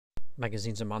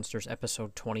Magazines and Monsters,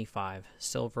 Episode 25,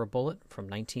 Silver Bullet from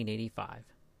 1985.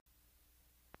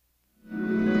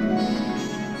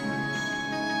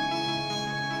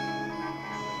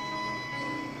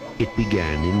 It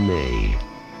began in May,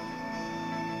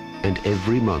 and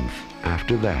every month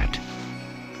after that,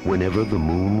 whenever the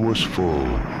moon was full,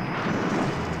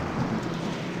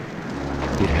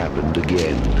 it happened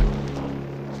again.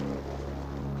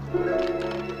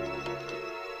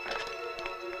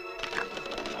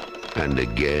 And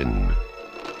again.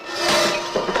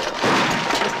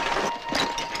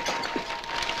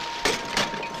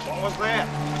 What was that?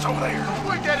 It's over there. Don't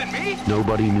point that at me.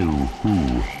 Nobody knew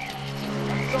who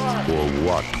or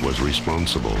what was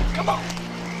responsible. Come on.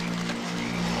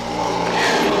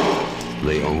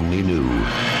 They only knew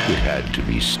it had to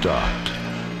be stopped.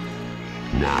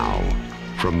 Now,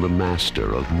 from the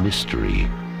master of mystery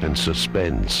and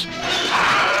suspense,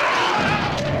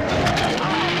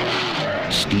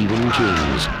 Stephen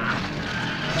King's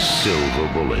Silver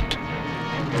Bullet.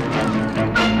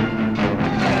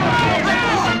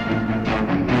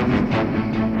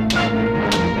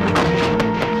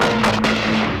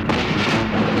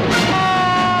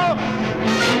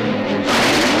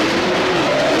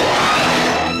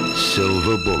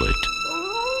 Silver Bullet,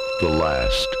 the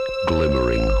last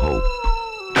glimmering hope.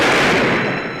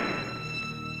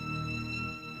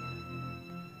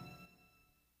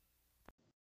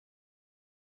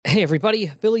 Hey everybody,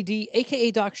 Billy D,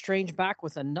 aka Doc Strange, back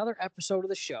with another episode of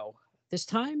the show. This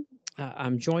time,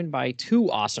 I'm joined by two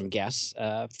awesome guests.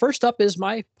 First up is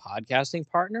my podcasting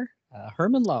partner,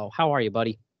 Herman Lowe. How are you,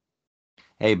 buddy?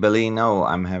 Hey, Billy. No,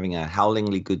 I'm having a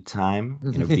howlingly good time,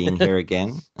 being here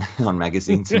again on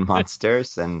Magazines and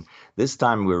Monsters. And this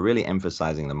time we're really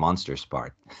emphasizing the monsters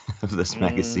part of this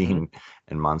magazine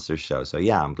and monster show. So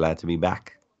yeah, I'm glad to be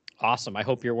back. Awesome. I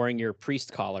hope you're wearing your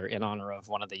priest collar in honor of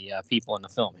one of the people in the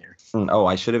film here. Oh,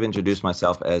 I should have introduced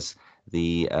myself as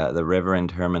the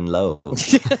Reverend Herman Lowe,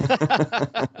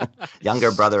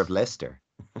 younger brother of Lester.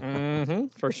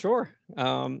 For sure.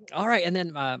 All right. And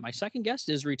then my second guest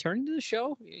is returning to the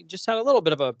show. He just had a little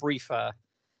bit of a brief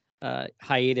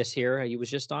hiatus here. He was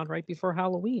just on right before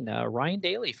Halloween. Ryan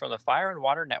Daly from the Fire and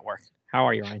Water Network. How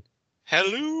are you, Ryan?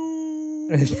 Hello.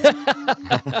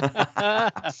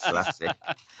 Classic.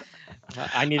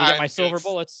 I need to get my silver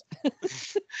bullets.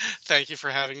 Thank you for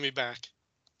having me back.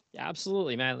 Yeah,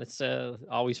 absolutely, man. It's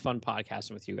always fun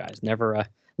podcasting with you guys. Never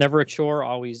a chore,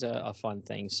 always a fun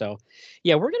thing. So,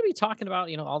 yeah, we're going to be talking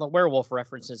about, all the werewolf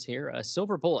references here.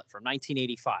 Silver Bullet from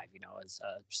 1985, as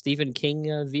a Stephen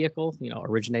King vehicle,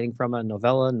 originating from a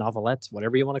novelette,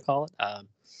 whatever you want to call it.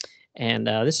 And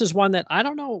this is one that I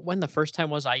don't know when the first time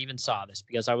was I even saw this,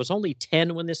 because I was only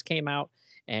 10 when this came out,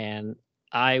 and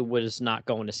I was not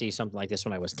going to see something like this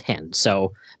when I was 10.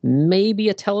 So maybe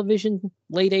a television,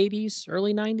 late 80s,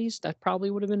 early 90s. That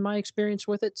probably would have been my experience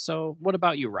with it. So what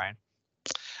about you, Ryan?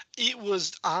 It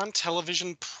was on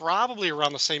television probably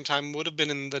around the same time, would have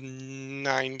been in the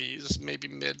 90s, maybe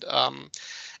mid.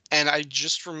 And I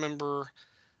just remember,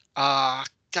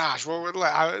 gosh,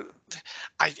 I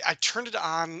turned it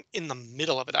on in the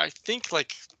middle of it. I think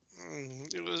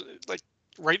it was like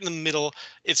right in the middle.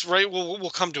 It's right. We'll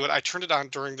come to it. I turned it on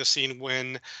during the scene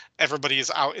when everybody is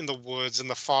out in the woods, in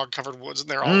the fog-covered woods, and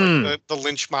they're all like the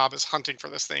lynch mob is hunting for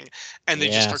this thing, and they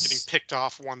just start getting picked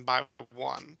off one by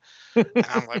one. And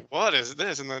I'm like, what is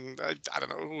this? And then I don't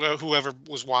know, whoever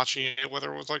was watching it,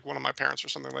 whether it was like one of my parents or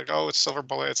something, like, oh, it's Silver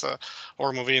Bullet, it's a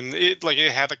horror movie, and it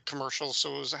had a commercial,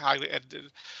 so it was highly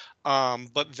edited.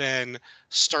 But then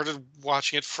started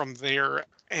watching it from there,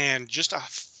 and just a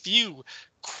few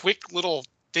quick little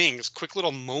things, quick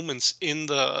little moments in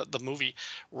the movie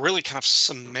really kind of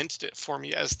cemented it for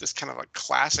me as this kind of a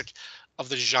classic of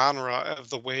the genre, of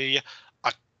the way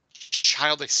a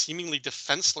child, a seemingly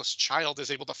defenseless child, is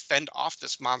able to fend off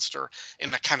this monster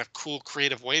in a kind of cool,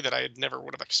 creative way that I had never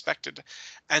would have expected.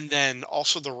 And then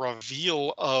also the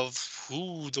reveal of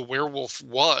who the werewolf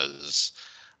was,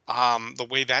 the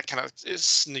way that kind of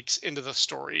sneaks into the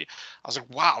story. I was like,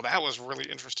 wow, that was really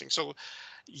interesting. So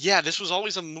yeah, this was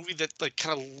always a movie that like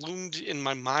kind of loomed in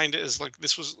my mind as like,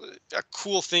 this was a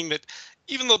cool thing that,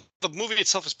 even though the movie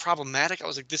itself is problematic, I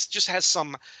was like, this just has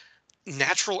some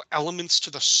natural elements to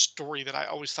the story that I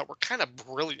always thought were kind of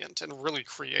brilliant and really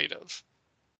creative.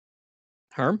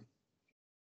 Herm?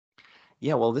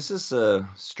 Yeah, well, this is a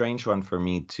strange one for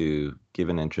me to give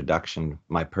an introduction,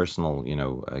 my personal,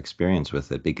 experience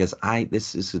with it, because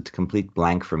this is a complete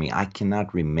blank for me. I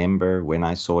cannot remember when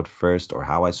I saw it first or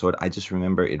how I saw it. I just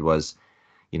remember it was,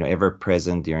 ever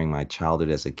present during my childhood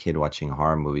as a kid watching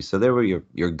horror movies. So they were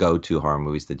your go-to horror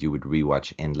movies that you would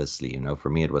rewatch endlessly. For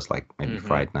me, it was like maybe Mm-hmm.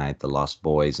 Fright Night, The Lost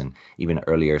Boys, and even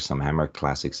earlier some Hammer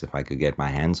classics if I could get my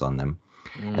hands on them.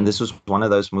 And Mm. this was one of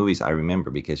those movies I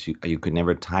remember because you could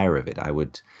never tire of it. I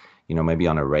would, maybe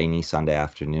on a rainy Sunday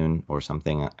afternoon or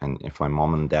something, and if my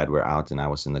mom and dad were out and I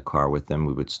was in the car with them,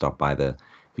 we would stop by the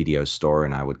video store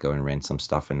and I would go and rent some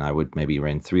stuff, and I would maybe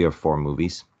rent 3 or 4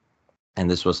 movies. And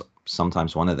this was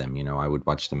sometimes one of them. I would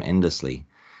watch them endlessly.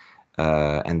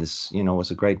 And this,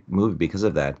 was a great movie because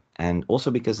of that, and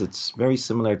also because it's very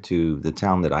similar to the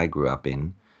town that I grew up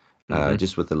in, Mm-hmm.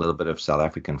 just with a little bit of South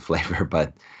African flavor,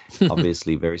 but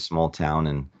obviously very small town,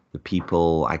 and the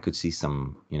people, I could see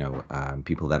some,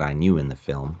 people that I knew in the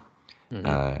film,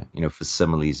 Mm-hmm.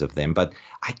 facsimiles of them. But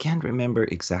I can't remember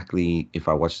exactly if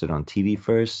I watched it on TV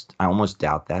first. I almost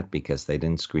doubt that because they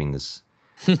didn't screen this.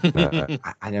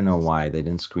 I don't know why they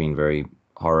didn't screen very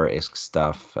horror-esque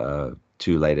stuff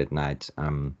too late at night.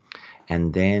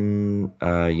 And then,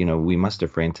 we must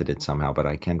have rented it somehow, but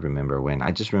I can't remember when.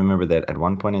 I just remember that at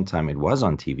one point in time it was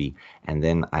on TV, and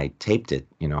then I taped it,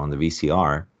 on the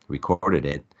VCR, recorded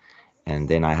it, and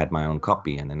then I had my own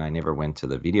copy, and then I never went to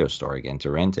the video store again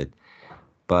to rent it.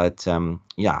 But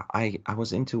yeah, I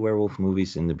was into werewolf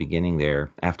movies in the beginning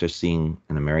there after seeing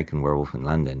An American Werewolf in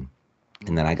London.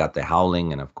 And then I got The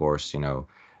Howling, and of course, a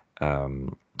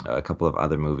couple of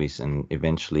other movies, and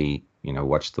eventually,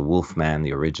 watched The Wolfman,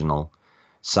 the original,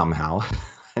 somehow.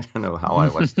 I don't know how I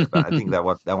watched it, but I think that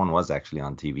one was actually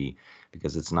on TV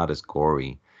because it's not as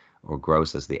gory or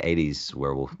gross as the 80s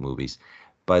werewolf movies.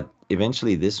 But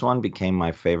eventually, this one became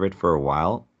my favorite for a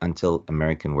while until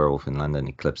American Werewolf in London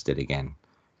eclipsed it again.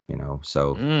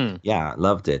 So Mm. yeah,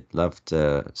 loved it. Loved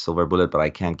Silver Bullet, but I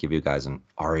can't give you guys an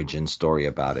origin story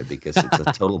about it because it's a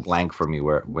total blank for me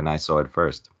when I saw it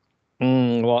first.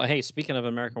 Well, hey, speaking of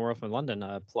American Werewolf in London,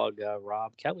 plug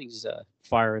Rob Kelly's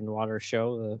Fire and Water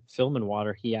show, Film and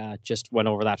Water. He just went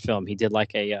over that film. He did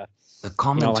like a, The like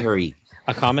commentary.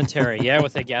 a commentary, yeah,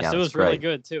 with a guest. Yeah, It that's was really great.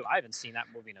 good too. I haven't seen that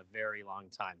movie in a very long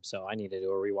time, so I need to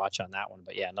do a rewatch on that one.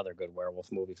 But yeah, another good werewolf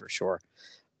movie for sure.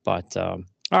 But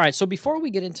all right, so before we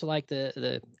get into like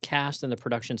the cast and the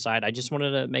production side, I just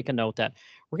wanted to make a note that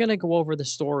we're gonna go over the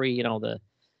story,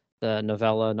 the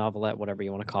novella, novelette, whatever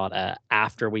you want to call it,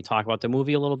 after we talk about the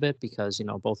movie a little bit, because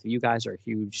both of you guys are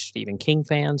huge Stephen King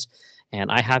fans,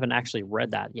 and I haven't actually read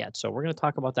that yet. So we're going to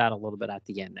talk about that a little bit at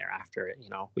the end there after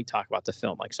we talk about the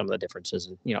film, like some of the differences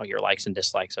and your likes and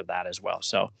dislikes of that as well.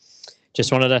 So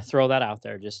just wanted to throw that out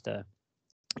there, just in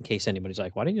case anybody's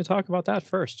like, why didn't you talk about that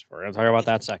first? We're going to talk about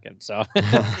that second. So,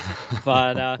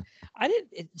 but I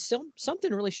didn't.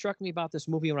 Something really struck me about this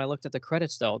movie when I looked at the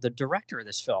credits, though. The director of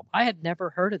this film, I had never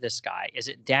heard of this guy. Is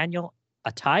it Daniel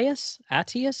Attias?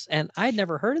 And I had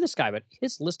never heard of this guy, but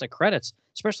his list of credits,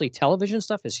 especially television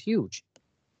stuff, is huge.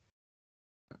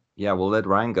 Yeah, we'll let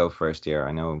Ryan go first here.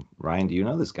 I know, Ryan, do you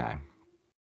know this guy?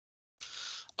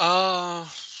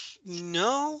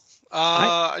 No.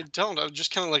 I don't. I'm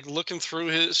just kind of like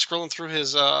scrolling through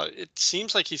his. It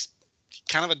seems like he's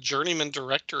kind of a journeyman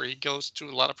director. He goes to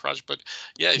a lot of projects, but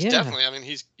yeah, he's Yeah. definitely. I mean,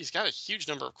 he's got a huge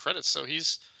number of credits, so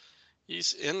he's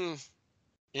in.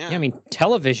 Yeah, I Yeah. mean,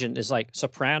 television is like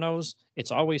Sopranos.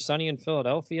 It's Always Sunny in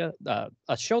Philadelphia,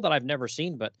 a show that I've never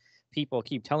seen, but people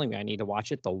keep telling me I need to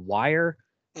watch it. The Wire,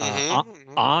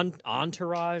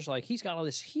 Entourage. Like he's got all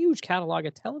this huge catalog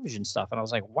of television stuff, and I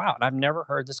was like, wow. And I've never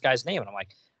heard this guy's name, and I'm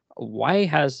like, why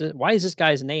is this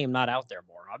guy's name not out there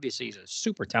more? Obviously, he's a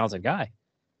super talented guy.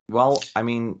 Well, I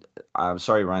mean, I'm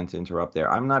sorry, Ryan, to interrupt there.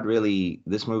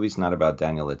 This movie's not about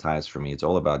Daniel Attias for me. It's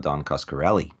all about Don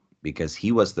Coscarelli because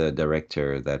he was the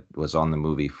director that was on the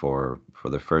movie for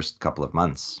the first couple of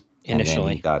months.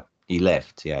 Initially. And then he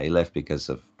left. Yeah, he left because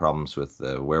of problems with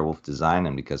the werewolf design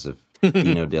and because of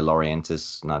Dino De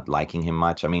Laurentiis not liking him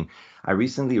much. I mean, I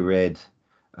recently read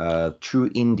True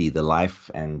Indie, The Life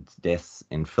and Death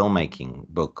in Filmmaking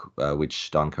book,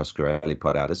 which Don Coscarelli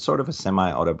put out. It's sort of a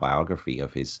semi-autobiography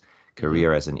of his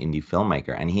career as an indie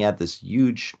filmmaker. And he had this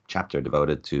huge chapter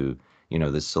devoted to,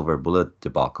 the Silver Bullet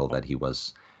debacle that he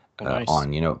was Nice.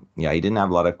 on. Yeah, he didn't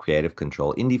have a lot of creative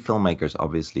control. Indie filmmakers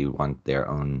obviously want their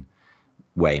own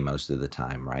way most of the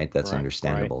time, right? That's Right,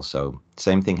 understandable. right. So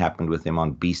same thing happened with him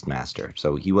on Beastmaster.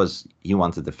 So he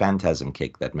wanted the phantasm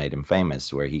kick that made him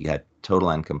famous, where he had total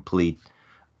and complete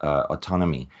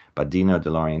autonomy. But Dino De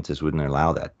Laurentiis wouldn't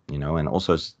allow that, and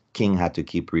also King had to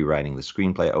keep rewriting the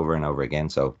screenplay over and over again.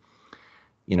 So,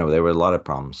 there were a lot of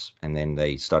problems. And then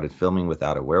they started filming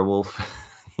without a werewolf,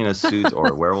 suit or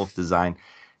a werewolf design.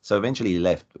 So eventually he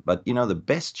left. But the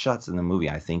best shots in the movie,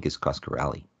 I think, is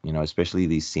Coscarelli. Especially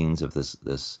these scenes of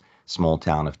this small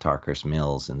town of Tarker's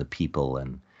Mills and the people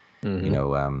and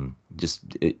just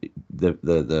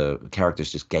the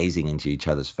characters just gazing into each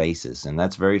other's faces, and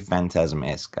that's very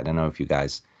Phantasm-esque. I don't know if you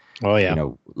guys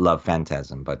love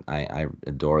Phantasm, but I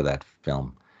adore that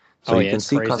film. So you can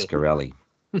see crazy. Coscarelli.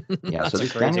 Yeah, so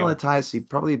this Daniel Attias, he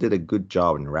probably did a good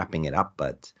job in wrapping it up,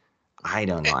 but I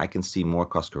don't know. I can see more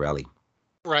Coscarelli.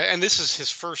 Right, and this is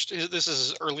this is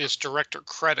his earliest director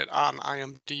credit on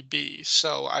IMDb.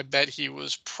 So I bet he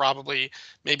was probably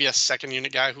maybe a second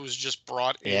unit guy who was just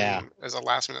brought in as a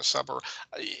last minute sub. Or,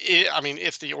 I mean,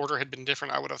 if the order had been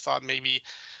different, I would have thought maybe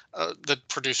the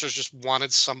producers just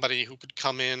wanted somebody who could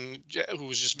come in, who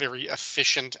was just very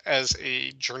efficient as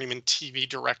a journeyman TV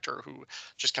director, who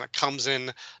just kind of comes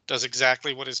in, does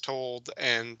exactly what is told,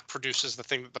 and produces the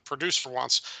thing that the producer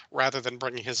wants, rather than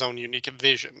bringing his own unique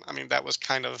vision. I mean, that was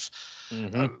kind of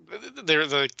they're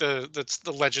that's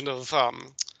the legend of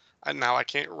and now I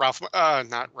can't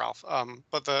not Ralph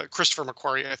but the Christopher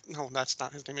McQuarrie. No, that's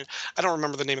not his name. I don't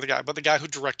remember the name of the guy, but the guy who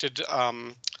directed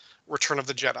Return of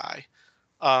the Jedi.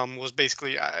 Was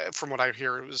basically, from what I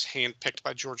hear, it was handpicked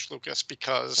by George Lucas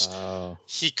because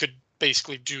he could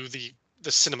basically do the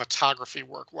cinematography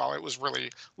work, while it was really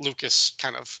Lucas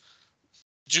kind of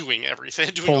doing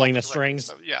everything, pulling the strings.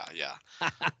 Stuff. Yeah.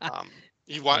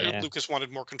 Lucas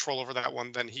wanted more control over that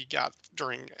one than he got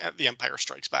during The Empire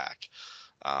Strikes Back.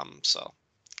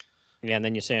 Yeah, and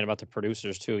then you're saying about the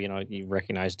producers too. You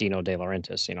recognize Dino De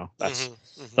Laurentiis. That's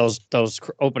those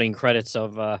opening credits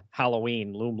of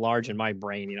Halloween loom large in my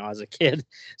brain. As a kid,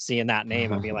 seeing that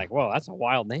name and being like, "Whoa, that's a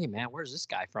wild name, man. Where's this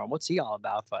guy from? What's he all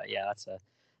about?" But yeah,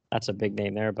 that's a big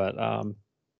name there. But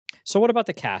so what about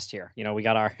the cast here? We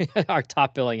got our our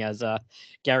top billing as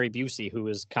Gary Busey, who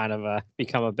has kind of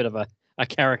become a bit of a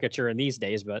caricature in these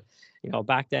days, but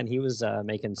back then he was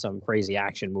making some crazy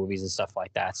action movies and stuff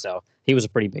like that, so he was a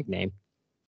pretty big name.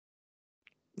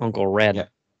 Uncle Red.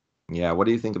 Yeah. What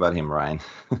do you think about him, Ryan?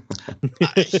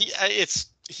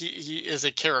 He is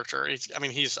a character.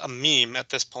 He's a meme at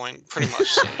this point, pretty much.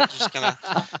 So just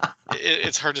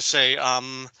it's hard to say. I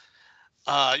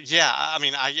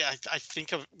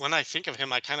think of, when I think of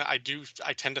him, I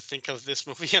tend to think of this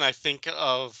movie, and I think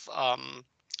of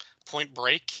Point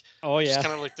Break. Oh yeah. Just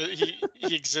kind of like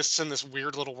he exists in this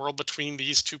weird little world between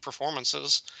these two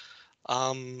performances.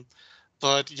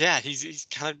 But yeah, he's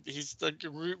like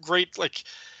great. Like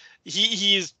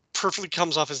he is perfectly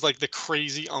comes off as like the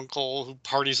crazy uncle who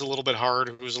parties a little bit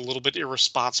hard, who's a little bit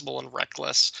irresponsible and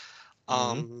reckless.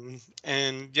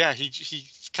 And yeah, he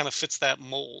kind of fits that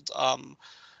mold.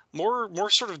 More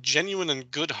sort of genuine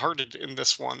and good-hearted in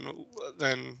this one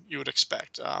than you would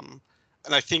expect. And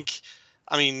I think,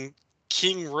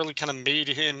 King really kind of made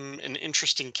him an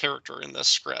interesting character in this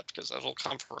script, because it'll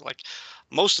come for like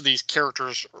most of these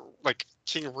characters, like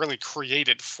King really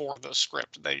created for the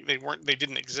script. They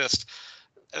didn't exist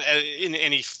in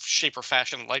any shape or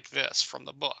fashion like this from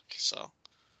the book. So.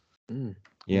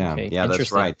 Yeah, okay. Yeah,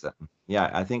 that's right. Yeah,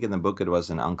 I think in the book it was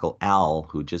an Uncle Al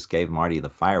who just gave Marty the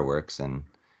fireworks, and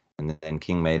then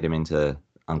King made him into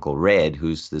Uncle Red,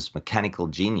 who's this mechanical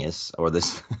genius, or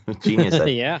this genius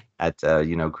at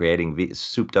creating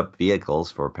souped up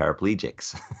vehicles for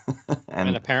paraplegics.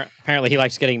 and apparently he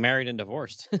likes getting married and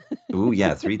divorced. Ooh,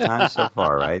 yeah, 3 times so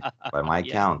far, right? By my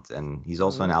count. And he's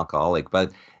also an alcoholic.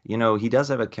 But, he does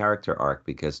have a character arc,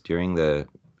 because during the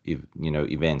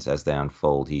events as they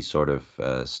unfold, he sort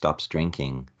of stops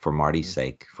drinking for Marty's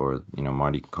sake, for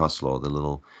Marty Coslaw, the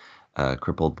little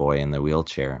crippled boy in the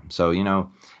wheelchair. So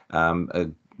a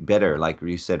better, like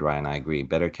you said, Ryan, I agree,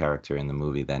 better character in the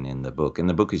movie than in the book. In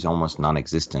the book, he's almost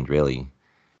non-existent, really.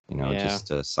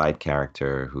 Just a side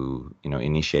character who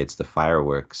initiates the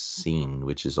fireworks scene,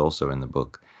 which is also in the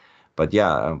book. But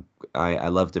yeah, I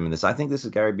loved him in this. I think this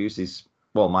is Gary Busey's,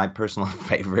 my personal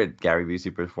favorite Gary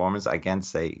Busey performance. I can't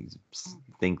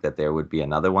think that there would be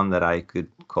another one that I could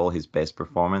call his best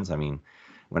performance.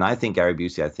 When I think Gary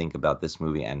Busey, I think about this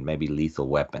movie and maybe Lethal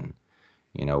Weapon,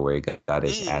 where he got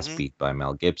his ass beat by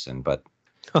Mel Gibson. But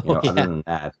other than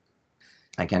that,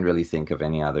 I can't really think of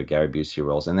any other Gary Busey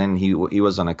roles. And then he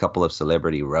was on a couple of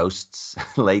celebrity roasts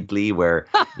lately, where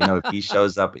if he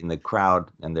shows up in the crowd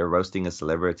and they're roasting a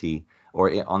celebrity,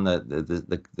 or on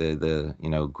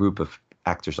the group of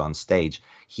actors on stage,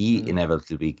 he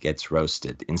inevitably gets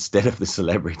roasted instead of the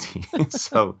celebrity.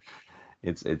 So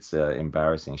it's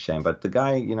embarrassing shame. But the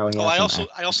guy, he I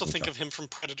also think of him from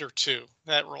Predator 2,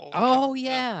 that role. Oh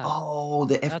yeah. Oh,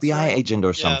 the FBI agent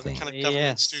or something. The kind of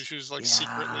government stooge who's like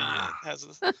secretly has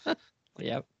this.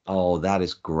 Yep. Oh, that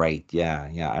is great. Yeah,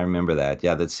 I remember that.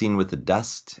 Yeah, that scene with the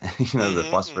dust, the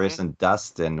phosphorescent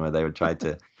dust, and where they would try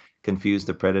to confuse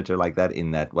the Predator like that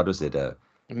in that, what was it,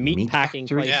 Meat packing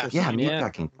factory? place Yeah. or Yeah, something. meat Yeah.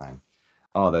 packing plant.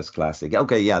 Oh, that's classic.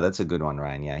 Okay, yeah, that's a good one,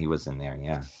 Ryan. Yeah, he was in there.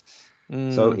 Yeah.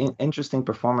 So Mm. interesting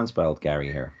performance by old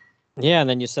Gary here. Yeah, and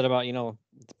then you said about,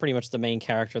 pretty much the main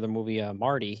character of the movie,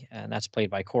 Marty, and that's played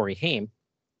by Corey Haim.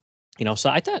 So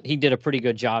I thought he did a pretty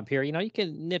good job here. You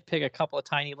can nitpick a couple of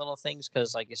tiny little things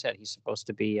because, like you said, he's supposed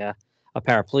to be a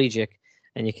paraplegic,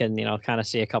 and you can, kind of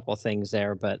see a couple of things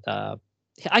there. But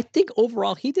I think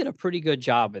overall he did a pretty good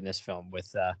job in this film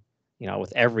with,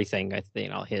 with everything.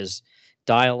 His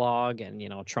dialogue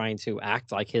and trying to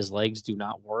act like his legs do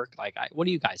not work. Like, what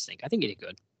do you guys think? I think he did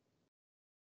good.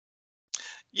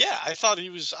 Yeah, I thought he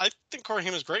was. I think Corey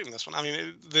Haim is great in this one. I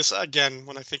mean, this again,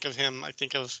 when I think of him, I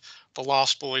think of The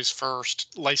Lost Boys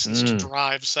first, License to Mm.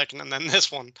 Drive second, and then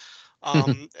this one.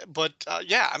 But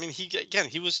yeah, I mean, he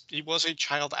was a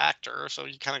child actor, so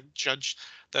you kind of judge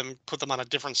them, put them on a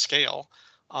different scale,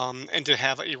 and to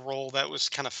have a role that was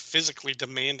kind of physically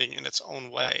demanding in its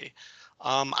own way.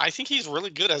 I think he's really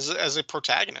good as a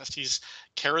protagonist. He's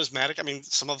charismatic. I mean,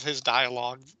 some of his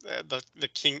dialogue, the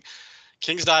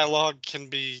King's dialogue can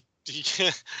be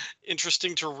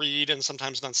interesting to read and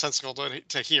sometimes nonsensical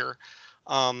to hear.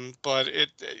 But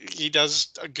he does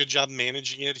a good job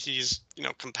managing it. He's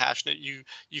compassionate. You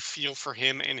feel for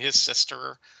him and his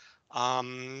sister.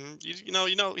 He's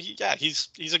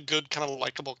a good kind of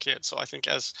likable kid. So I think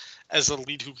as a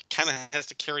lead who kind of has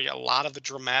to carry a lot of the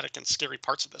dramatic and scary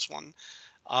parts of this one,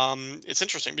 it's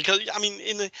interesting because I mean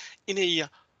in a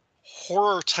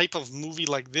horror type of movie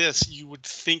like this, you would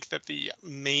think that the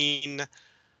main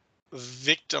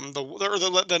victim,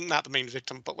 not the main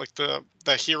victim, but like the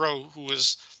hero who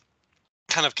is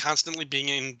kind of constantly being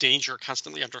in danger,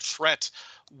 constantly under threat,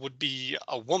 would be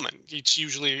a woman.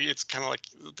 It's kind of like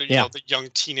Yeah, the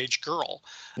young teenage girl,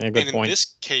 yeah, good and in point.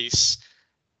 this case.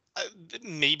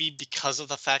 Maybe because of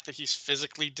the fact that he's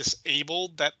physically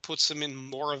disabled, that puts him in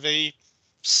more of a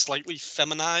slightly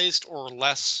feminized or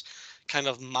less kind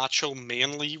of macho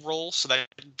manly role, so that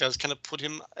does kind of put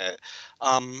him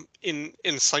in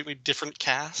slightly different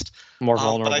cast. More But I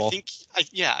vulnerable. think I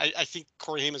think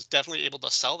Corey Haim is definitely able to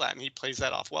sell that, and he plays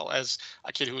that off well as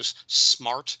a kid who is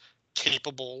smart,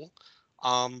 capable,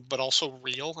 but also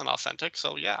real and authentic.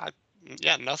 So yeah,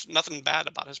 nothing bad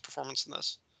about his performance in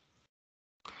this.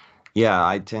 Yeah,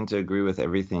 I tend to agree with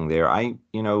everything there.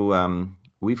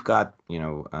 We've got,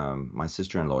 my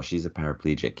sister-in-law, she's a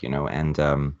paraplegic, and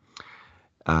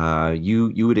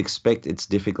you would expect it's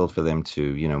difficult for them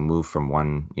to, move from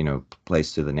one,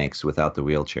 place to the next without the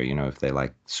wheelchair, if they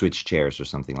like switch chairs or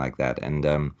something like that. And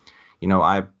you know,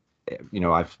 I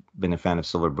I've been a fan of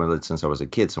Silver Bullet since I was a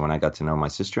kid. So when I got to know my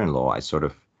sister-in-law, I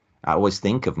always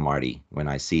think of Marty when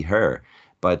I see her.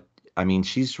 But I mean,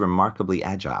 she's remarkably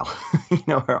agile.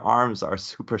 Her arms are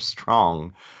super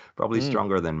strong, probably Mm,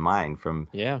 stronger than mine from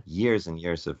yeah, years and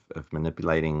years of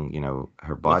manipulating,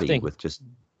 her body lifting. with just,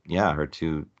 yeah, her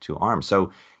two arms.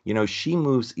 So, she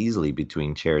moves easily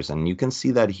between chairs, and you can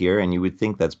see that here, and you would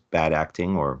think that's bad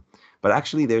acting but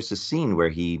actually there's a scene where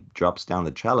he drops down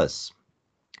the trellis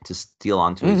to steal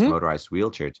onto his Hmm. motorized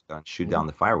wheelchair to go and shoot down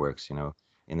the fireworks,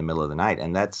 in the middle of the night.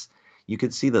 And you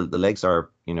could see the legs are,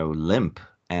 limp,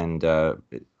 and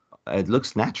it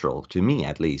looks natural to me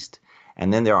at least.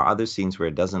 And then there are other scenes where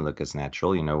it doesn't look as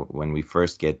natural, when we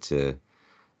first get to,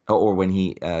 or when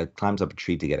he climbs up a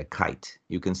tree to get a kite.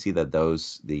 You can see that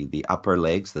the upper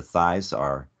legs, the thighs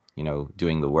are,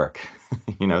 doing the work,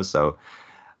 so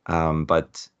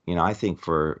but I think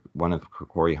for one of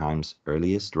Corey Haim's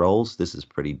earliest roles, this is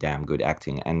pretty damn good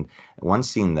acting. And one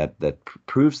scene that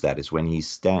proves that is when he's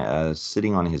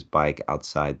sitting on his bike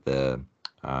outside the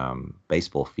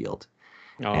baseball field,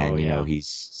 Oh and yeah.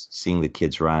 he's seeing the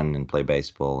kids run and play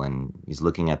baseball, and he's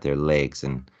looking at their legs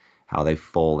and how they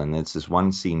fall. And it's this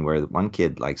one scene where one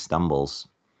kid like stumbles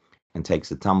and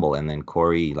takes a tumble, and then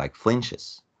Corey like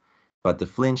flinches. But the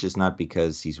flinch is not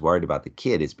because he's worried about the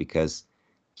kid, it's because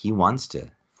he wants to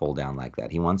fall down like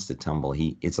that. He wants to tumble.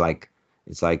 It's like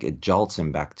it jolts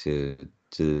him back to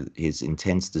his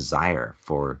intense desire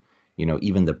for,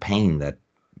 even the pain that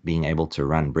being able to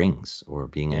run brings, or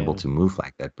being able Yeah. to move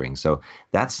like that brings. So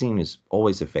that scene has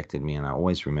always affected me, and I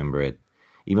always remember it.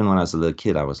 Even when I was a little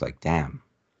kid, I was like, damn,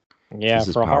 Yeah, this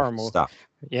is for a horror powerful movie. stuff.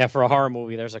 Yeah, for a horror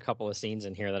movie, there's a couple of scenes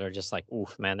in here that are just like,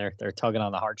 oof, man, they're tugging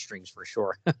on the heartstrings for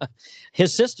sure.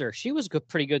 His sister, she was good,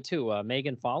 pretty good too.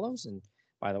 Megan Follows, and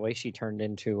by the way, she turned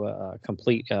into a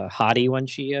complete hottie when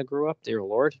she grew up, dear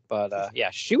Lord. But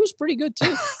yeah, she was pretty good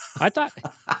too. I thought,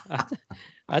 I, th-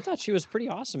 I thought she was pretty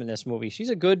awesome in this movie. She's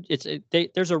a good.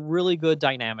 There's a really good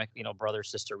dynamic, brother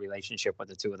sister relationship with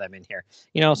the two of them in here.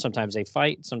 Sometimes they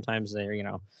fight, sometimes they're,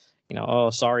 oh,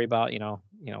 sorry about,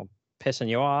 pissing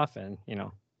you off, and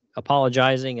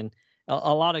apologizing, and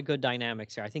a lot of good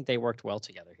dynamics here. I think they worked well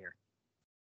together here.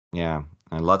 Yeah,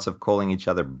 and lots of calling each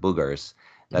other boogers.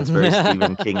 That's very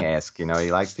Stephen King-esque.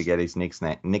 He likes to get his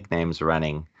nicknames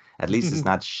running. At least it's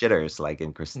not shitters like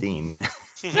in Christine.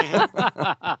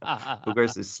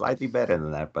 Boogers is slightly better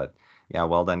than that, but yeah,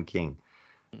 well done, King.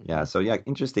 Yeah, so yeah,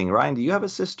 interesting. Ryan, do you have a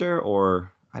sister,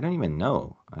 or I don't even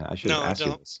know. I should No, I ask you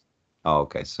don't. this. Oh,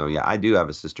 okay. So yeah, I do have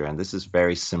a sister, and this is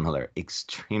very similar,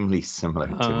 extremely similar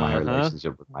to my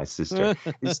relationship with my sister.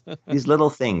 These little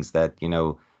things that,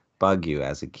 bug you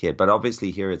as a kid. But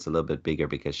obviously here it's a little bit bigger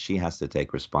because she has to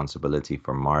take responsibility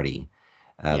for Marty.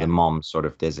 Yeah. The mom sort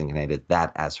of designated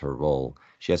that as her role.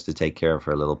 She has to take care of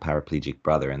her little paraplegic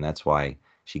brother, and that's why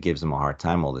she gives him a hard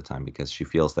time all the time, because she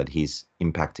feels that he's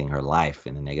impacting her life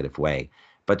in a negative way.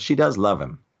 But she does love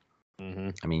him.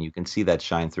 I mean, you can see that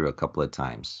shine through a couple of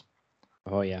times.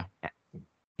 Oh, yeah.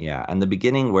 Yeah, and the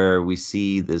beginning where we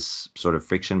see this sort of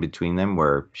friction between them,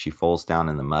 where she falls down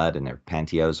in the mud and her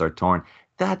pantyhose are torn,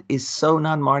 that is so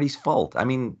not Marty's fault. I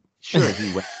mean, sure,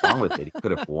 he went along with it. He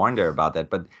could have warned her about that,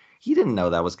 but he didn't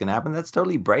know that was going to happen. That's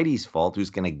totally Brady's fault,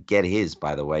 who's going to get his,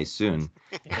 by the way, soon.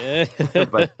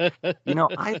 But,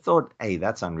 I thought, hey,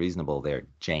 that's unreasonable there,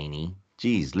 Janie.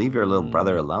 Geez, leave your little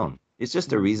brother alone. It's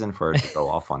just a reason for her to go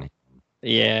off on him.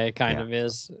 Yeah, it kind of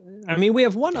is. I mean, we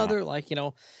have one other,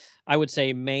 I would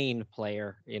say main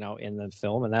player, in the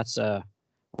film, and that's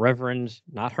Reverend,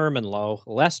 not Herman Lowe,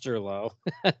 Lester Lowe,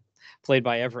 played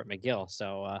by Everett McGill.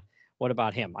 So what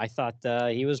about him? I thought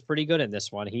he was pretty good in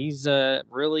this one. He's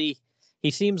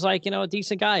he seems like, a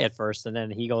decent guy at first, and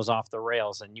then he goes off the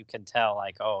rails, and you can tell,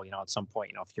 like, oh, at some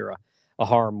point, if you're a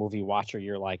horror movie watcher,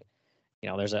 you're like,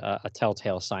 there's a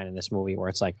telltale sign in this movie where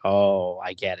it's like, oh,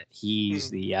 I get it. He's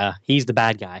the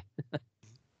bad guy.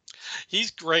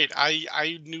 He's great.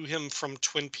 I knew him from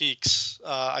Twin Peaks.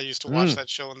 I used to watch that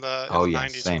show in the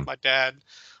 90s same. with my dad.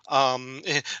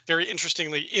 Very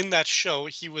interestingly, in that show,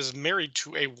 he was married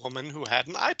to a woman who had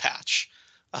an eye patch.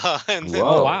 And then,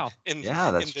 Oh, wow.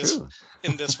 That's true.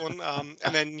 In this one,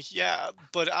 and then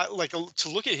but to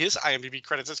look at his IMDb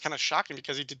credits, it's kind of shocking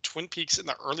because he did Twin Peaks in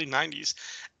the early '90s,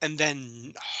 and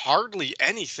then hardly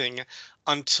anything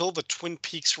until the Twin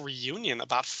Peaks reunion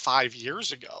about 5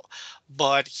 years ago.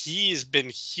 But he's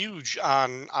been huge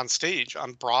on stage,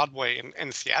 on Broadway,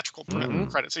 and theatrical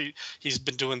credits. He's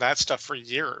been doing that stuff for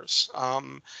years,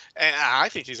 and I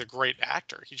think he's a great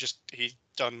actor. He's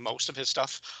done most of his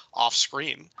stuff off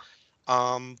screen.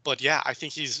 But yeah, I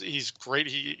think he's great.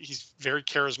 He's very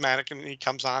charismatic, and he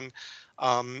comes on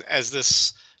as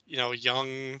this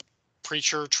young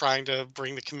preacher trying to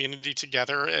bring the community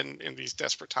together in these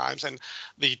desperate times. And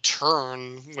the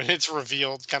turn when it's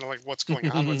revealed, kind of like what's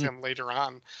going on with him later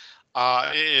on,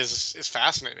 is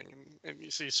fascinating. And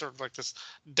you see sort of like this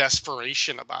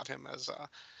desperation about him as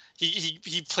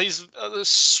he plays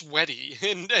sweaty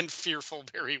and fearful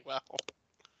very well.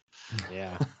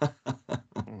 Yeah.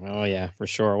 Oh, yeah, for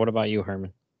sure. What about you,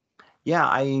 Herman? Yeah,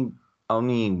 I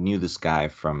only knew this guy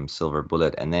from Silver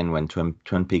Bullet, and then when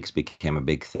Twin Peaks became a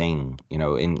big thing,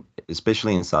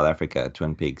 especially in South Africa,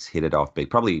 Twin Peaks hit it off big.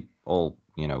 Probably all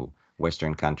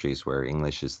Western countries where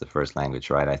English is the first language,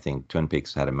 right? I think Twin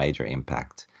Peaks had a major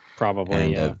impact. Probably,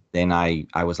 and, yeah. Then I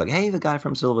was like, hey, the guy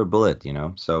from Silver Bullet,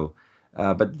 So,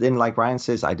 but then, like Ryan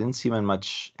says, I didn't see him in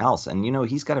much else, and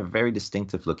he's got a very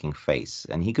distinctive looking face,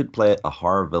 and he could play a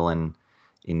horror villain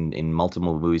in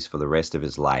multiple movies for the rest of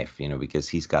his life, because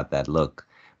he's got that look.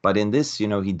 But in this,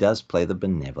 he does play the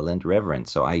benevolent reverend.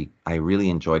 So I really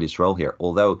enjoyed his role here.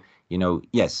 Although,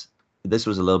 yes, this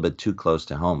was a little bit too close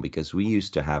to home because we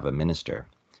used to have a minister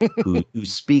who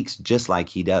speaks just like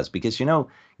he does. Because,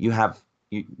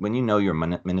 when you know your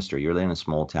minister, you're in a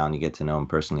small town, you get to know him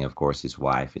personally, of course, his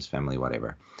wife, his family,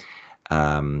 whatever.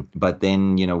 But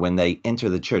then, when they enter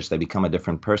the church, they become a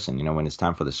different person. When it's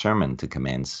time for the sermon to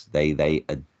commence, they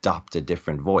adopt a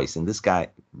different voice. And this guy,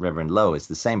 Reverend Lowe, is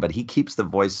the same, but he keeps the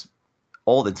voice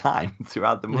all the time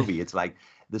throughout the movie. It's like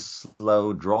the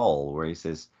slow drawl where he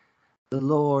says, the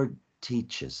Lord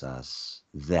teaches us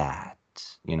that,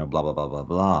 blah, blah, blah, blah,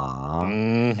 blah.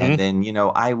 And then,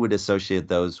 I would associate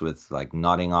those with like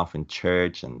nodding off in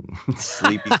church and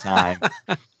sleepy time.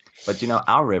 But,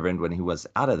 our Reverend, when he was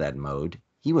out of that mode,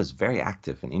 he was very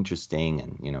active and interesting.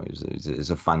 And, he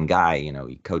was a fun guy.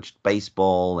 He coached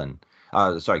baseball and,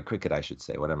 cricket, I should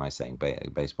say. What am I saying?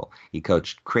 Baseball. He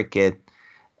coached cricket,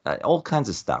 all kinds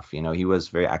of stuff. He was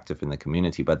very active in the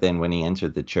community. But then when he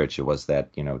entered the church, it was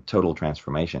that, total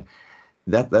transformation.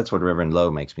 That's what Reverend Lowe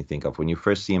makes me think of. When you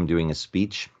first see him doing a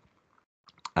speech,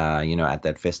 at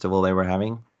that festival they were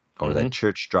having, or that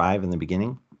church drive in the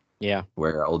beginning. Yeah.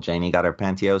 Where old Janie got her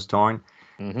pantyhose torn.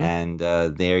 Mhm. And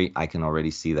there I can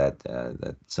already see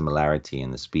that similarity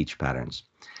in the speech patterns.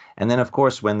 And then, of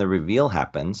course, when the reveal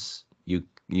happens,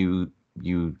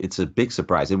 it's a big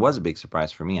surprise. It was a big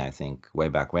surprise for me, I think, way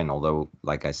back when. Although,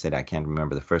 like I said, I can't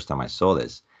remember the first time I saw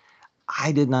this.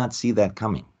 I did not see that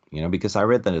coming, because I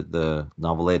read the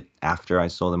novelette after I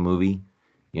saw the movie,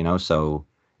 so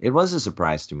it was a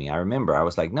surprise to me. I remember I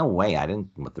was like, no way, I didn't.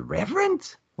 What, the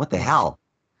Reverend? What the hell?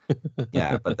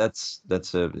 Yeah, but it's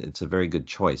a very good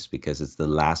choice because it's the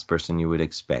last person you would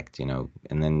expect, and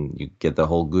then you get the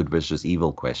whole good versus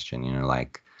evil question,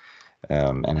 like,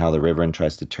 and how the Reverend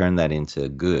tries to turn that into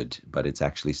good, but it's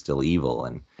actually still evil,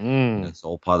 and Mm. it's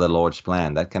all part of the Lord's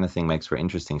plan. That kind of thing makes for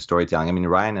interesting storytelling. I mean,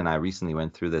 Ryan and I recently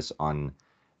went through this on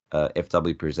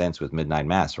FW Presents with Midnight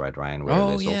Mass, right, Ryan? Where Oh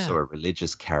there's also yeah. a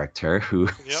religious character who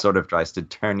Yep. sort of tries to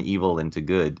turn evil into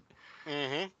good.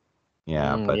 Hmm.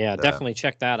 Yeah, but Yeah, definitely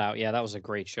check that out. Yeah, that was a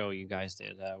great show you guys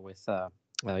did with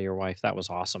your wife. That was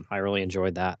awesome. I really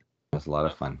enjoyed that. it was a lot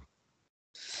of fun.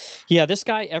 Yeah, this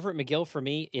guy Everett McGill for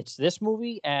me, it's this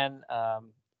movie and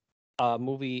a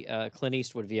movie Clint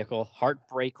Eastwood vehicle,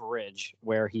 Heartbreak Ridge,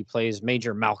 where he plays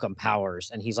Major Malcolm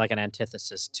Powers, and he's like an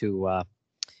antithesis to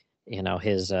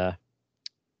his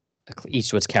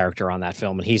Eastwood's character on that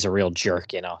film, and he's a real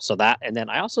jerk. So that, and then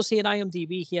I also see in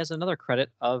IMDb he has another credit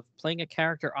of playing a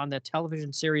character on the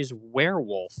television series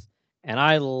Werewolf, and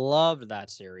I loved that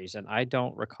series, and I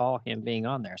don't recall him being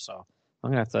on there, so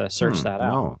I'm gonna have to search that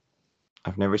out. No,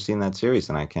 I've never seen that series,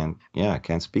 and I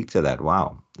can't speak to that.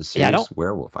 Wow, the Yeah, I series don't.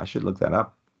 Werewolf. I should look that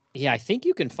up. Yeah, I think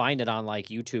you can find it on like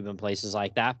YouTube and places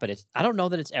like that, but I don't know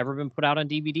that it's ever been put out on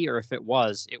DVD, or if it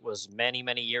was many,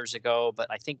 many years ago. But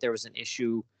I think there was an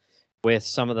issue with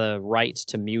some of the rights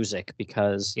to music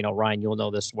because, Ryan, you'll know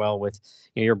this well with,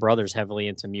 your brother's heavily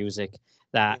into music,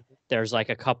 that there's like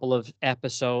a couple of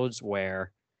episodes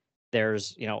where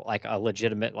there's, like a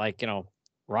legitimate, like,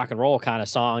 rock and roll kind of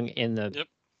song in the Yep.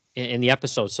 in the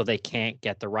episode, so they can't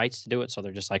get the rights to do it. So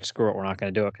they're just like, screw it, we're not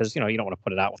going to do it because, you don't want to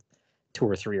put it out with 2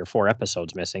 or 3 or 4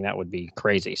 episodes missing. That would be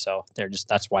crazy. So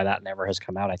that's why that never has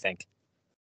come out, I think.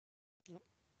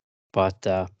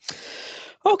 But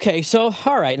okay, so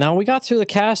all right, now we got through the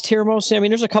cast here mostly. I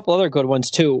mean, there's a couple other good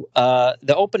ones too.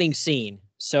 The opening scene.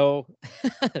 So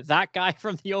that guy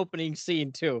from the opening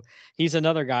scene too. He's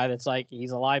another guy that's like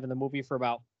he's alive in the movie for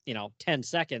about 10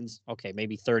 seconds. Okay,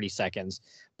 maybe 30 seconds.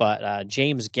 But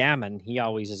James Gammon, he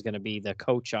always is going to be the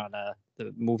coach on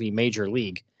the movie Major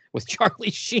League with Charlie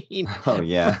Sheen. Oh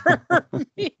yeah.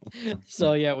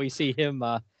 So yeah, we see him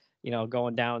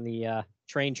going down the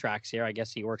train tracks here. I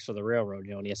guess he works for the railroad,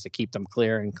 and he has to keep them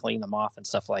clear and clean them off and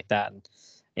stuff like that.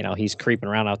 And he's creeping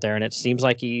around out there, and it seems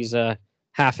like he's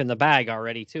half in the bag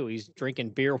already too. He's drinking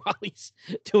beer while he's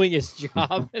doing his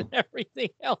job and everything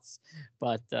else.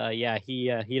 But yeah,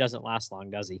 he doesn't last long,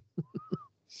 does he?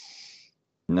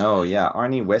 No, yeah,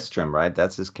 Arnie Westrom, right?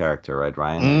 That's his character, right,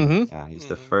 Ryan? Mm-hmm. Yeah, he's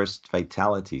the first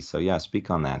fatality. So yeah, speak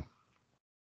on that.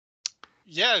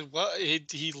 Yeah, well,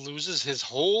 he loses his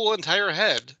whole entire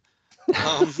head,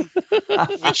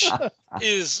 which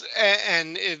is,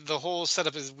 and the whole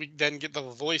setup is we then get the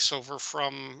voiceover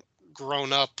from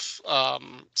grown-up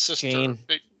sister. Jane.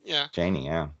 Yeah. Janie,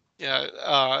 yeah.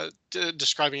 Yeah,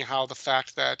 describing how the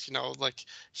fact that like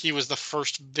he was the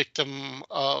first victim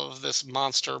of this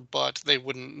monster, but they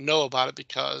wouldn't know about it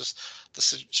because the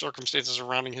circumstances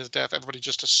surrounding his death, everybody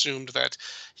just assumed that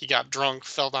he got drunk,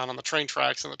 fell down on the train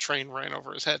tracks, and the train ran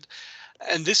over his head.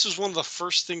 And this was one of the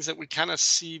first things that we kind of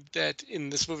see that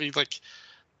in this movie, like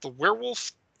the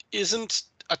werewolf isn't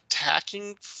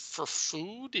attacking for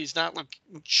food. He's not like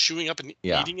chewing up and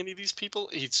eating any of these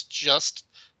people. He's just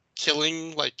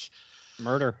killing, like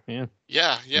Murder.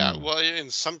 yeah. Well, in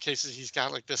some cases he's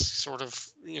got like this sort of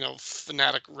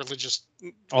fanatic religious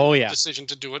decision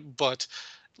to do it, but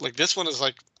like this one is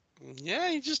like, yeah,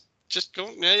 you just go.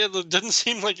 Yeah, it doesn't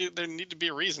seem like there need to be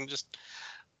a reason. Just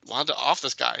wanted to off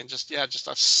this guy and just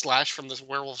a slash from this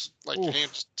werewolf's like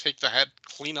hand, just take the head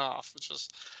clean off, which is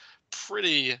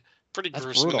pretty That's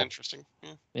gruesome brutal. and interesting.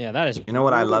 Yeah, that is. You know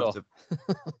what I brutal.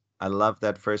 loved? I love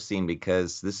that first scene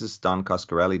because this is Don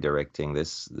Coscarelli directing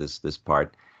this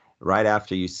part. Right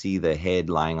after you see the head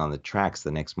lying on the tracks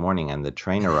the next morning and the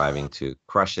train arriving to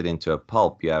crush it into a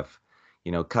pulp, you have,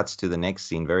 cuts to the next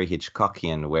scene, very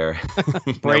Hitchcockian, where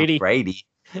Brady,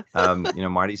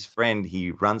 Marty's friend,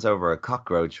 he runs over a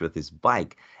cockroach with his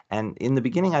bike. And in the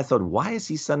beginning, I thought, why is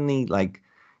he suddenly like,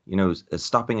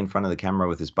 stopping in front of the camera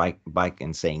with his bike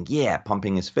and saying, yeah,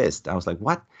 pumping his fist. I was like,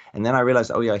 what? And then I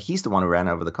realized, oh yeah, he's the one who ran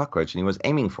over the cockroach and he was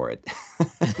aiming for it.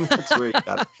 That's where he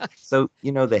got it. So,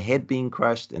 the head being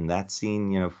crushed and that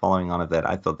scene, following on of that,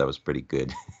 I thought that was pretty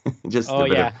good. Just a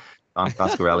bit of Don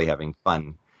Coscarelli having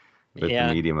fun with the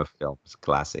Yeah. medium of film. It's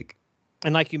classic.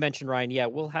 And like you mentioned, Ryan, yeah,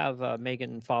 we'll have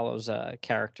Megan Follow's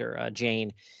character,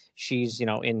 Jane. She's,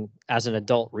 in as an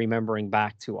adult remembering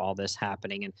back to all this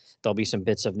happening, and there'll be some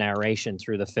bits of narration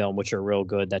through the film which are real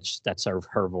good. That's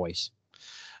her voice.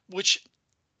 Which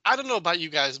I don't know about you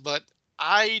guys, but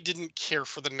I didn't care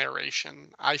for the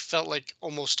narration. I felt like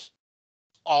almost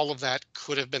all of that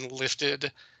could have been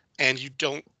lifted and you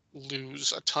don't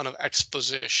lose a ton of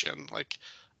exposition. Like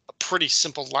a pretty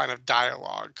simple line of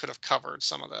dialogue could have covered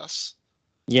some of this.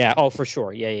 Yeah. Oh, for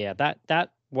sure. Yeah, yeah.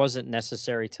 That wasn't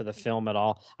necessary to the film at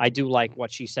all. I do like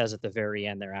what she says at the very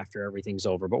end there after everything's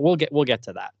over, but we'll get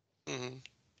to that. Hmm.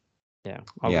 Yeah.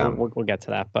 Yeah. We'll get to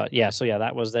that. But yeah, so yeah,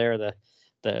 that was there.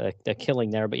 The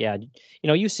killing there. But yeah,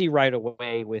 you see right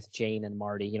away with Jane and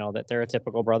Marty, that they're a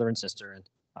typical brother and sister. And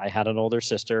I had an older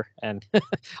sister, and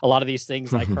a lot of these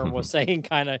things, like Herm was saying,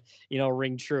 kind of,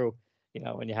 ring true.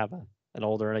 When you have an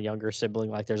older and a younger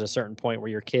sibling, like there's a certain point where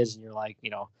you're kids and you're like,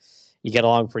 you get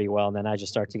along pretty well. And then I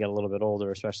just start to get a little bit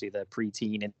older, especially the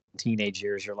preteen and teenage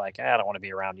years. You're like, I don't want to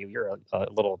be around you. You're a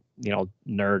little,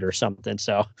 nerd or something.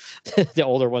 So the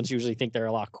older ones usually think they're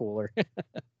a lot cooler.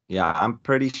 Yeah, I'm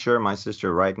pretty sure my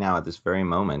sister right now at this very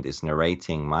moment is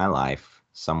narrating my life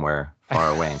somewhere far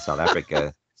away in South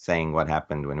Africa, saying what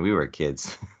happened when we were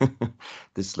kids.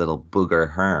 This little booger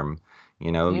Herm,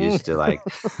 used to like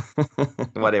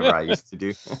whatever I used to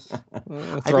do.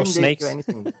 I Throw didn't snakes. do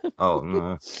anything. Oh,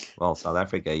 no. Well, South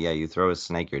Africa, yeah, you throw a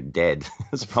snake, you're dead.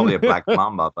 It's probably a black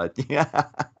mamba, but yeah.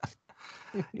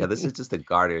 Yeah, this is just a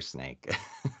garter snake.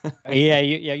 Yeah,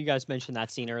 you guys mentioned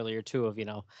that scene earlier too of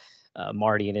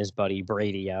Marty and his buddy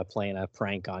Brady playing a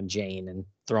prank on Jane and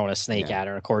throwing a snake Yeah. at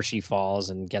her. And of course, she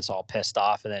falls and gets all pissed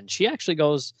off, and then she actually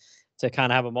goes to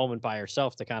kind of have a moment by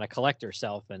herself to kind of collect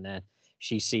herself, and then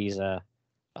she sees a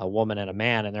woman and a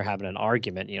man, and they're having an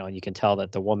argument. And you can tell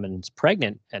that the woman's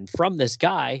pregnant and from this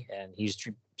guy, and he's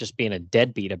just being a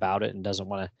deadbeat about it and doesn't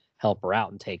want to help her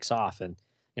out and takes off, and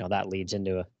that leads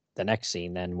into the next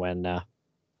scene then when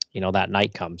that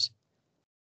night comes.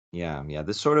 Yeah.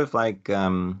 This sort of like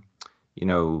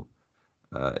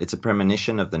it's a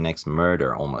premonition of the next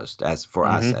murder almost, as for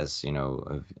us as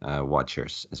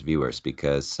watchers, as viewers,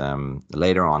 because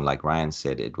later on, like Ryan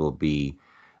said, it will be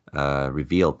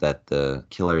revealed that the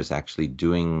killer is actually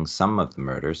doing some of the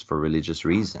murders for religious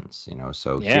reasons.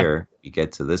 So here we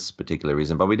get to this particular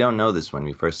reason, but we don't know this when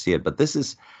we first see it. But this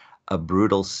is a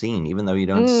brutal scene, even though you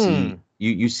don't see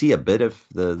you see a bit of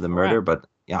the murder, but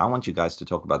yeah, I want you guys to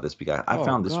talk about this because I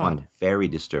found this one very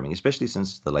disturbing, especially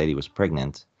since the lady was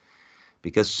pregnant.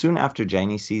 Because soon after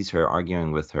Janie sees her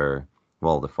arguing with the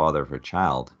father of her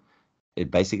child,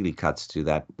 it basically cuts to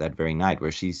that very night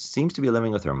where she seems to be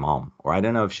living with her mom. Or I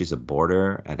don't know if she's a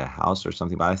boarder at a house or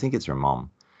something, but I think it's her mom.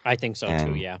 I think so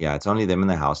too, yeah. Yeah, it's only them in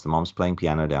the house. The mom's playing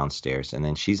piano downstairs, and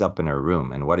then she's up in her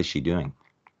room. And what is she doing?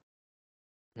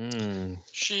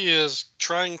 She is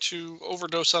trying to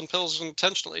overdose on pills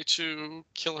intentionally to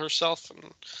kill herself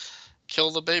and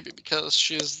kill the baby because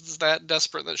she is that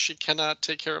desperate that she cannot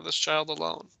take care of this child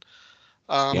alone.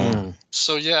 And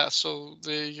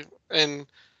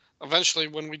eventually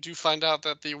when we do find out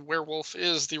that the werewolf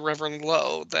is the Reverend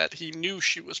Lowe, that he knew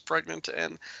she was pregnant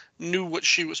and knew what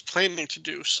she was planning to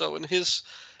do. So in his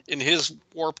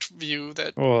warped view,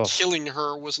 that killing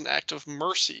her was an act of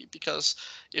mercy, because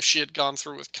if she had gone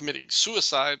through with committing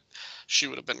suicide, she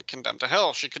would have been condemned to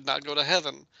hell. She could not go to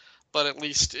heaven. But at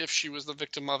least if she was the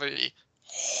victim of a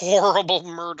horrible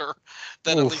murder,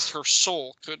 then at least her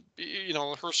soul could be,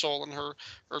 her soul and her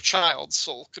child's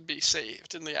soul could be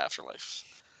saved in the afterlife.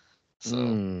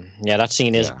 So yeah, that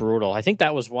scene is brutal. I think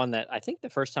that was one that I think the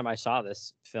first time I saw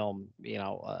this film,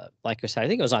 like I said, I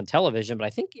think it was on television, but I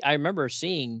think I remember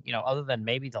seeing, other than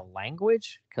maybe the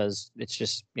language, because it's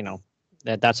just,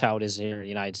 that's how it is here in the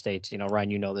United States.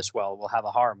 Ryan, you know this well. We'll have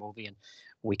a horror movie and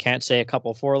we can't say a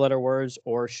couple 4-letter words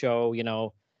or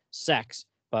show, sex,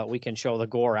 but we can show the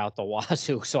gore out the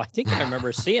wazoo. So I think I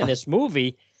remember seeing this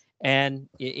movie, and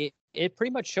it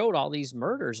pretty much showed all these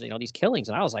murders, these killings.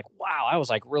 And I was like, wow, I was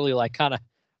like really like kind of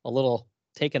a little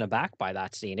taken aback by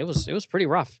that scene. It was pretty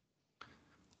rough.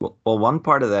 Well, one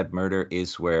part of that murder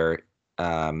is where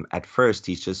at first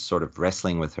he's just sort of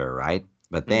wrestling with her, right?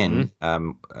 But then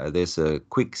there's a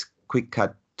quick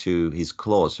cut to his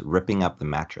claws ripping up the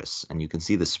mattress, and you can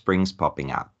see the springs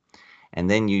popping out. And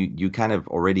then you kind of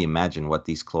already imagine what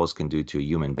these claws can do to a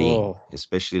human being,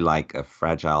 especially like a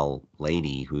fragile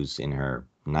lady who's in her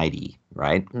nightie,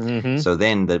 right? Mm-hmm. So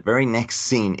then the very next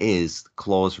scene is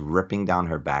claws ripping down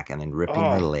her back and then ripping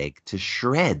her leg to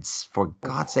shreds, for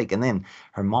God's sake. And then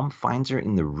her mom finds her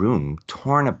in the room,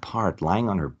 torn apart, lying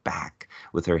on her back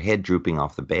with her head drooping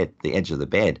off the edge of the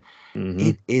bed. Mm-hmm.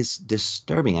 It is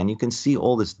disturbing, and you can see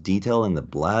all this detail in the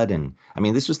blood. And I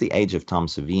mean, this was the age of Tom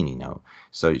Savini,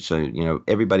 so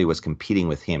everybody was competing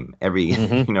with him.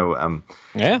 Mm-hmm.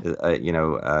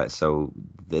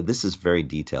 This is very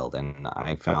detailed, and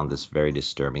I found this very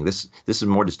disturbing. This is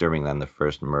more disturbing than the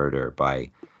first murder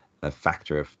by a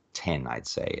factor of 10, I'd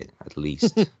say, at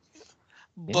least.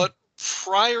 But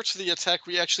prior to the attack,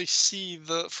 we actually see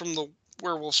from the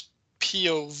werewolf's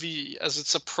POV as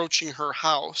it's approaching her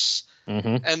house,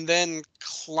 and then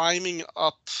climbing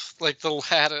up like the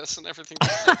lattice and everything.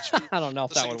 I don't know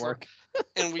if that would work.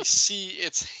 And we see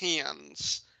its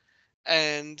hands,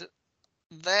 and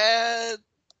that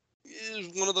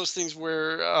is one of those things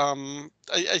where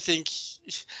I think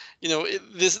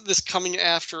this coming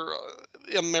after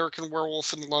American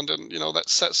Werewolf in London, that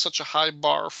set such a high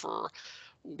bar for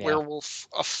werewolf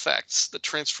effects, the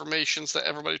transformations that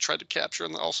everybody tried to capture,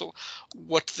 and also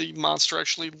what the monster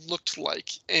actually looked like.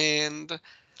 And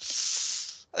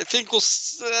I think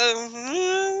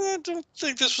I don't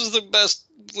think this was the best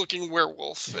looking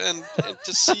werewolf, and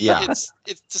to see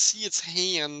its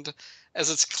hand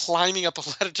as it's climbing up a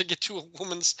ladder to get to a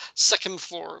woman's second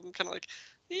floor, I'm kind of like,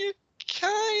 you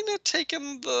kind of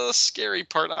taken the scary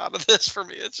part out of this for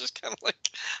me. It's just kind of like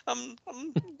I'm a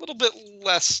little bit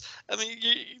less. I mean,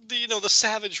 the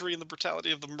savagery and the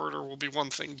brutality of the murder will be one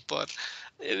thing, but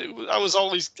I was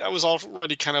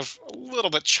already kind of a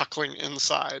little bit chuckling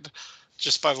inside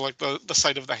just by the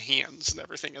sight of the hands and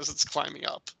everything as it's climbing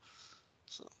up.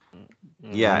 So.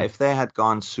 Yeah, if they had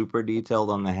gone super detailed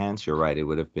on the hands, you're right, it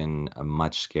would have been a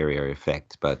much scarier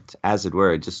effect. But as it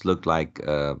were, it just looked like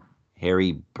a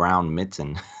hairy brown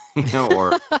mitten,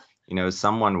 or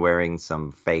someone wearing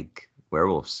some fake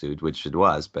werewolf suit, which it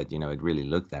was, but it really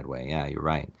looked that way. Yeah, you're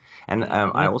right. And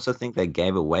I also think they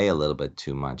gave away a little bit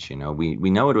too much. We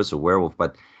know it was a werewolf,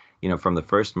 but from the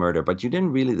first murder, but you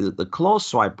didn't really, the claw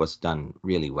swipe was done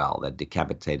really well, that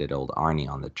decapitated old Arnie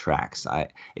on the tracks.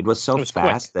 It was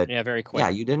fast quick. Very quick. Yeah,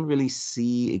 you didn't really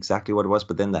see exactly what it was,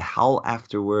 but then the howl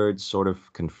afterwards sort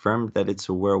of confirmed that it's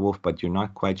a werewolf, but you're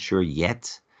not quite sure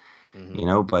yet.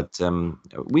 But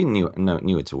we knew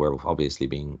it's a werewolf, obviously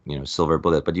being, Silver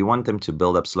Bullet, but you want them to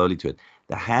build up slowly to it.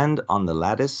 The hand on the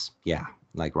lattice, yeah,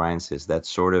 like Ryan says, that's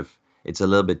sort of, it's a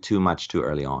little bit too much too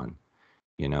early on.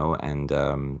 And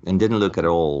didn't look at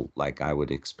all like I would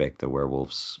expect a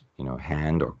werewolf's,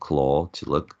 hand or claw to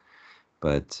look.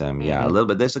 But a little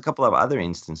bit. There's a couple of other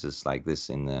instances like this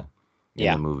in the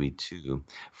movie too.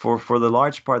 For the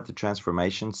large part, the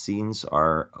transformation scenes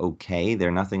are okay.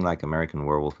 They're nothing like American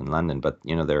Werewolf in London, but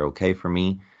they're okay for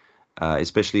me.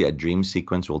 Especially a dream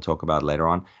sequence we'll talk about later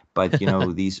on. But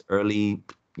these early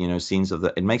scenes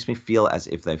it makes me feel as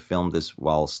if they filmed this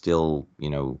while still,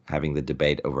 having the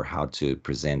debate over how to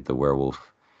present the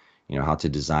werewolf, how to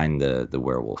design the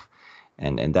werewolf.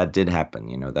 And that did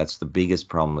happen. That's the biggest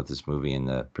problem with this movie in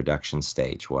the production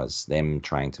stage, was them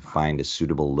trying to find a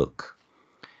suitable look.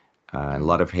 A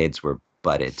lot of heads were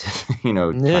butted,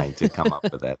 trying to come up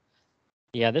with that.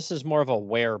 Yeah, this is more of a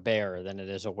werebear than it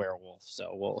is a werewolf.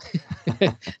 So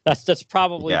that's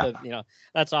probably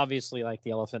that's obviously like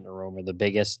the elephant in the room, or the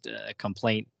biggest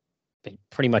complaint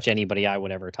pretty much anybody I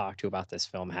would ever talk to about this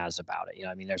film has about it.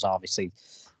 I mean, there's obviously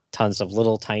tons of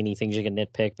little tiny things you can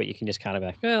nitpick, but you can just kind of be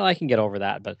like, well, I can get over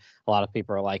that. But a lot of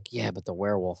people are like, yeah, but the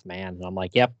werewolf, man. And I'm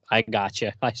like, yep, I got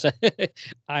you.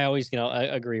 I always,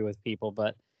 agree with people,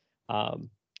 but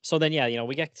so then,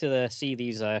 we get to see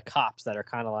these cops that are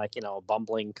kind of like,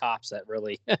 bumbling cops that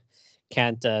really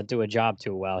can't do a job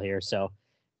too well here. So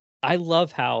I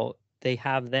love how they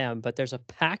have them, but there's a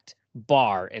packed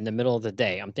bar in the middle of the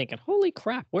day. I'm thinking, holy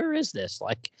crap, where is this?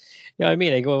 Like, I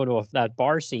mean? They go into that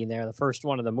bar scene there, the first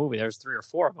one of the movie. There's 3 or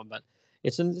 4 of them, but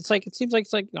it seems like it's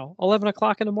 11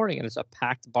 o'clock in the morning, and it's a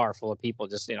packed bar full of people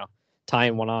just,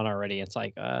 tying one on already. It's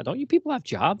like, don't you people have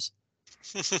jobs?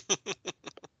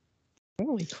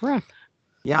 Holy crap.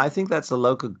 Yeah, I think that's a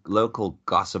local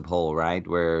gossip hole, right?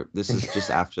 Where this is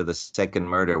just after the second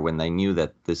murder, when they knew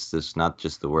that this is not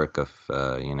just the work of,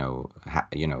 a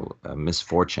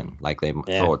misfortune, like they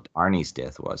thought Arnie's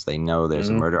death was. They know there's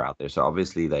a murder out there, so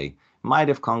obviously they might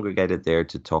have congregated there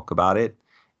to talk about it,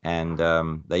 and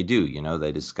they do.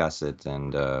 They discuss it,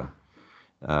 and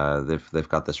they've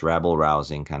got this rabble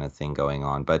rousing kind of thing going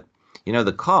on, but.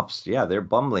 The cops, they're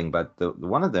bumbling, but the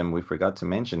one of them we forgot to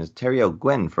mention is Terry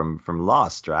O'Gwen from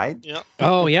Lost, right? Yeah.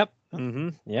 Oh, yep. Mm-hmm.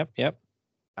 Yep.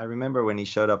 I remember when he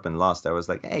showed up in Lost, I was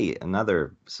like, hey,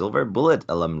 another Silver Bullet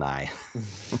alumni.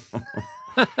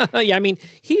 Yeah, I mean,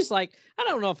 he's like, I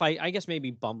don't know if I guess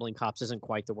maybe bumbling cops isn't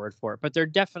quite the word for it, but they're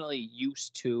definitely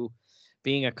used to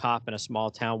being a cop in a small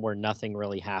town where nothing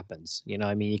really happens. You know,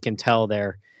 I mean, you can tell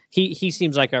he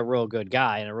seems like a real good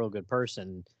guy and a real good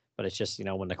person, but it's just,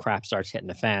 when the crap starts hitting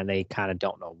the fan, they kind of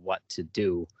don't know what to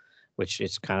do, which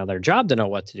is kind of their job to know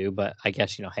what to do. But I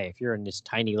guess, hey, if you're in this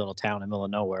tiny little town in the middle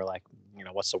of nowhere, like,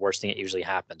 what's the worst thing that usually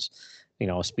happens?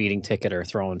 A speeding ticket or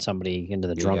throwing somebody into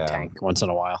the drunk Yeah. tank once in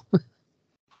a while.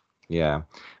 Yeah,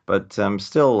 but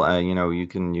still, you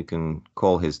can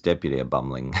call his deputy a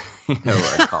bumbling,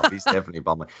 a cop. He's definitely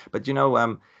bumbling. But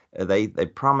they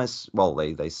promise. Well,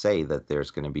 they say that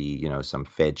there's going to be some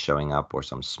Fed showing up or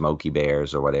some Smokey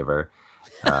Bears or whatever,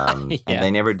 and Yeah.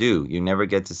 they never do. You never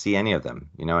get to see any of them.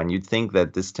 And you'd think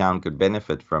that this town could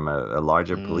benefit from a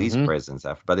larger police presence,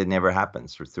 but it never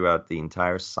happens. Throughout the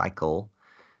entire cycle,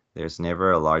 there's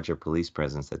never a larger police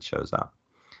presence that shows up.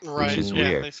 Right. is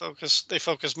Yeah. weird. They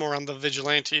focus more on the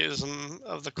vigilantism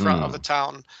of the of the Mm.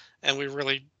 town, and we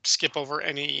really skip over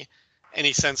any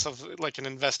sense of like an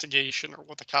investigation or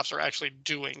what the cops are actually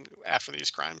doing after these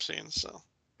crime scenes. So.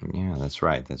 Yeah, that's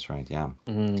right. That's right. Yeah.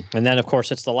 And then, of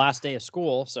course, it's the last day of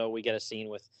school, so we get a scene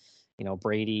with,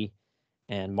 Brady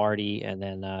and Marty, and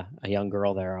then a young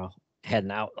girl there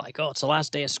heading out, like, oh, it's the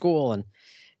last day of school, and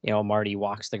Marty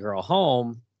walks the girl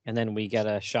home, and then we get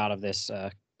a shot of this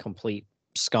complete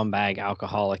scumbag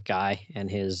alcoholic guy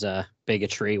and his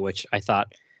bigotry, which I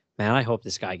thought, man, I hope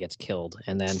this guy gets killed.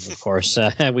 And then, of course,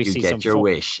 we You see get some your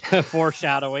wish.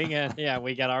 foreshadowing, and yeah,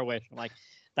 we get our wish. Like,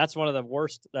 that's one of the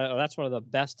worst. That's one of the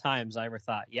best times I ever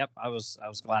thought. Yep, I was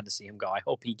glad to see him go. I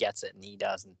hope he gets it, and he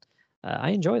does. And I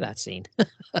enjoy that scene.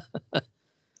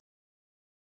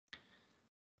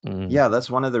 Yeah, that's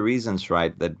one of the reasons,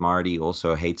 right, that Marty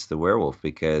also hates the werewolf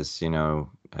because,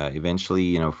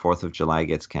 eventually, 4th of July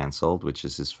gets canceled, which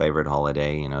is his favorite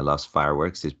holiday, loves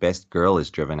fireworks. His best girl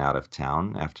is driven out of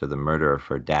town after the murder of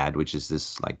her dad, which is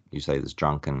this, like you say, this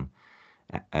drunken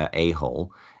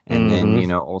a-hole. And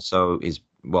then, also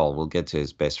we'll get to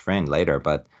his best friend later,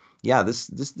 but yeah, this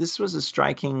was a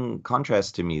striking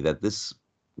contrast to me that this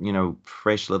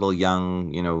fresh little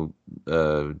young,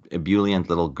 ebullient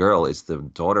little girl is the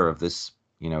daughter of this,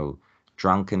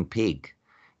 drunken pig.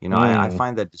 I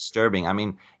find that disturbing. I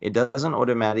mean, it doesn't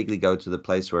automatically go to the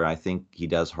place where I think he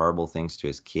does horrible things to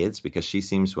his kids because she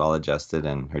seems well adjusted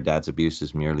and her dad's abuse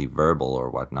is merely verbal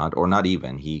or whatnot, or not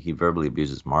even. He verbally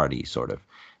abuses Marty, sort of,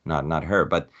 not her.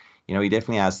 But, he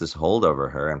definitely has this hold over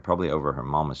her and probably over her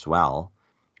mom as well,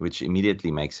 which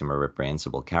immediately makes him a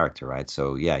reprehensible character, right?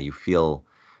 So, yeah, you feel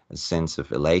a sense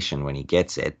of elation when he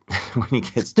gets it, when he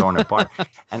gets torn apart.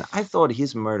 And I thought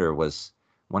his murder was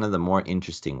one of the more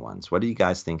interesting ones. What do you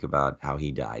guys think about how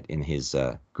he died in his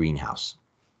greenhouse?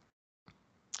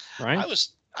 Right. I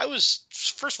was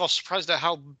first of all surprised at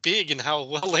how big and how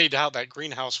well laid out that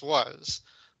greenhouse was.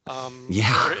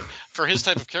 Yeah. For his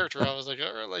type of character, I was like,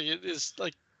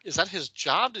 is that his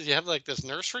job? Does he have like this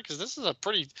nursery? Because this is a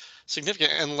pretty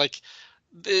significant, and like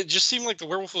it just seemed like the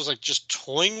werewolf was like just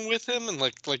toying with him and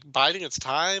like biding its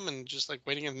time and just like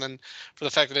waiting, and then for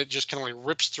the fact that it just kind of like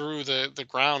rips through the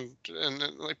ground and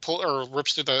then, like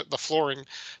rips through the flooring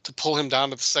to pull him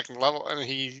down to the second level, and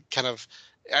he kind of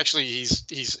actually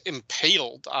he's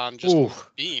impaled on just one of the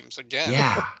beams again.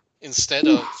 Yeah. Instead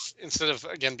of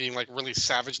again being like really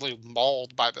savagely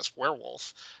mauled by this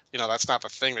werewolf, that's not the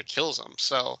thing that kills him.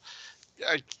 So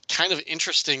kind of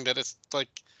interesting that it's like,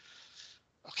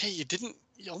 okay,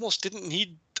 you almost didn't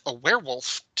need a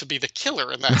werewolf to be the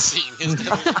killer in that scene. His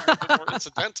death was a bit more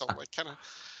incidental, like kind of.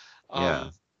 Yeah.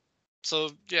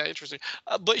 So yeah, interesting.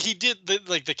 But he did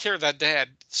the care of that dad.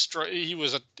 He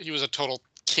was a total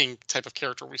King type of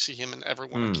character. We see him in every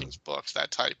one of King's books.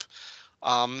 That type.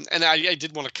 And I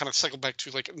did want to kind of cycle back to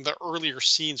like the earlier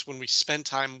scenes when we spend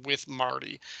time with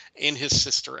Marty and his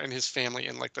sister and his family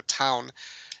and like the town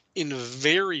in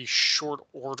very short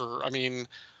order. I mean,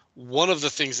 one of the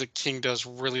things that King does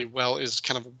really well is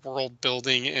kind of world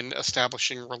building and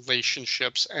establishing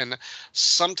relationships. And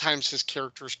sometimes his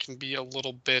characters can be a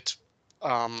little bit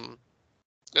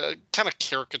kind of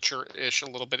caricature-ish a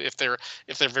little bit if they're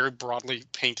very broadly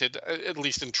painted, at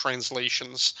least in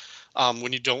translations,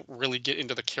 when you don't really get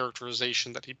into the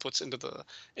characterization that he puts into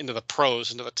the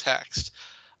prose, into the text.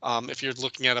 If you're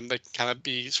looking at them, they can kind of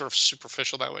be sort of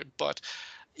superficial that way. But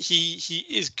he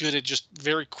is good at just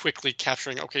very quickly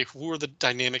capturing, okay, who are the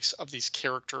dynamics of these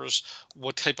characters?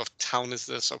 What type of town is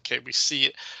this? Okay, we see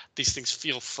it. These things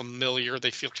feel familiar.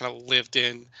 They feel kind of lived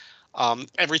in.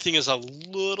 Everything is a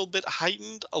little bit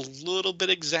heightened, a little bit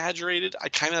exaggerated. I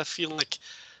kind of feel like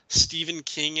Stephen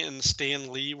King and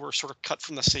Stan Lee were sort of cut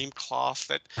from the same cloth.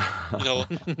 That, you know,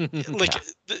 like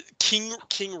Yeah.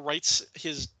 King writes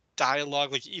his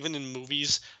dialogue, like even in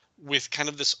movies, with kind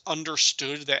of this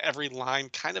understood that every line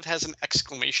kind of has an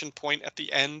exclamation point at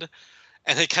the end,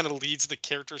 and it kind of leads the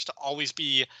characters to always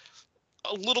be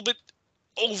a little bit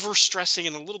over stressing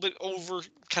and a little bit over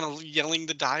kind of yelling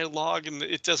the dialogue, and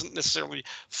it doesn't necessarily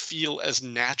feel as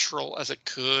natural as it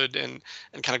could, and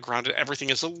kind of grounded. Everything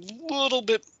is a little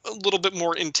bit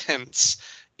more intense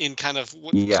in kind of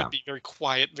what could Yeah. be very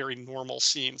quiet, very normal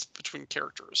scenes between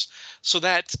characters. So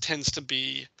that tends to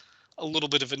be a little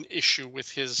bit of an issue with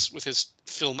his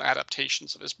film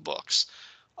adaptations of his books.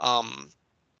 um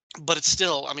but it's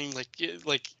still, I mean, like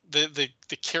like the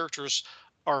characters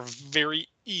are very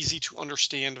easy to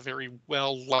understand, very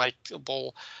well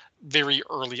likable very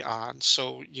early on.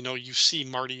 So you see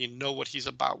Marty, you know what he's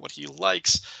about, what he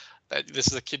likes, that this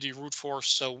is a kid you root for.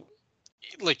 So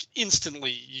like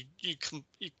instantly you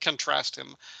contrast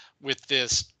him with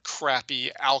this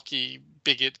crappy alky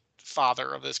bigot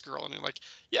father of this girl, and you're like,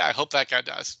 yeah, I hope that guy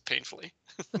dies painfully.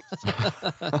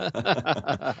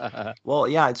 Well,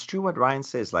 yeah, it's true what Ryan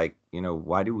says. Like,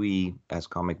 why do we, as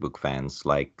comic book fans,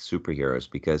 like superheroes?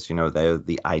 Because, they're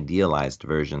the idealized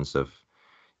versions of,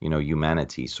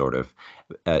 humanity, sort of,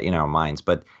 in our minds.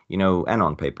 But, and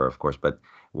on paper, of course. But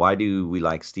why do we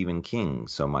like Stephen King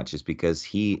so much? Is because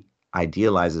he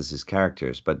idealizes his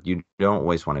characters, but you don't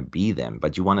always want to be them,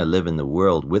 but you want to live in the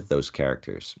world with those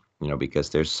characters, because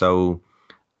they're so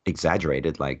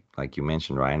exaggerated, like you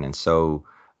mentioned, Ryan, and so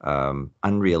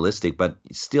unrealistic, but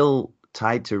still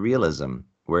tied to realism.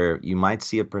 Where you might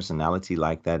see a personality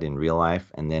like that in real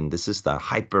life, and then this is the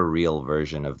hyper real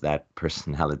version of that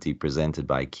personality presented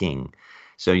by King.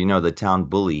 So the town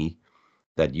bully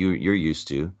that you're used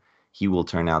to, he will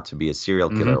turn out to be a serial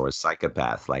killer Hmm. or a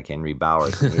psychopath like Henry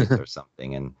Bowers in It or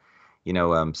something, and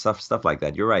stuff like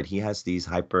that. You're right. He has these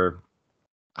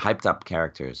hyped up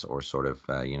characters, or sort of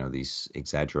these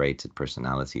exaggerated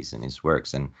personalities in his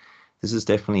works, and this is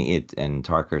definitely it. And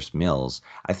Tarker's Mills,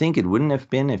 I think it wouldn't have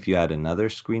been if you had another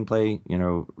screenplay,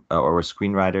 or a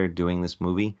screenwriter doing this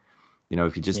movie.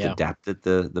 If you just Yeah. adapted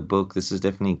the book. This is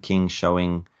definitely King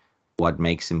showing what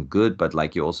makes him good, but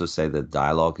like you also say, the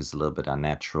dialogue is a little bit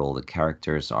unnatural. The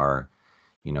characters are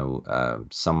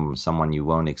someone you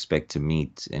won't expect to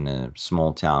meet in a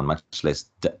small town, much less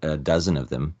a dozen of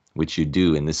them, which you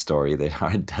do in this story. There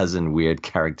are a dozen weird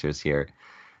characters here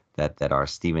that are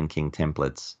Stephen King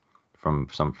templates from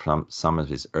some of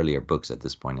his earlier books at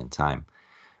this point in time.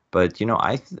 But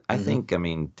I Hmm. think, I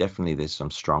mean, definitely there's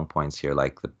some strong points here,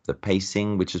 like the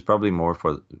pacing, which is probably more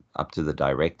for up to the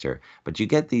director. But you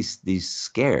get these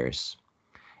scares,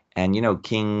 and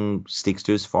King sticks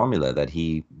to his formula that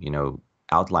he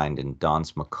outlined in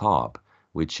Danse Macabre,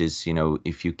 which is,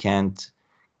 if you can't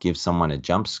give someone a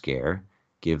jump scare,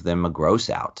 give them a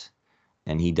gross out.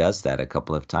 And he does that a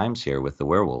couple of times here with the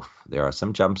werewolf. There are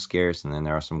some jump scares, and then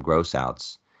there are some gross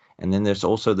outs. And then there's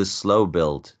also this slow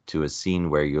build to a scene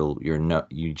where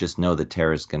you just know the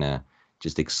terror is gonna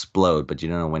just explode, but you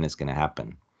don't know when it's gonna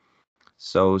happen.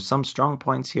 So some strong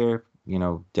points here,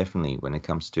 definitely when it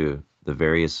comes to the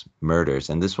various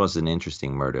murders. And this was an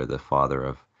interesting murder, the father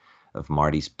of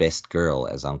Marty's best girl,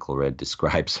 as Uncle Red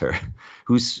describes her,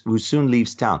 who soon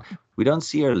leaves town. We don't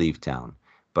see her leave town,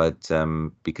 but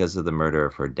because of the murder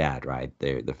of her dad, right?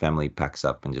 The family packs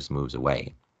up and just moves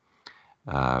away.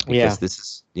 Yeah. Because this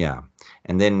is, yeah.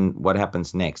 And then what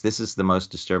happens next? This is the most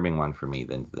disturbing one for me,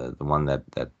 the one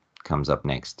that comes up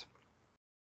next.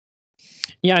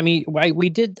 Yeah, I mean, we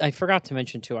did. I forgot to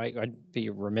mention too. I'd be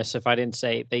remiss if I didn't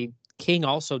say they King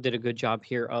also did a good job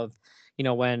here of,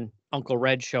 when Uncle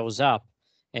Red shows up,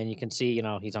 and you can see,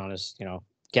 he's on his,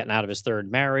 getting out of his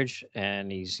third marriage,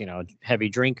 and he's, heavy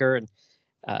drinker, and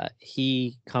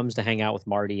he comes to hang out with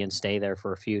Marty and stay there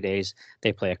for a few days.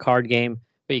 They play a card game,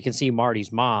 but you can see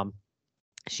Marty's mom.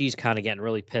 She's kind of getting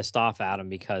really pissed off at him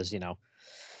because,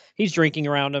 he's drinking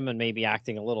around him and maybe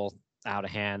acting a little out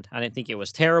of hand. I didn't think it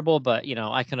was terrible, but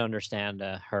I can understand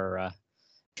her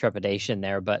trepidation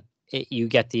there. But you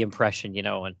get the impression,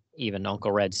 and even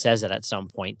Uncle Red says it at some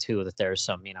point too, that there's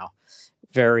some,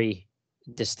 very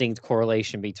distinct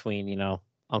correlation between,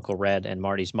 Uncle Red and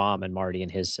Marty's mom and Marty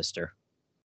and his sister.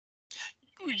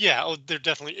 Yeah, oh, there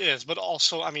definitely is. But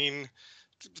also, I mean,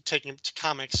 taking it to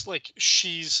comics, like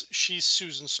she's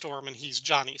Susan Storm and he's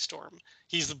Johnny Storm.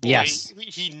 He's the boy. Yes.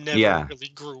 He never Yeah. really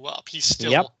grew up. He's Yep.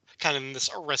 still kind of in this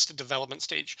arrested development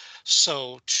stage.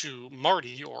 So to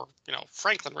Marty, or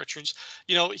Franklin Richards,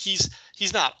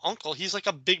 he's not uncle. He's like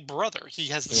a big brother. He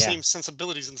has the Yeah. same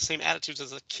sensibilities and the same attitudes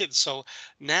as a kid. So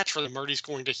naturally, Marty's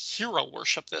going to hero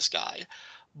worship this guy.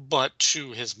 But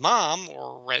to his mom,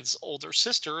 or Red's older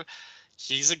sister,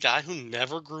 he's a guy who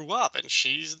never grew up, and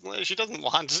she doesn't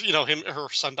want, her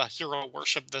son to hero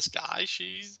worship this guy.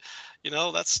 She's,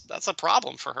 that's a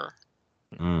problem for her.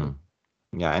 Mm.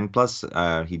 Yeah, and plus,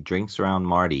 he drinks around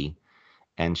Marty,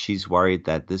 and she's worried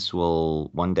that this will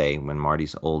one day, when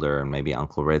Marty's older and maybe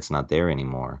Uncle Red's not there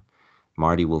anymore,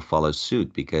 Marty will follow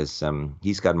suit because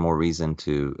he's got more reason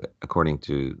to, according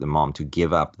to the mom, to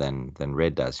give up than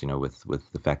Red does.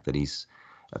 With the fact that he's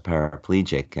a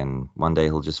paraplegic, and one day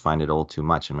he'll just find it all too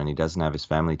much. And when he doesn't have his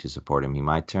family to support him, he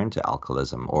might turn to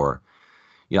alcoholism. Or,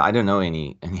 I don't know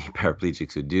any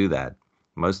paraplegics who do that.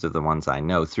 Most of the ones I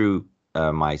know through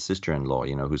my sister-in-law,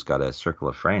 who's got a circle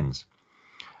of friends.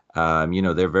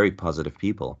 They're very positive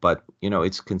people, but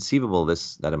it's conceivable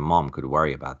that a mom could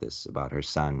worry about this, about her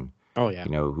son. Oh yeah.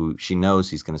 Who she knows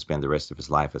he's going to spend the rest of his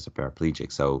life as a paraplegic,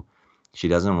 so she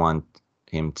doesn't want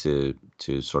him to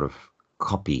sort of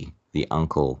copy the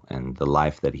uncle and the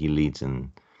life that he leads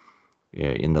in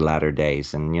the latter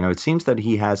days. And it seems that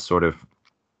he has sort of,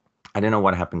 I don't know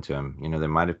what happened to him. There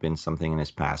might have been something in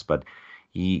his past, but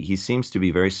he seems to be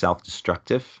very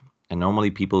self-destructive. And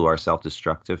normally people who are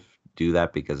self-destructive do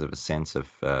that because of a sense of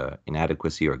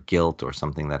inadequacy or guilt or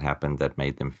something that happened that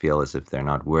made them feel as if they're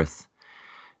not worth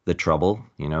the trouble,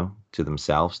 to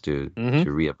themselves to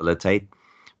rehabilitate.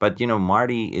 But,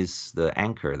 Marty is the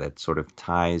anchor that sort of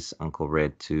ties Uncle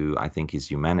Red to, I think, his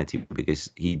humanity, because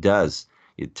he does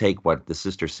take what the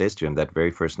sister says to him that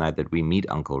very first night that we meet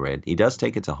Uncle Red. He does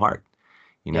take it to heart.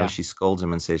 Yeah. She scolds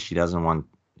him and says she doesn't want,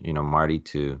 Marty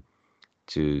to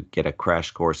get a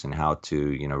crash course in how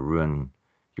to, ruin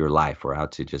your life or how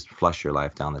to just flush your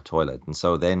life down the toilet. And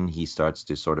so then he starts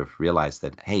to sort of realize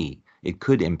that, hey, it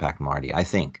could impact Marty, I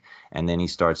think. And then he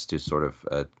starts to sort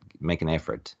of make an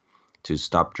effort to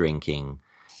stop drinking.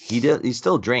 He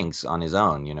still drinks on his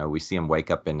own. We see him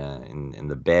wake up in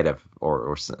the bed of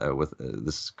or with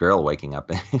this girl waking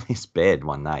up in his bed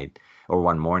one night or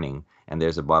one morning, and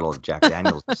there's a bottle of Jack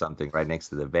Daniels or something right next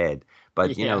to the bed.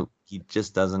 But he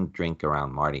just doesn't drink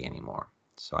around Marty anymore.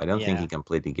 So I don't think he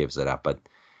completely gives it up. But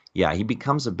yeah, he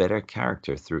becomes a better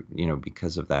character through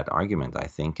because of that argument, I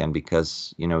think, and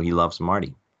because he loves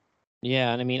Marty.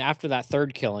 Yeah, and I mean, after that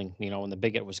third killing, when the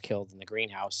bigot was killed in the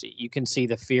greenhouse, you can see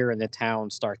the fear in the town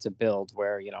start to build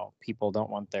where, people don't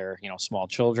want their, small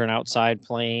children outside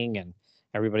playing, and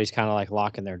everybody's kind of like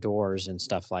locking their doors and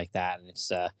stuff like that. And it's,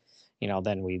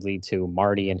 then we lead to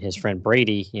Marty and his friend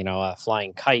Brady,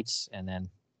 flying kites. And then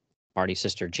Marty's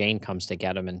sister Jane comes to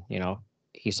get him. And,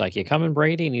 he's like, "You coming,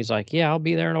 Brady?" And he's like, "Yeah, I'll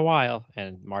be there in a while."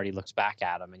 And Marty looks back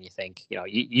at him and you think,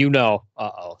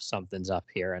 uh-oh, something's up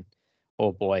here. And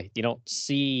oh boy, you don't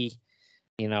see,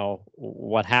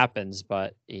 what happens,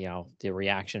 but the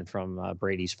reaction from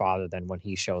Brady's father then when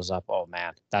he shows up, oh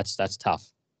man, that's tough.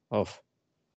 Oh.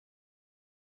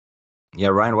 Yeah,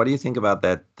 Ryan, what do you think about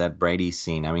that Brady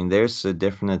scene? I mean, there's a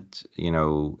definite,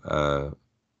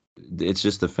 it's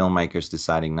just the filmmakers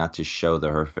deciding not to show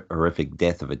the horrific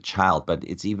death of a child, but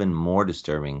it's even more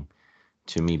disturbing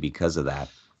to me because of that.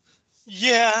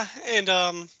 Yeah, and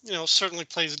certainly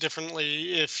plays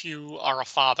differently if you are a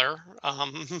father.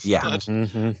 Yeah.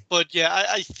 But yeah,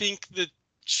 I think the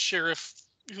sheriff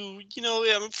who,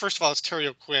 first of all, it's Terry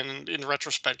O'Quinn, and in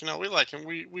retrospect, we like him.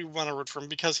 We want to root for him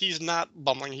because he's not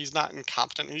bumbling, he's not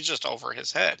incompetent, he's just over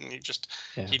his head, and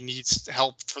he needs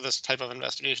help for this type of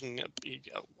investigation.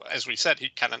 As we said, he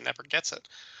kind of never gets it.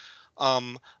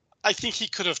 I think he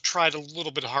could have tried a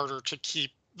little bit harder to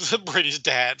keep Brady's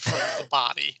dad from the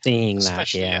body, Seeing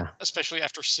especially that, especially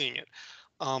after seeing it.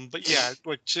 But yeah,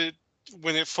 like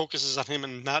when it focuses on him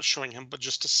and not showing him, but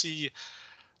just to see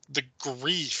the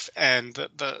grief and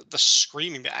the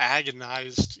screaming, the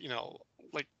agonized,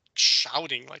 like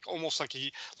shouting, like almost like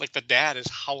the dad is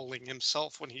howling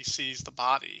himself when he sees the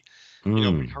body.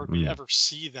 We hardly ever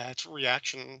see that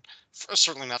reaction,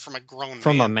 certainly not from a grown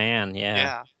from man. a man.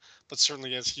 Yeah. But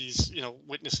certainly as he's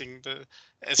witnessing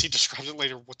as he describes it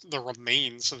later, with the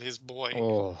remains of his boy.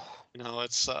 Oh,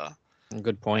 It's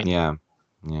good point. Yeah.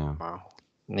 Wow.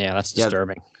 Yeah, that's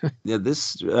disturbing. Yeah,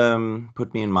 this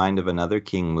put me in mind of another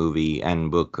King movie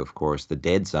and book, of course, The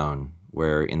Dead Zone,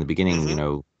 where in the beginning,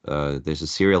 there's a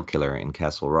serial killer in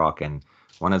Castle Rock, and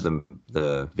one of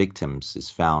the victims is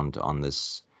found on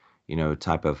this,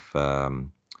 type of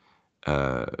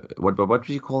what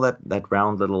do you call that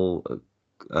round little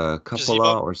cupola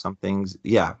Gazebo? or something?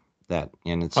 Yeah, that.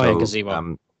 And it's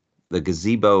gazebo. The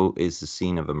gazebo is the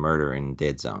scene of a murder in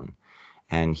Dead Zone.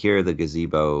 And here the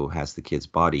gazebo has the kid's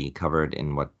body covered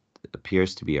in what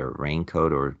appears to be a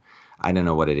raincoat, or I don't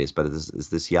know what it is, but it's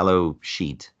this yellow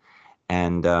sheet.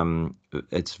 And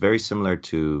it's very similar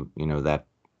to, that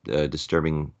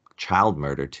disturbing child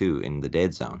murder too in the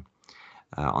Dead Zone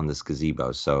on this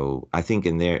gazebo. So I think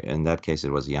in that case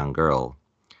it was a young girl,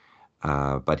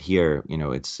 but here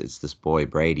it's this boy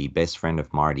Brady, best friend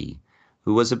of Marty,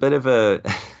 who was a bit of a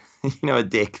a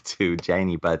dick to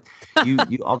Janie, but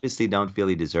you obviously don't feel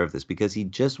he deserved this because he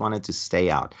just wanted to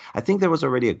stay out. I think there was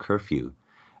already a curfew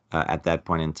at that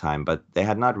point in time, but they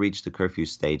had not reached the curfew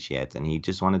stage yet, and he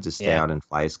just wanted to stay Yeah. out and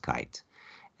fly his kite.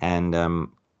 And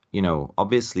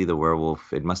obviously the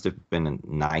werewolf, it must have been at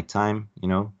nighttime,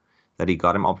 that he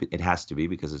got him. It has to be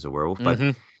because it's a werewolf, but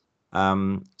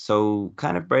Hmm. so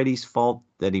kind of Brady's fault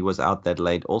that he was out that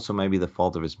late. Also maybe the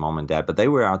fault of his mom and dad, but they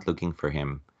were out looking for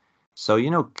him. So,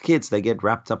 kids, they get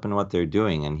wrapped up in what they're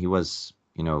doing, and he was,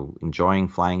 enjoying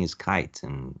flying his kite,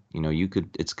 and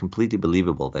it's completely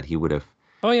believable that he would have,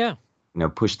 Oh yeah.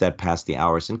 pushed that past the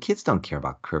hours. And kids don't care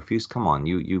about curfews. Come on,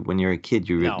 you when you're a kid,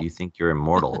 No. you think you're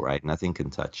immortal, right? Nothing can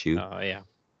touch you. Oh yeah.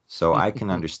 So I can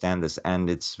understand this, and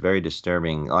it's very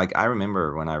disturbing. Like I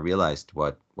remember when I realized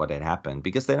what had happened,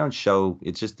 because they don't show.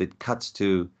 It's just it cuts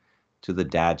to the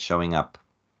dad showing up,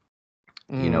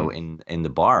 Mm. in the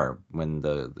bar when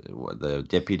the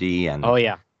deputy Oh and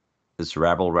yeah. this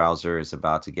rabble rouser is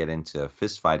about to get into a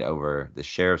fist fight over the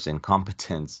sheriff's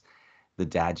incompetence. The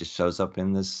dad just shows up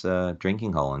in this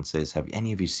drinking hole and says, "Have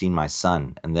any of you seen my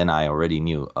son?" And then I already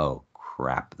knew, oh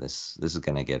crap, this is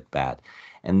gonna get bad.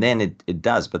 And then it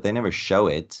does, but they never show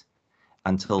it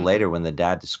until Hmm. later when the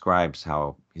dad describes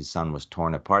how his son was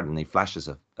torn apart, and he flashes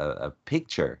a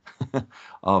picture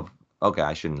of, okay,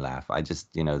 I shouldn't laugh. I just,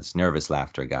 it's nervous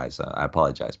laughter, guys. I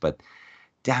apologize. But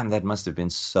damn, that must have been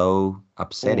so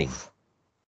upsetting, Oof.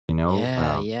 you know,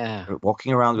 Yeah. um, Yeah.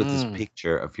 walking around with this Mm.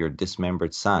 picture of your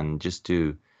dismembered son just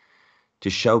to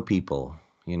show people,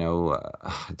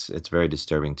 it's very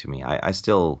disturbing to me. I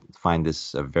still find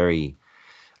this a very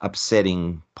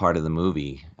upsetting part of the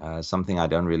movie, something I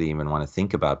don't really even want to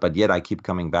think about, but yet I keep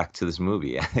coming back to this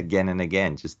movie again and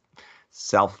again, just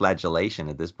self-flagellation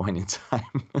at this point in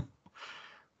time.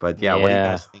 But yeah, what do you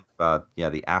Yeah. guys think about,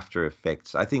 the after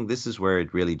effects? I think this is where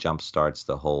it really jump starts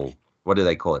the whole, what do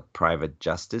they call it? Private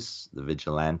justice, the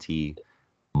vigilante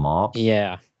mob.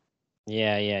 Yeah.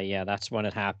 Yeah, yeah, yeah. That's when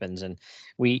it happens, and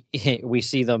we we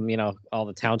see them. All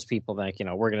the townspeople think,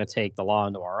 we're going to take the law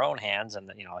into our own hands, and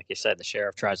like you said, the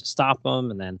sheriff tries to stop them,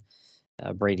 and then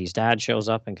Brady's dad shows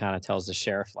up and kind of tells the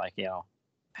sheriff, like,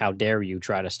 how dare you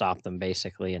try to stop them,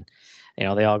 basically, and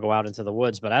they all go out into the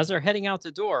woods. But as they're heading out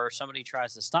the door, somebody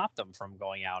tries to stop them from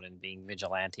going out and being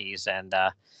vigilantes, and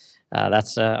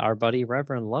that's our buddy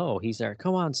Reverend Lowe. He's there.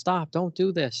 Come on, stop! Don't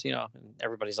do this. And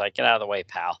everybody's like, "Get out of the way,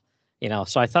 pal."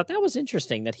 So I thought that was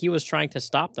interesting that he was trying to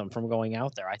stop them from going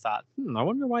out there. I thought, I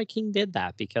wonder why King did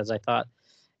that, because I thought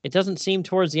it doesn't seem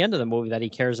towards the end of the movie that he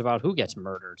cares about who gets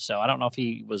murdered. So I don't know if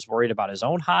he was worried about his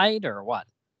own hide or what.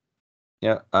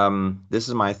 Yeah, this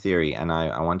is my theory, and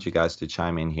I want you guys to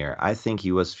chime in here. I think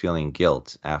he was feeling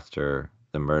guilt after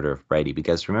the murder of Brady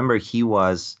because remember he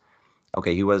was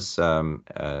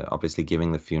obviously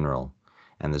giving the funeral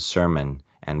and the sermon,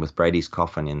 and with Brady's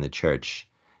coffin in the church,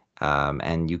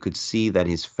 and you could see that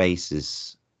his face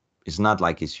is not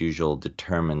like his usual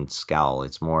determined scowl.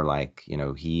 It's more like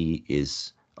he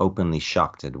is openly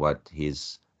shocked at what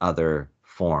his other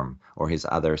form or his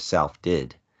other self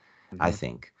did. I Hmm.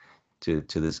 think to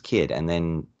this kid, and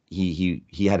then he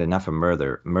had enough of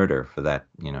murder for that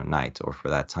night or for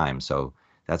that time. So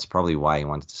that's probably why he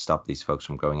wanted to stop these folks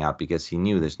from going out because he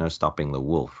knew there's no stopping the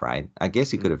wolf, right? I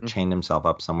guess he could have Hmm. chained himself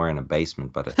up somewhere in a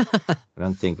basement, but I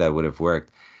don't think that would have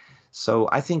worked. So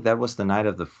I think that was the night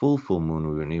of the full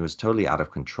moon when he was totally out of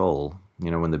control.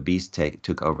 When the beast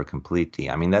took over completely.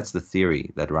 I mean, that's the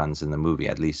theory that runs in the movie,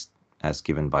 at least as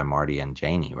given by Marty and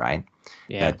Janie, right?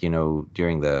 Yeah. That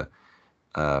during the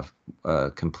uh,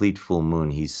 complete full moon,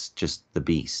 he's just the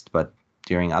beast. But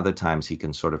during other times, he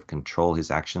can sort of control his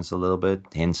actions a little bit.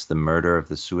 Hence the murder of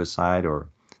the suicide or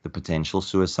the potential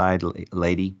suicide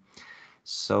lady.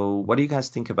 So, what do you guys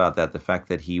think about that? The fact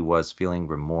that he was feeling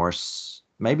remorse.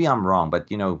 Maybe I'm wrong, but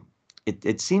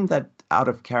it seemed that out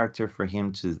of character for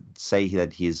him to say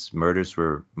that his murders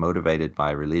were motivated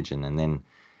by religion and then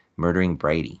murdering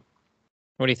Brady.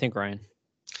 What do you think, Ryan?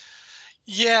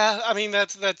 Yeah, I mean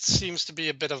that seems to be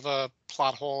a bit of a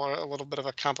plot hole or a little bit of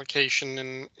a complication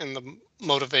in the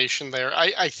motivation there.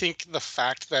 I think the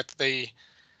fact that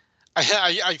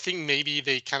I think maybe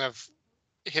they kind of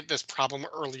hit this problem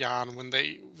early on when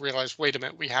they realized, wait a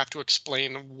minute, we have to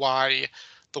explain why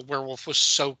the werewolf was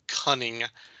so cunning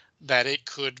that it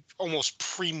could almost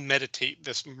premeditate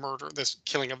this murder, this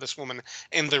killing of this woman,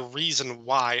 and the reason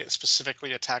why it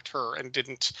specifically attacked her and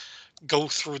didn't go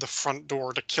through the front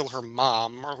door to kill her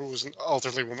mom, or who was an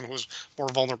elderly woman who was more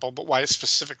vulnerable, but why it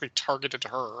specifically targeted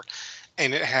her.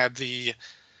 And it had the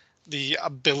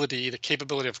ability, the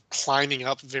capability of climbing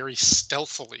up very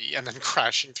stealthily and then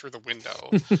crashing through the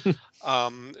window.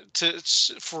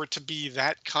 For it to be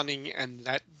that cunning and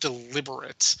that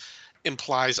deliberate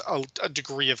implies a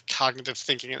degree of cognitive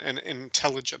thinking and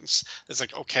intelligence. It's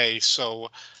like, okay, so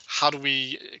how do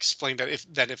we explain that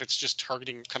if it's just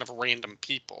targeting kind of random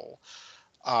people?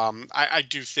 I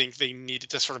do think they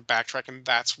needed to sort of backtrack, and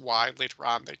that's why later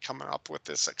on they come up with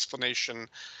this explanation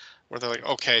where they're like,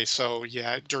 okay, so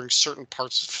yeah, during certain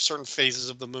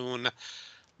phases of the moon,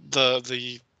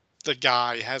 the the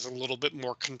guy has a little bit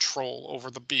more control over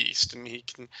the beast, and he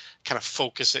can kind of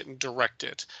focus it and direct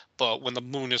it. But when the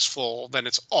moon is full, then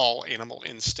it's all animal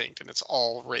instinct and it's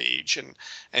all rage,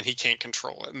 and he can't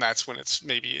control it, and that's when it's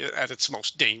maybe at its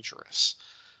most dangerous.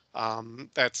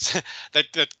 That's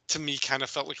that to me kind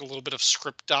of felt like a little bit of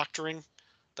script doctoring,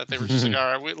 that they were just like,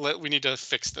 all right, we need to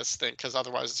fix this thing because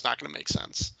otherwise it's not going to make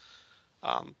sense.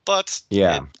 But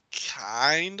Yeah. it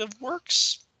kind of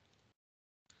works.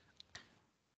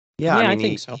 Yeah, Yeah, I I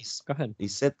mean, think so. Go ahead. he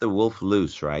set the wolf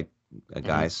loose, right,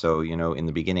 guy? So, in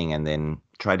the beginning, and then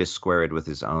try to square it with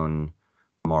his own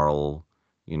moral,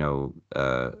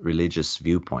 religious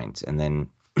viewpoint. And then,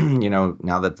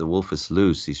 now that the wolf is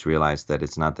loose, he's realized that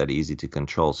it's not that easy to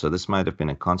control. So this might have been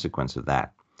a consequence of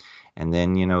that. And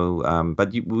then,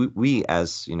 but we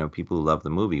as, people who love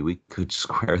the movie, we could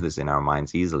square this in our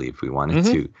minds easily if we wanted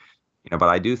to. But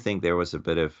I do think there was a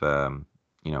bit of,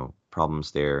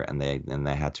 problems there, and they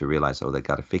had to realize, oh, they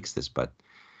got to fix this. But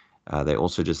they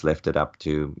also just left it up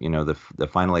to, the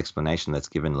final explanation that's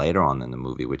given later on in the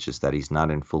movie, which is that he's not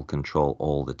in full control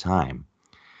all the time.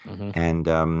 And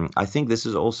I think this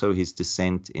is also his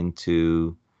descent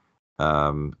into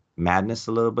madness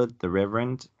a little bit, the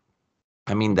Reverend.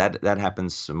 I mean, that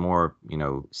happens more,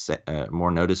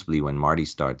 more noticeably when Marty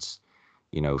starts,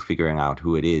 figuring out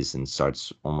who it is and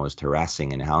starts almost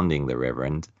harassing and hounding the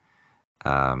Reverend,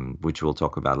 which we'll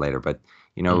talk about later. But,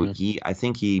 I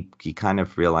think he kind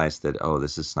of realized that, oh,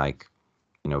 this is like,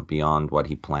 beyond what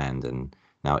he planned. And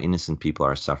now innocent people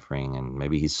are suffering, and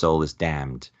maybe his soul is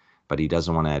damned, but he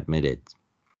doesn't want to admit it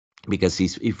because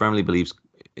he firmly believes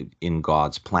in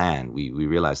God's plan. We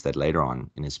realize that later on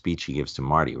in his speech he gives to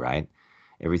Marty, right?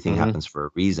 Everything happens for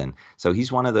a reason. So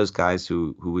he's one of those guys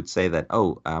who would say that,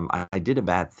 oh, I did a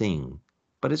bad thing,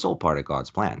 but it's all part of God's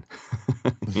plan.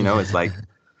 It's like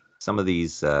some of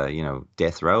these,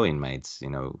 death row inmates,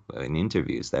 in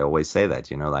interviews, they always say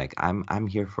that, like, I'm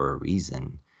here for a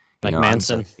reason. Like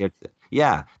Manson.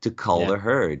 To cull the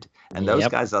herd. And those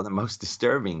Yep. guys are the most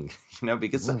disturbing,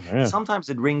 because Yeah. sometimes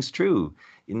it rings true,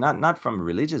 not from a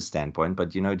religious standpoint, but,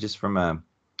 just from a,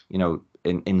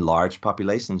 in large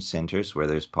population centers where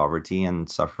there's poverty and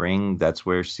suffering, that's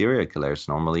where serial killers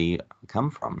normally come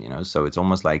from, So it's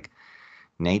almost like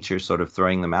nature sort of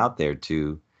throwing them out there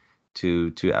to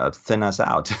thin us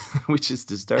out, which is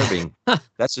disturbing.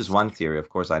 That's just one theory. Of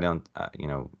course, I don't,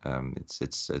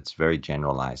 it's very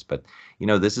generalized, but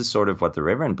this is sort of what the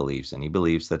Reverend believes, and he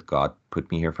believes that God put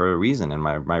me here for a reason, and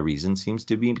my reason seems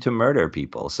to be to murder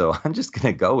people. So I'm just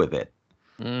gonna go with it.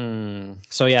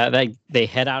 So yeah, they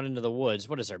head out into the woods.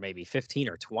 What is there, maybe 15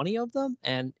 or 20 of them?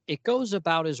 And it goes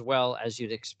about as well as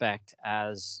you'd expect,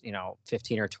 as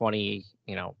 15 or 20,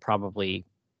 probably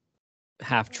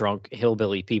half drunk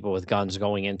hillbilly people with guns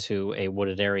going into a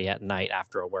wooded area at night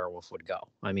after a werewolf would go.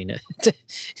 I mean,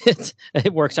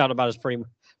 it works out about as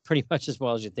pretty much as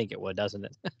well as you think it would, doesn't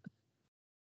it?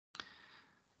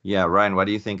 Yeah, Ryan, what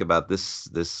do you think about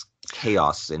this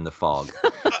chaos in the fog?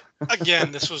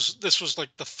 Again, this was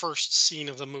like the first scene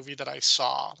of the movie that I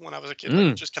saw when I was a kid.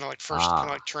 Like, just kind of like first, kind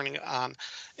of like turning it on,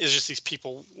 is just these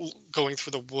people going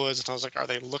through the woods, and I was like, are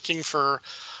they looking for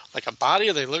like a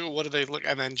body? Are they what do they look?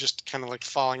 And then just kind of like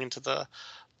falling into the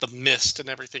mist and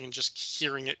everything, and just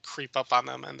hearing it creep up on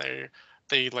them, and they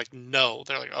like know,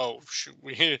 they're like, oh shoot,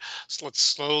 let's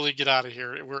slowly get out of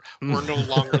here. We're no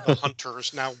longer the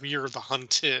hunters, now we're the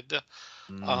hunted.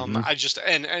 I just,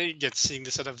 and again, seeing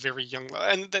this at a very young level,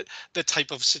 and that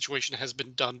type of situation has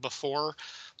been done before.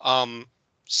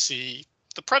 See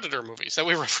the Predator movies that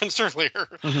we referenced earlier,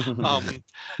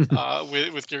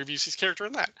 with Gary Busey's character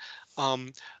in that.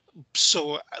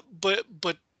 So, but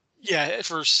yeah,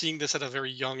 for seeing this at a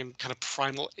very young and kind of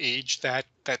primal age, that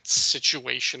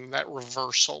situation, that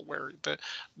reversal where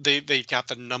they got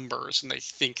the numbers and they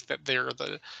think that they're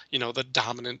the the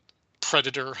dominant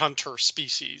predator hunter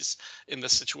species in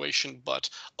this situation, but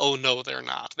oh no, they're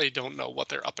not. They don't know what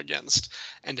they're up against,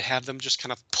 and to have them just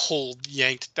kind of pulled,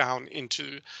 yanked down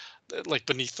into like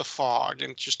beneath the fog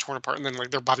and just torn apart, and then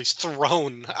like their bodies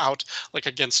thrown out like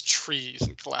against trees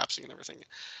and collapsing and everything.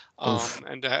 Oof.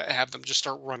 And have them just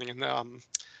start running.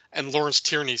 And Lawrence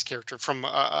Tierney's character from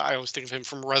I always think of him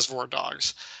from Reservoir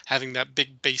Dogs, having that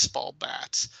big baseball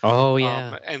bat, Oh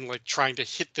yeah. and like trying to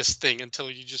hit this thing until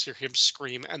you just hear him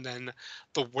scream, and then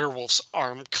the werewolf's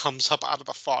arm comes up out of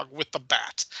the fog with the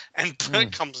bat and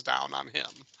Mm. comes down on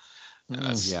him. And Mm.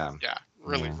 that's Yeah.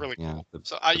 really Yeah. really Yeah. cool. The,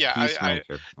 So the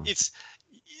Peacemaker. it's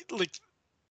like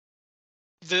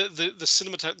the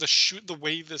cinematography, the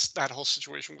way that whole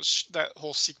situation was, that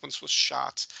whole sequence was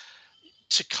shot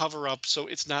to cover up so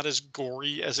it's not as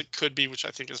gory as it could be, which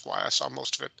I think is why I saw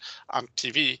most of it on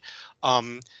TV.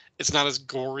 Um, it's not as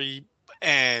gory,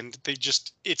 and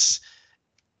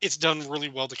it's done really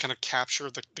well to kind of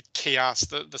capture the chaos,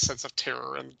 the sense of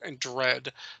terror and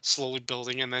dread slowly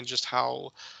building, and then just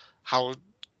how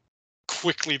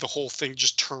quickly the whole thing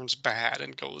just turns bad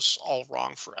and goes all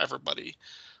wrong for everybody.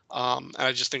 And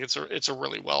I just think it's a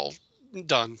really well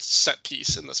done set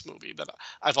piece in this movie that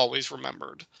I've always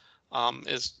remembered.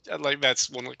 Is like that's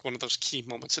one of those key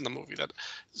moments in the movie that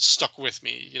stuck with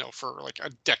me, for like a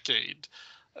decade,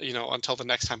 until the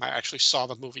next time I actually saw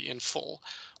the movie in full,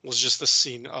 was just the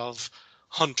scene of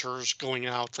hunters going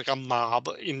out like a mob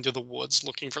into the woods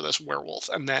looking for this werewolf,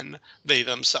 and then they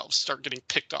themselves start getting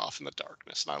picked off in the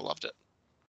darkness, and I loved it.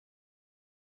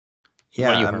 What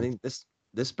about Yeah, you, I Herm? mean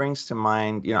this brings to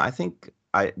mind, I think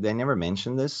they never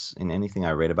mentioned this in anything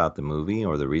I read about the movie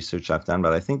or the research I've done,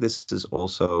 but I think this is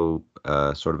also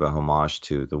sort of a homage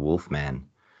to The Wolfman,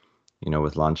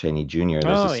 with Lon Chaney Jr.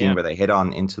 There's a Oh scene yeah. where they head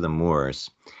on into the moors,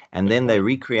 and Good then they point.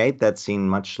 recreate that scene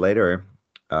much later,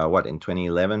 in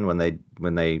 2011 when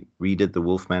they redid The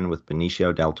Wolfman with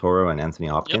Benicio del Toro and Anthony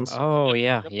Yep. Hopkins. Oh Yep.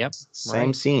 yeah. Yep. Yep. Same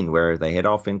Right. scene where they head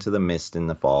off into the mist in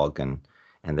the fog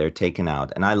and they're taken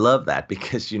out. And I love that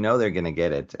because they're going to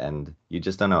get it and you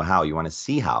just don't know how. You want to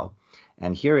see how.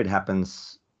 And here it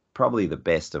happens probably the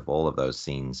best of all of those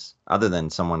scenes, other than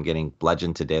someone getting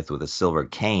bludgeoned to death with a silver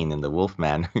cane in the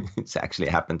Wolfman. It's actually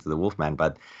happened to the Wolfman.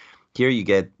 But here you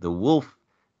get the wolf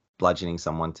bludgeoning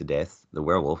someone to death, the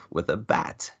werewolf, with a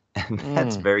bat. And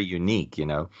that's Mm. very unique.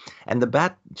 And the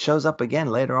bat shows up again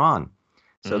later on.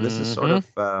 So this is sort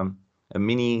Mm-hmm. of a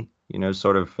mini,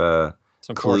 sort of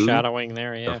Some clue foreshadowing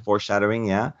there. of Yeah. foreshadowing,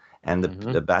 yeah. And the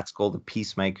Mm-hmm. the bat's called the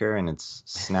Peacemaker, and it's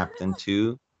snapped in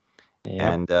two.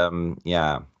 Yep. And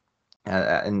yeah,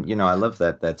 and I love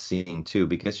that scene too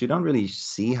because you don't really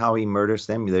see how he murders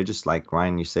them. They're just like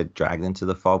Ryan, you said, dragged into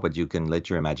the fog, but you can let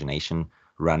your imagination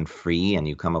run free, and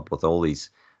you come up with all these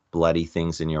bloody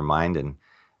things in your mind, and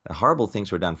horrible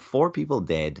things were done. 4 people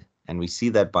dead, and we see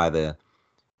that by the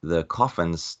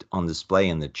coffins on display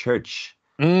in the church.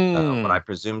 What I Mm.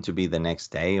 presume to be the next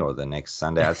day or the next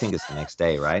Sunday. I think it's the next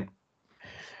day, right?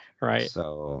 Right.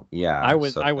 So I yeah,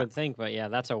 would so I would think, but yeah,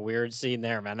 that's a weird scene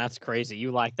there, man. That's crazy.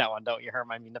 You like that one, don't you,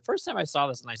 Herm? I mean, the first time I saw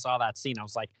this and I saw that scene, I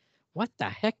was like, "What the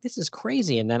heck? This is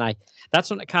crazy." And then that's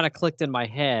when it kind of clicked in my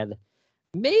head.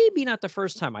 Maybe not the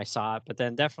first time I saw it, but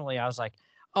then definitely I was like,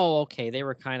 "Oh, okay, they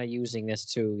were kind of using this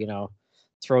to,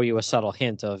 throw you a subtle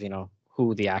hint of,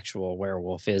 who the actual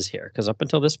werewolf is here." Because up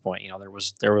until this point,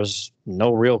 there was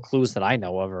no real clues that I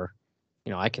know of or,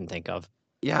 I can think of.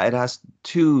 yeah, it has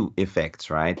two effects,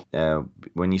 right?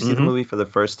 When you see the Mm-hmm. movie for the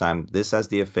first time, this has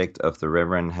the effect of the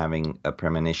Reverend having a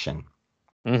premonition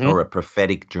Mm-hmm. or a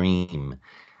prophetic dream,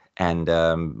 and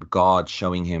God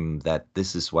showing him that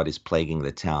this is what is plaguing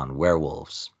the town,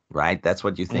 werewolves, right? That's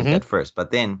what you think Mm-hmm. at first. But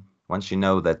then once you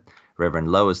know that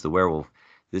Reverend Lowe is the werewolf,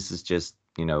 this is just,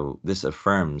 this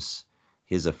affirms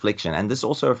his affliction. And this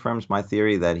also affirms my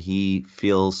theory that he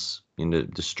feels,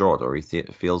 distraught or he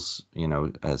feels,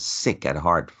 sick at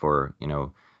heart for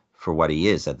what he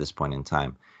is at this point in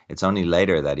time. It's only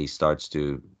later that he starts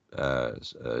to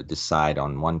decide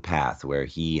on one path where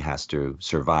he has to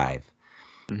survive,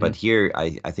 Mm-hmm. but here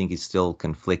I think he's still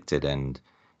conflicted and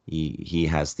he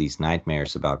has these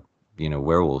nightmares about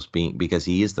werewolves being because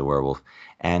he is the werewolf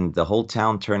and the whole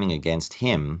town turning against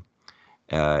him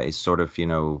is sort of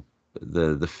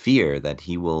the fear that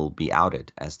he will be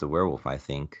outed as the werewolf, I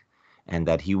think, and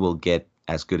that he will get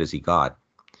as good as he got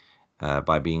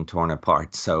by being torn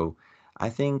apart. So I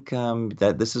think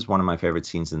that this is one of my favorite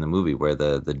scenes in the movie where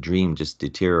the dream just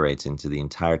deteriorates into the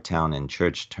entire town and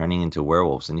church turning into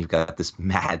werewolves. And you've got this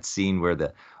mad scene where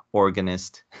the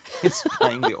organist is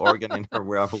playing the organ in her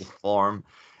werewolf form.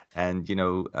 And,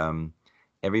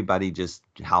 everybody just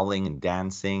howling and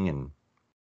dancing and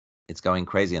it's going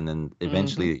crazy. And then Mm-hmm.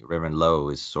 eventually Reverend Lowe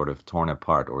is sort of torn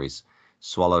apart or he's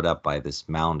swallowed up by this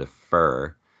mound of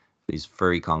fur, this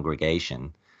furry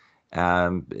congregation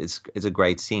It's a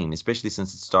great scene, especially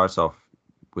since it starts off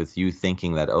with you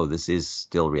thinking that, oh, this is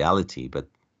still reality, but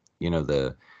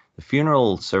the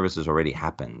funeral service has already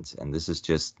happened, and this is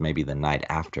just maybe the night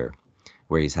after,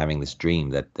 where he's having this dream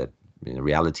that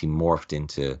reality morphed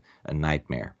into a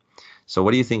nightmare. So,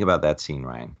 what do you think about that scene,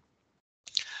 Ryan?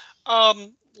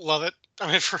 Love it.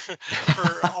 I mean, for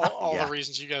all Yeah. the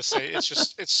reasons you guys say,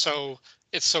 it's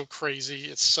so crazy.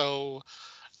 It's so,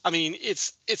 I mean,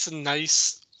 it's a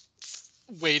nice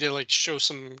way to like show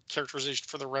some characterization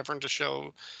for the Reverend to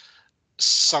show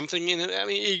something in it. I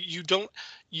mean, you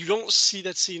don't see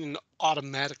that scene and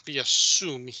automatically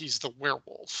assume he's the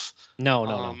werewolf. No,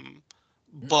 no, no. Um,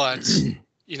 but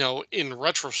in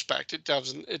retrospect, it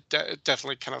doesn't. It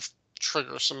definitely kind of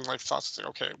triggers some like thoughts. Like,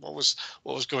 okay, what was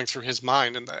going through his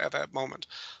mind at that moment?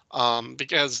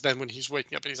 Because then when he's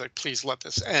waking up and he's like, "Please let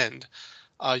this end,"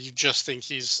 you just think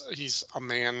he's a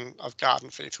man of God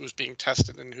and faith who's being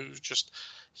tested and who's just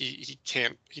he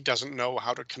doesn't know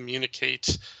how to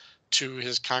communicate to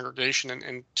his congregation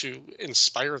and to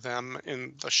inspire them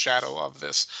in the shadow of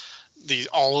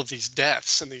all of these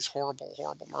deaths and these horrible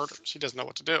murders. He doesn't know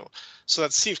what to do. So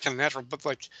that seems kind of natural, but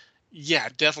like, yeah,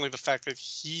 definitely the fact that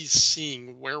he's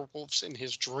seeing werewolves in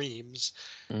his dreams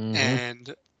Hmm.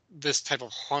 and this type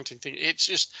of haunting thing, it's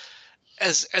just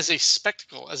as a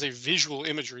spectacle, as a visual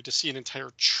imagery, to see an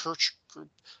entire church group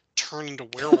turn into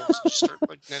werewolves and just start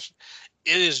like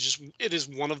it is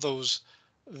one of those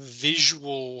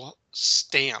visual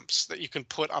stamps that you can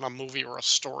put on a movie or a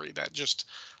story that just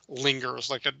lingers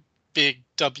like a big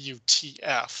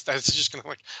WTF that's just gonna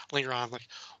like linger on like,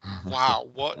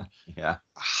 wow, Yeah.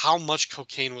 how much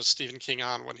cocaine was Stephen King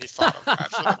on when he thought of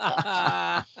that for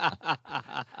the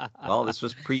book? Well, this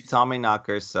was pre-Tommy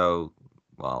Knocker, so,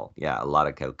 well, yeah, a lot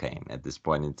of cocaine at this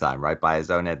point in time, right by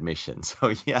his own admission.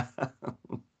 So, yeah.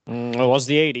 It was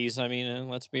the 80s. I mean,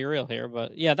 let's be real here.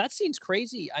 But yeah, that scene's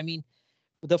crazy. I mean,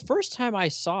 the first time I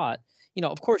saw it,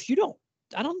 of course,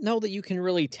 I don't know that you can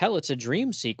really tell it's a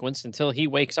dream sequence until he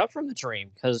wakes up from the dream.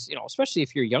 Because, especially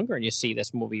if you're younger and you see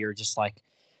this movie, you're just like,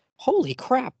 holy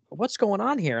crap, what's going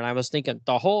on here? And I was thinking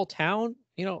the whole town,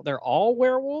 they're all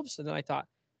werewolves. And then I thought,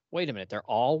 wait a minute, they're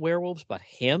all werewolves, but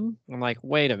him? I'm like,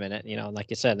 wait a minute, like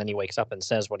you said, then he wakes up and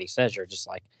says what he says. You're just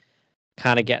like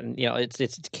kind of getting,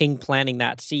 it's King planting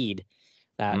that seed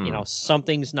that, Mm,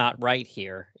 something's not right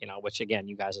here, which again,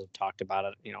 you guys have talked about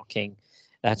it, King.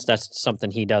 That's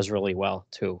something he does really well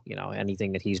too.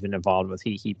 Anything that he's been involved with,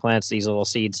 he plants these little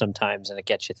seeds sometimes and it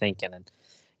gets you thinking and,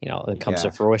 it comes to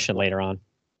yeah. fruition later on.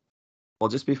 Well,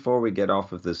 just before we get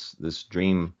off of this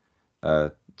dream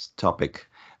topic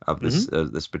of Hmm.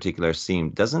 this particular scene,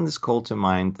 doesn't this call to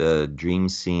mind the dream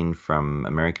scene from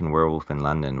American Werewolf in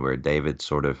London, where David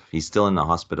he's still in the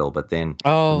hospital, but then the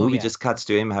Oh movie yeah. just cuts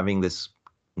to him having this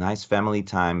nice family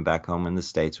time back home in the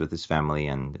States with his family,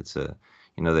 and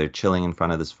they're chilling in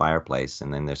front of this fireplace,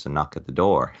 and then there's a knock at the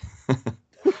door.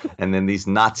 And then these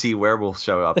Nazi werewolves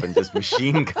show up and just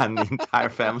machine gun the entire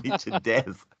family to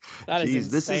death. That is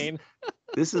Jeez, insane.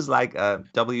 this is like a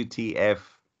WTF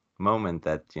moment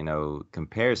that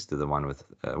compares to the one with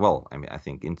well, I mean, I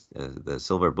think the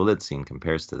Silver Bullet scene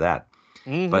compares to that.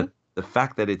 Hmm. But the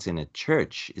fact that it's in a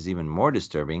church is even more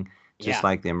disturbing. Just Yeah.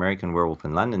 like the American Werewolf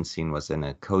in London scene was in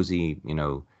a cozy,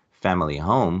 family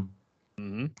home.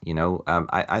 Hmm.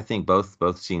 I think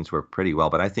both scenes were pretty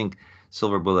well, but I think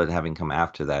Silver Bullet, having come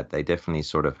after that, they definitely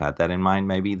sort of had that in mind.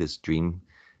 Maybe this dream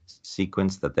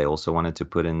sequence that they also wanted to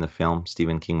put in the film.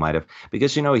 Stephen King might have,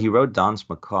 because he wrote Danse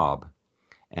Macabre,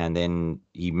 and then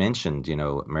he mentioned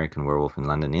American Werewolf in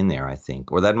London in there, I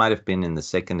think, or that might have been in the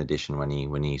second edition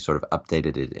when he sort of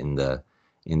updated it in the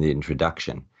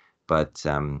introduction. But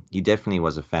he definitely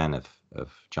was a fan of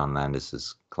John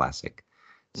Landis's classic.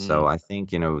 So Mm. I think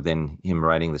then him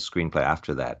writing the screenplay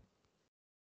after that,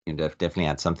 definitely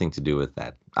had something to do with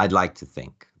that. I'd like to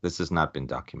think. This has not been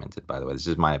documented, by the way. This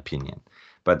is my opinion,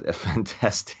 but a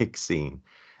fantastic scene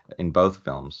in both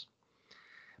films.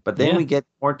 But then Yeah. we get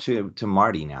more to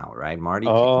Marty now, right?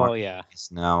 Oh Marty yeah. is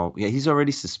now, yeah, he's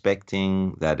already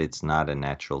suspecting that it's not a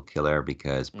natural killer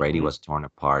because Brady Hmm. was torn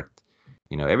apart.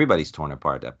 Everybody's torn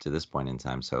apart up to this point in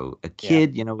time. So a Yeah.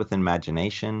 kid, with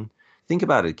imagination, think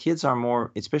about it. Kids are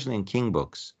more, especially in King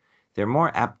books, they're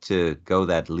more apt to go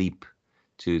that leap,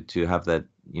 to have that,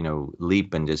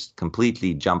 leap and just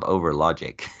completely jump over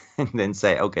logic and then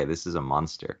say, okay, this is a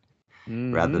monster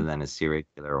rather Hmm. than a serial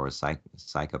killer or a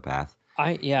psychopath.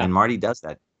 Yeah. And Marty does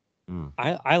that. Mm,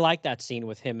 I like that scene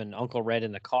with him and Uncle Red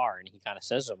in the car, and he kind of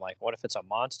says to him like, "What if it's a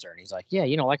monster?" And he's like, "Yeah,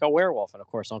 like a werewolf." And of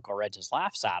course, Uncle Red just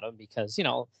laughs at him because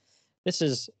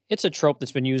it's a trope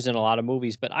that's been used in a lot of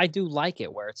movies, but I do like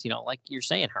it where it's like you're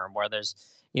saying, Herm, where there's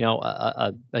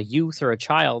a youth or a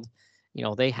child,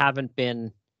 they haven't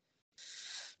been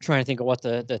trying to think of what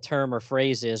the term or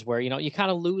phrase is where, you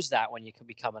kind of lose that when you can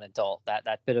become an adult,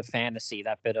 that bit of fantasy,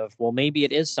 that bit of, well, maybe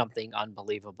it is something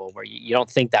unbelievable where you don't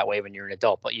think that way when you're an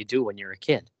adult, but you do when you're a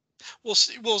kid.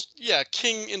 Yeah,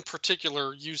 King in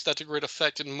particular used that to great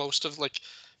effect in most of like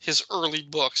his early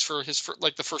books for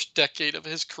like the first decade of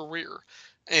his career,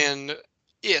 and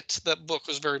that book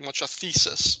was very much a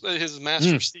thesis, his Mm.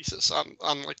 master's thesis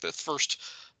on like the first,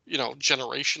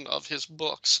 generation of his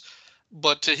books.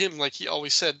 But to him, like he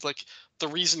always said, like the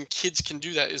reason kids can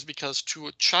do that is because to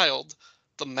a child,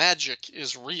 the magic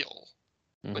is real.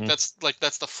 Like Hmm.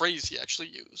 that's the phrase he actually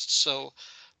used. So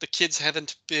the kids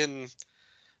haven't been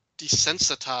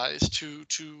desensitized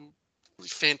to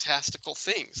fantastical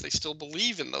things. They still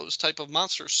believe in those type of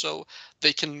monsters, so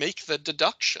they can make the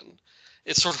deduction.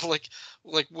 It's sort of like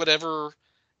whatever.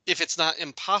 If it's not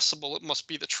impossible, it must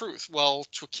be the truth. Well,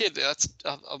 to a kid, that's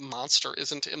a monster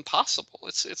isn't impossible.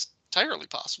 It's entirely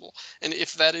possible. And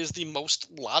if that is the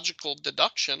most logical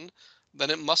deduction,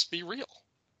 then it must be real.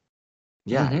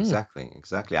 Yeah, Hmm.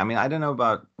 exactly. I mean, I don't know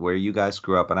about where you guys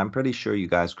grew up, but I'm pretty sure you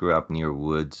guys grew up near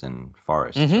woods and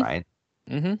forests, Hmm. right?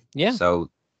 Hmm. Yeah. So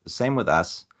the same with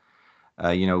us.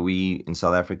 We in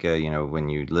South Africa, when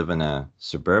you live in a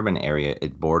suburban area,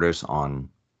 it borders on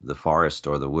the forest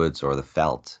or the woods or the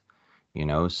veld.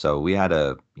 So we had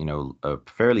a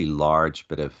fairly large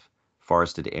bit of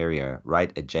forested area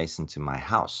right adjacent to my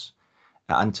house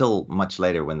until much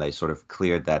later when they sort of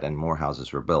cleared that and more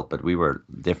houses were built. But we were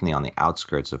definitely on the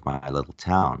outskirts of my little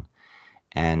town.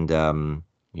 And there,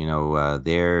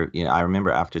 I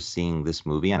remember after seeing this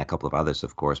movie and a couple of others,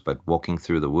 of course, but walking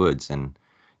through the woods and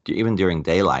even during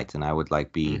daylight, and I would my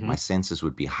Hmm. senses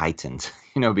would be heightened,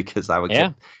 because I would Yeah.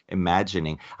 kept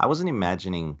imagining. I wasn't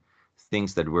imagining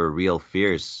things that were real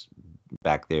fears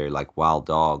back there, like wild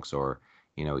dogs or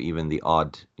even the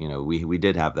odd, we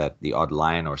did have the odd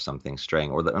lion or something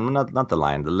straying, or not the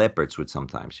lion, the leopards would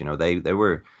sometimes, they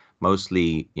were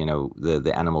mostly,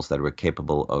 the animals that were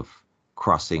capable of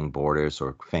crossing borders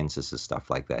or fences and stuff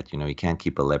like that. You can't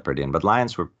keep a leopard in, but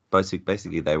lions were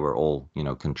basically they were all,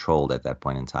 controlled at that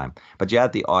point in time. But you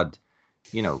had the odd,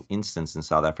 instance in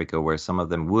South Africa where some of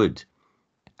them would,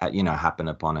 happen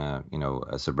upon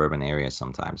a suburban area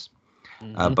sometimes.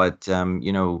 Hmm. But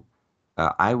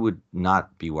I would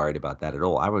not be worried about that at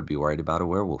all. I would be worried about a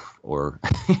werewolf or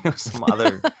some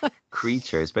other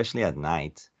creature, especially at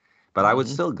night. But I would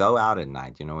Hmm. still go out at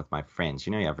night, with my friends.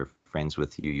 You have your friends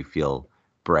with you, you feel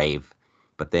brave.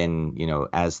 But then,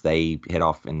 as they head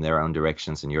off in their own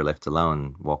directions and you're left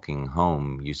alone walking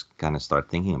home, you kind of start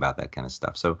thinking about that kind of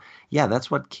stuff. So, yeah,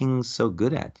 that's what King's so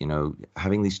good at,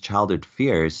 having these childhood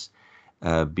fears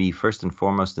be first and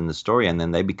foremost in the story, and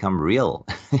then they become real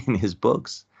in his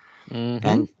books. Hmm.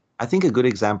 And I think a good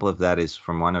example of that is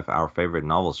from one of our favorite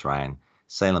novels, Ryan,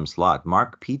 Salem's Lot.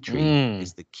 Mark Petrie Mm.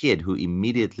 is the kid who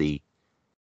immediately,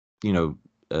 you know,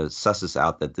 susses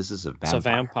out that this is a It's a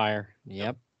vampire, vampire.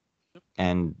 Yep. Yep.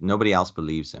 and nobody else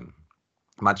believes him,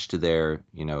 much to their,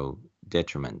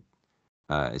 detriment.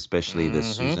 Especially the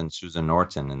Hmm. Susan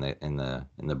Norton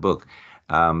in the book.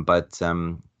 But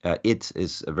it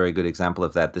is a very good example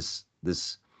of that.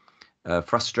 This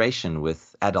frustration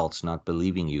with adults not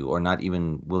believing you or not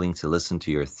even willing to listen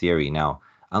to your theory. Now,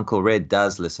 Uncle Red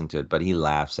does listen to it, but he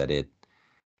laughs at it,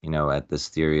 at this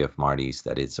theory of Marty's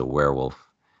that it's a werewolf.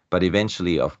 But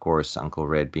eventually, of course, Uncle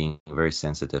Red, being very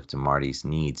sensitive to Marty's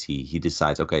needs, he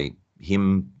decides, okay,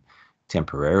 him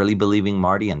temporarily believing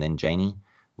Marty and then Janie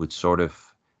would sort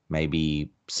of maybe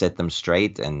set them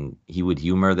straight, and he would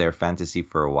humor their fantasy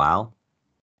for a while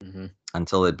Hmm.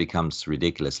 until it becomes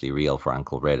ridiculously real for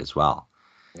Uncle Red as well.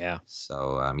 Yeah.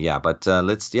 So yeah, but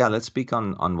let's speak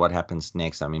on what happens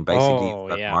next. I mean, basically, you've Oh,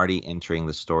 got yeah. Marty entering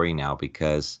the story now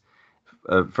because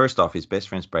first off, his best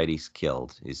friend's Brady's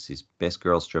killed. His best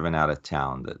girl's driven out of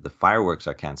town. The fireworks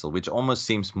are canceled, which almost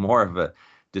seems more of a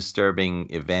disturbing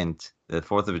event, the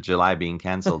 4th of July being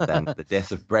canceled, than the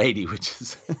death of Brady, which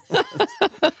is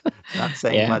not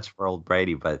saying Yeah. much for old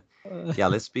Brady. But yeah,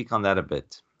 let's speak on that a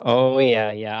bit. Oh,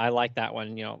 yeah, yeah. I like that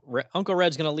one. Uncle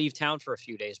Red's gonna leave town for a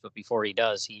few days, but before he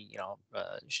does, he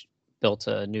built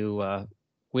a new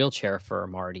wheelchair for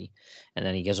Marty, and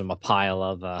then he gives him a pile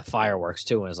of fireworks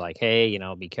too, and is like, "Hey,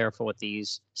 be careful with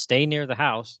these. Stay near the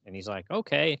house." And he's like,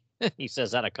 "Okay." He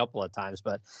says that a couple of times,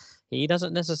 but he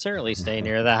doesn't necessarily stay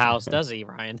near the house, does he,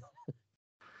 Ryan?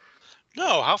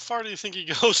 No, how far do you think he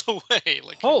goes away?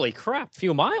 Like, Holy crap!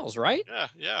 Few miles, right? yeah,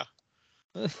 yeah.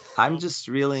 I'm Um, just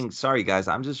reeling. Sorry, guys.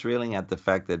 I'm just reeling at the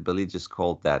fact that Billy just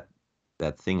called that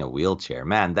thing a wheelchair.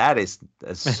 Man, that is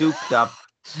a souped up.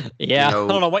 Yeah, I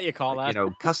don't know what you call that.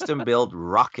 Custom built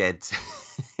rocket.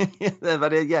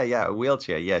 But yeah, a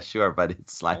wheelchair. Yeah, sure, but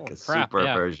it's like Holy a crap! super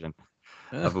Yeah. version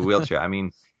of a wheelchair. I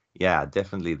mean, yeah,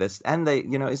 definitely. And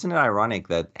isn't it ironic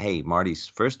that, hey, Marty's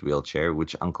first wheelchair,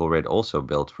 which Uncle Red also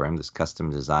built for him, this custom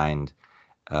designed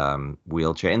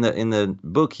wheelchair. In the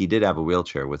book, he did have a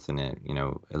wheelchair with an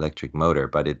electric motor,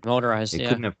 but Motorized, it yeah.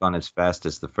 couldn't have gone as fast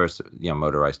as the first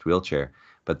motorized wheelchair.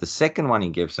 But the second one he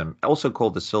gives him, also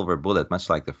called the Silver Bullet, much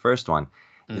like the first one.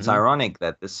 It's Mhm. ironic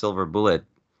that the Silver Bullet,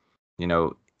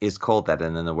 is called that,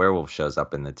 and then the werewolf shows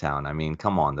up in the town. I mean,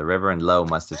 come on, the Reverend Lowe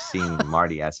must have seen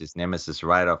Marty as his nemesis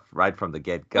right from the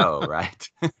get-go, right?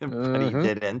 But he Mhm.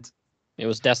 didn't. It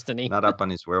was destiny. Not up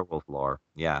on his werewolf lore.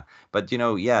 Yeah. But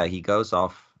yeah, he goes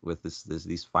off with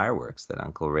these fireworks that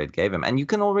Uncle Red gave him. And you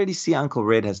can already see Uncle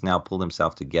Red has now pulled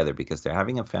himself together because they're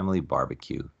having a family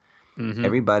barbecue. Mhm.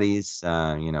 Everybody's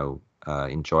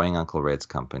enjoying Uncle Red's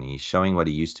company, showing what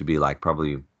he used to be like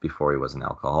probably before he was an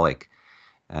alcoholic.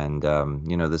 And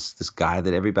this guy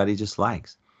that everybody just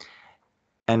likes.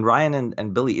 And Ryan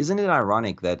and Billy, isn't it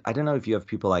ironic that, I don't know if you have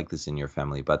people like this in your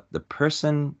family, but the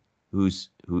person who's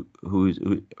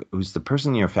the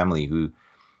person in your family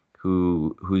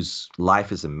whose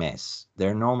life is a mess,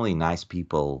 they're normally nice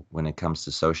people when it comes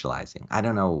to socializing. I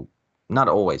don't know, not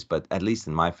always, but at least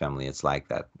in my family, it's like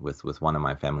that with one of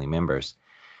my family members.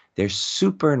 They're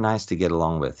super nice to get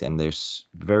along with, and they're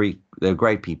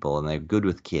great people, and they're good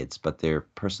with kids, but their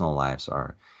personal lives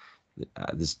are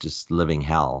this just living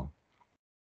hell.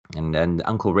 And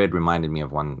Uncle Red reminded me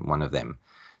of one of them.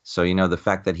 So the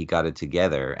fact that he got it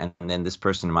together, and then this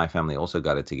person in my family also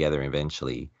got it together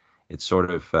eventually, it sort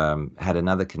of had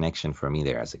another connection for me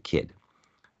there as a kid,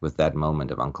 with that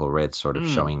moment of Uncle Red sort of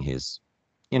showing his,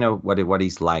 what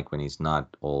he's like when he's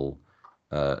not all,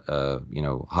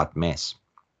 hot mess.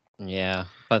 Yeah,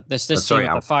 but this But scene sorry,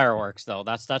 with the fireworks though,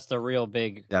 that's the real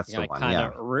big, that's the one. kind Yeah.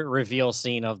 of reveal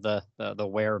scene of the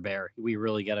werebear. We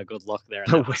really get a good look there,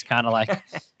 and that was kind of like,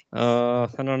 I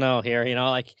don't know here,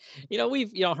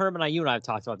 we've, Herman, you and I have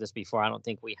talked about this before. I don't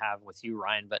think we have with you,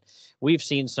 Ryan, but we've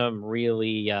seen some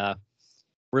really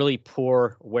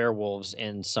poor werewolves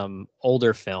in some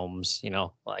older films,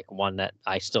 like one that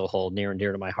I still hold near and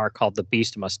dear to my heart called The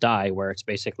Beast Must Die, where it's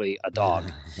basically a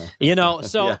dog. So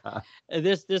Yeah.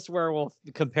 this werewolf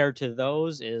compared to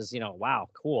those is, wow,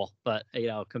 cool. But,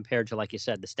 compared to, like you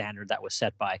said, the standard that was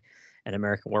set by An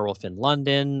American Werewolf in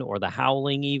London or The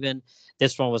Howling even,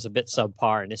 this one was a bit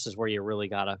subpar, and this is where you really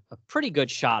got a pretty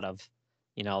good shot of,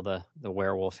 the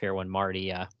werewolf here when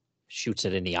Marty shoots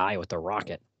it in the eye with the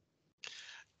rocket.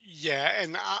 Yeah,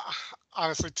 and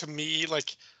honestly, to me,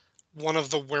 like one of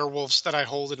the werewolves that I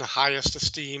hold in the highest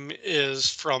esteem is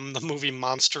from the movie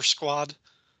Monster Squad.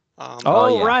 Oh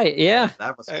Oh, yeah. right, yeah.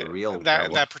 That was a real that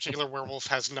werewolf. particular werewolf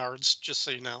has nards, just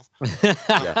so you know.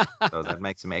 Yeah. So that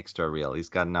makes him extra real. He's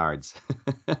got nards.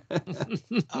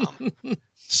 Um,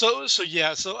 so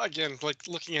yeah, so again, like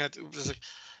looking at it was like,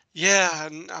 yeah,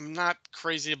 I'm not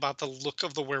crazy about the look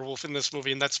of the werewolf in this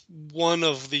movie, and that's one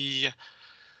of the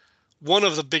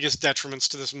biggest detriments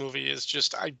to this movie is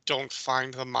just I don't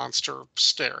find the monster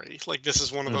scary. Like this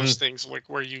is one of those Mhm. things like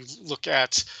where you look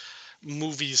at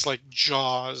movies like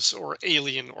Jaws or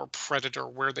Alien or Predator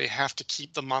where they have to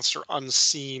keep the monster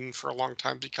unseen for a long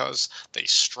time because they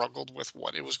struggled with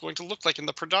what it was going to look like in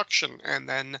the production, and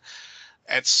then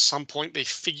at some point they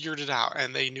figured it out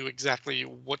and they knew exactly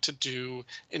what to do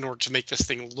in order to make this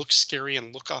thing look scary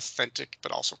and look authentic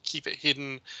but also keep it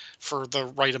hidden for the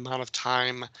right amount of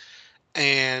time.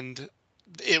 And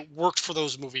it worked for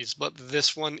those movies, but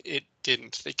this one it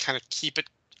didn't. They kind of keep it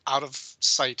out of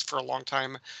sight for a long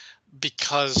time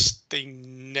because they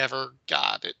never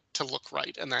got it to look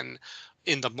right. And then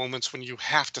in the moments when you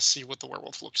have to see what the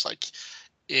werewolf looks like,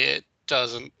 it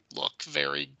doesn't look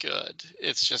very good.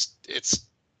 It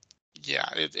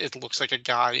looks like a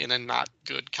guy in a not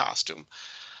good costume.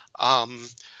 Um,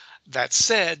 that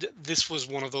said, this was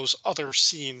one of those other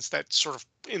scenes that sort of,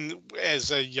 in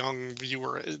as a young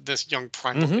viewer, this young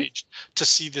primal Mhm. age, to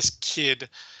see this kid,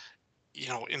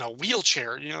 in a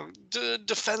wheelchair,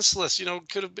 defenseless,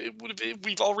 could have, it would have,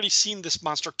 we've already seen this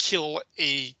monster kill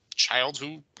a child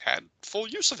who had full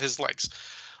use of his legs.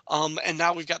 And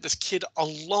now we've got this kid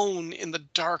alone in the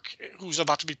dark who's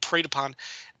about to be preyed upon,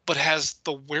 but has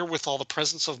the wherewithal, the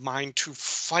presence of mind to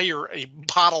fire a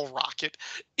bottle rocket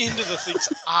into the thing's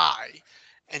eye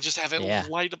and just have it Yeah.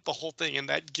 light up the whole thing. And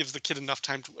that gives the kid enough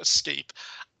time to escape.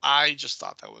 I just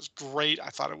thought that was great. I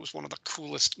thought it was one of the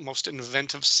coolest, most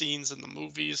inventive scenes in the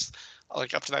movies,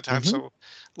 like up to that time. Mhm. So,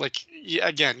 like, yeah,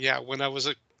 again, yeah, when I was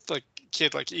a like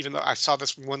kid, like even though I saw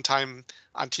this one time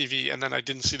on TV and then I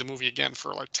didn't see the movie again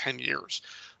for like 10 years.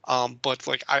 But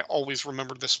like I always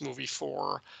remembered this movie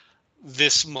for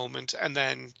this moment, and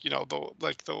then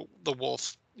the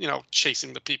wolf,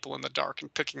 chasing the people in the dark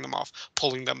and picking them off,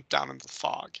 pulling them down into the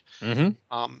fog. Mm-hmm.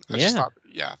 I just Yeah. thought,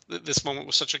 yeah, this moment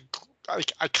was such a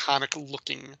like iconic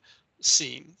looking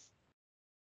scene.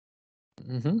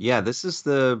 Mm-hmm. Yeah, this is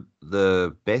the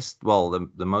best, well,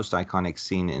 the most iconic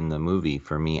scene in the movie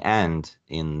for me, and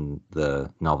in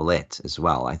the novelette as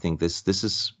well. I think this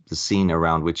is the scene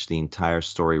around which the entire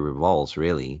story revolves,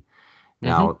 really. Mm-hmm.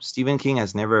 Now, Stephen King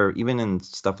has never, even in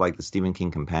stuff like the Stephen King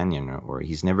Companion, or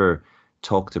he's never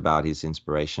talked about his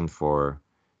inspiration for,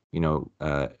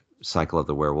 Cycle of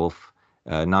the Werewolf,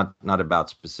 not about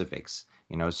specifics,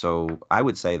 So I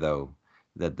would say, though,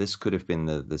 that this could have been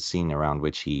the scene around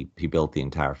which he built the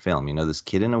entire film. This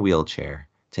kid in a wheelchair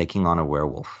taking on a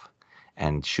werewolf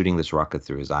and shooting this rocket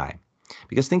through his eye.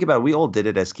 Because think about it, we all did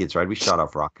it as kids, right? We shot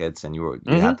off rockets, and you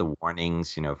Mm-hmm. had the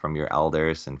warnings, from your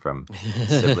elders and from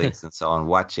siblings and so on.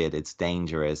 Watch it, it's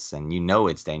dangerous, and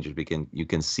it's dangerous because you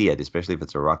can see it, especially if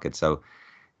it's a rocket. So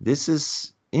this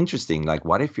is interesting. Like,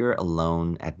 what if you're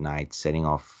alone at night setting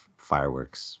off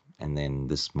fireworks, and then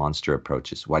this monster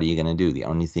approaches? What are you going to do? The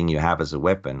only thing you have as a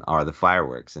weapon are the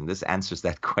fireworks. And this answers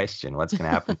that question. What's going to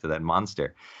happen to that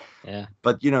monster? Yeah.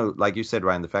 But, like you said,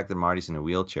 Ryan, the fact that Marty's in a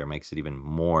wheelchair makes it even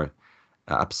more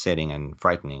upsetting and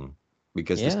frightening,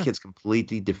 because this Yeah. kid's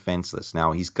completely defenseless.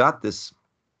 Now, he's got this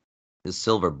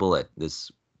silver bullet,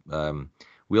 this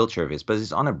wheelchair of his, but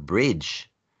he's on a bridge.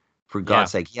 For Yeah.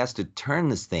 God's sake, he has to turn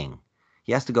this thing.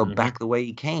 He has to go Mm-hmm. back the way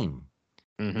he came.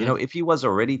 Mm-hmm. If he was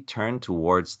already turned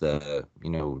towards the,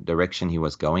 direction he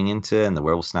was going into, and the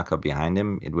werewolf snuck up behind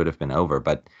him, it would have been over.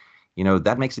 But,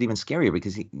 that makes it even scarier,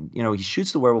 because he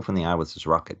shoots the werewolf in the eye with his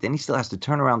rocket. Then he still has to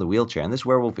turn around the wheelchair, and this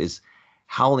werewolf is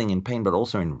howling in pain, but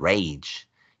also in rage,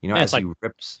 Yeah, as he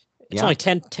rips. it's Yeah, only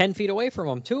 10 feet away from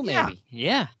him too, yeah, maybe.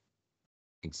 Yeah.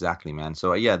 exactly, man.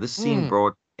 So yeah, this scene Mm.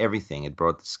 brought everything. It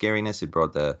brought the scariness. It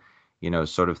brought the,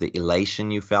 sort of the elation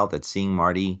you felt at seeing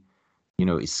Marty,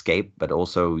 escape, but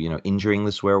also, injuring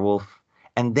this werewolf.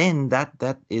 And then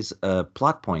that is a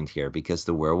plot point here, because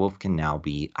the werewolf can now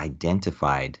be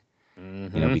identified,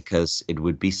 Mm-hmm. because it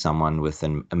would be someone with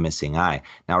a missing eye.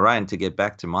 Now, Ryan, to get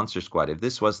back to Monster Squad, if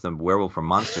this was the werewolf from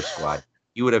Monster Squad,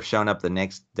 he would have shown up the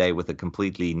next day with a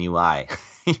completely new eye.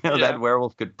 Yeah, That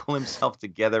werewolf could pull himself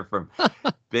together from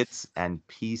bits and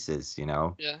pieces,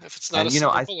 yeah. If it's not a And,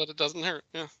 silver I bullet, it doesn't hurt.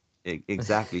 Yeah.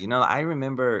 exactly. I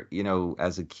remember,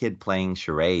 as a kid playing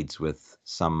charades with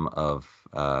some of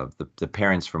the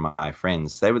parents from my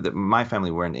friends. They were my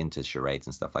family weren't into charades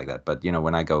and stuff like that. But,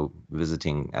 when I go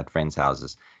visiting at friends'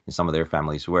 houses, some of their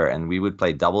families were, and we would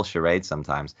play double charades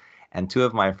sometimes. And two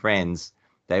of my friends,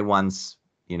 they once,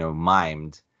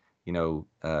 mimed,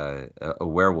 a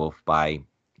werewolf by,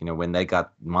 when they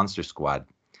got Monster Squad.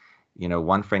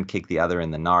 One friend kicked the other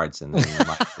in the nards, and then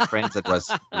the friend that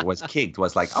was kicked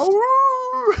was like,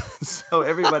 oh, so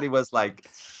everybody was like,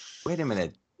 wait a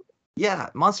minute, yeah,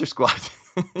 Monster Squad.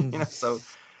 So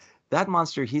that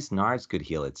monster, his nards could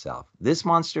heal itself. This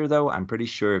monster, though, I'm pretty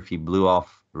sure if he blew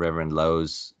off Reverend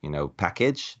Lowe's,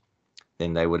 package,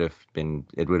 then it would have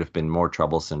been more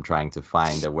troublesome trying to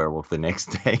find a werewolf the next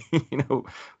day,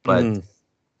 but Mm.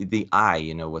 the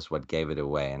eye, was what gave it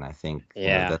away. And I think,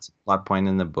 Yeah. that's a plot point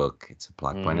in the book. It's a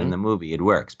plot point in Mm-hmm. the movie. It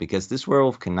works because this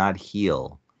werewolf cannot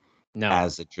heal No.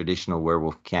 as a traditional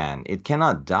werewolf can. It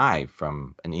cannot die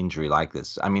from an injury like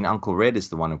this. I mean, Uncle Red is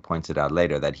the one who pointed out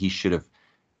later that he should have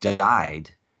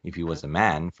died if he was a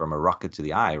man from a rocket to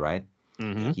the eye, right?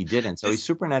 Mm-hmm. He didn't. So he's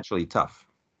supernaturally tough.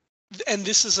 And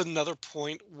this is another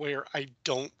point where I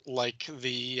don't like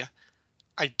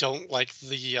I don't like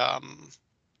the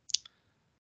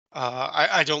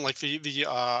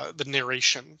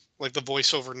narration, like the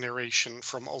voiceover narration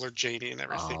from Uller Janey and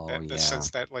everything. Oh, That the yeah. sense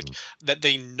that like that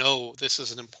they know this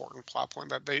is an important plot point,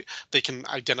 that they can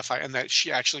identify, and that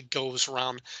she actually goes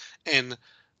around and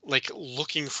like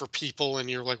looking for people, and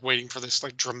you're like waiting for this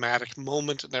like dramatic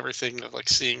moment and everything of like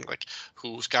seeing like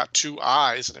who's got two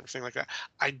eyes and everything like that.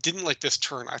 I didn't like this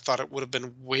turn. I thought it would have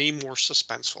been way more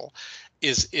suspenseful,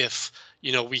 is if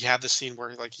we have the scene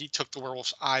where like he took the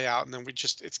werewolf's eye out, and then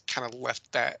it's kind of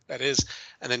left that is,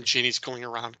 and then Jeannie's going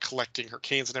around collecting her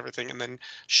canes and everything, and then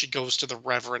she goes to the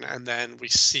Reverend, and then we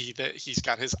see that he's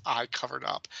got his eye covered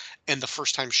up, and the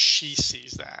first time she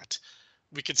sees that,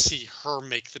 we could see her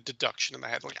make the deduction in the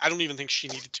head. Like, I don't even think she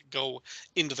needed to go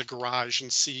into the garage and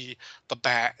see the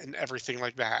bat and everything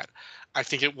like that. I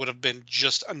think it would have been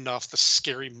just enough, the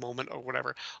scary moment or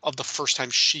whatever, of the first time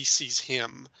she sees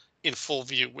him in full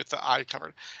view with the eye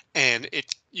covered, and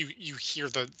you hear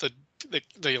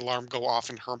the alarm go off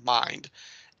in her mind,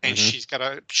 and Hmm. she's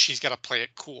gotta play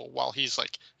it cool while he's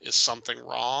like, is something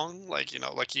wrong? Like,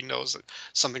 like he knows that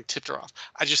something tipped her off.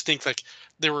 I just think like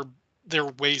there were there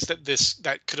were ways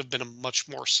that could have been a much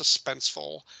more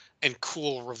suspenseful and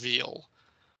cool reveal,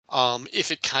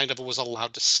 if it kind of was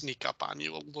allowed to sneak up on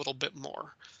you a little bit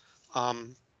more.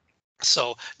 Um,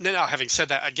 so now, having said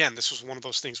that, again, this was one of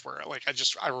those things where, like,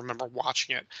 I remember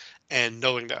watching it and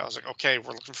knowing that I was like, okay,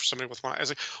 we're looking for somebody with one eye. I was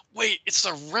like, wait, it's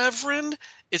the Reverend,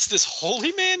 it's this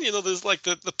holy man, there's like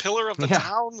the pillar of the Yeah.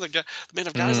 town, the man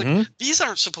of God. I was like, Hmm. these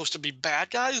aren't supposed to be bad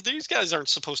guys. These guys aren't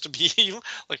supposed to be evil.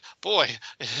 Like, boy,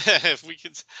 if we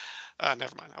could,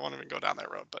 never mind. I won't even go down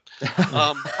that road.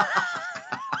 Um,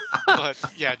 but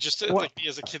yeah, just Well, like me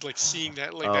as a kid, like seeing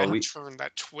that, like Oh, that we turn,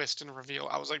 that twist and reveal,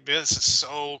 I was like, this is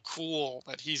so cool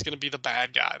that he's gonna be the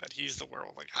bad guy, that he's the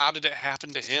werewolf. Like, how did it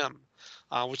happen to him?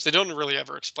 Which they don't really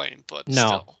ever explain, but no.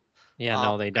 still, Yeah,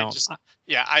 no, they I don't. just,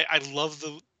 yeah, I love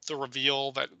the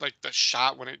reveal, that like the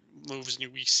shot when it moves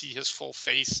and we see his full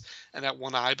face and that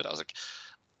one eye. But I was like,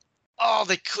 oh,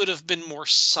 they could have been more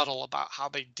subtle about how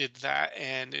they did that,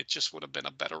 and it just would have been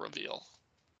a better reveal.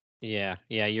 Yeah,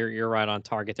 yeah, you're right on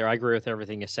target there. I agree with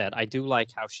everything you said. I do like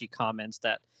how she comments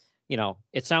that,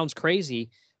 it sounds crazy,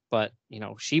 but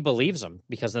she believes him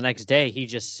because the next day he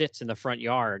just sits in the front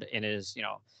yard in his,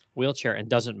 wheelchair and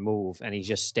doesn't move, and he's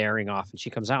just staring off. And she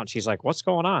comes out and she's like, "What's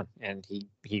going on?" And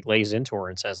he lays into her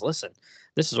and says, "Listen,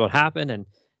 this is what happened." And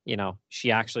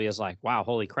she actually is like, "Wow,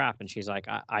 holy crap!" And she's like,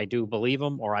 "I do believe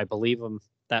him, or I believe him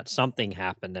that something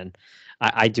happened." And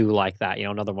I do like that.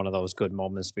 Another one of those good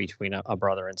moments between a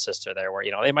brother and sister there, where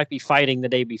they might be fighting the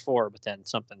day before, but then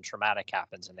something traumatic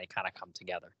happens and they kind of come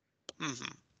together. Hmm.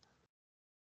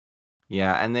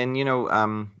 Yeah, and then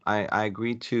I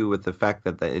agree too with the fact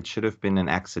that it should have been an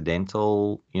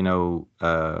accidental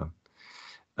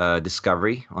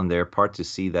discovery on their part to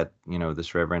see that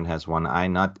this reverend has one eye.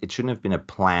 Not It shouldn't have been a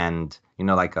planned,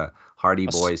 like a Hardy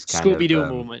Boys kind Scooby of Doo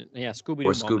movement, yeah, Scooby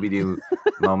or Doo moment. Scooby Doo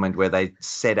moment where they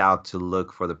set out to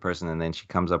look for the person, and then she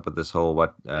comes up with this whole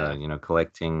Yeah.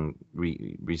 collecting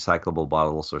recyclable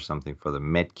bottles or something for the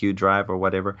MedQ drive or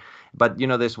whatever. But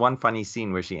there's one funny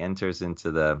scene where she enters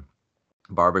into the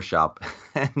barbershop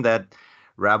and that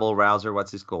rabble rouser,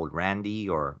 what's his called, Randy,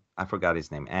 or I forgot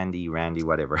his name, Andy, Randy,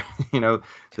 whatever.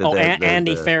 Oh,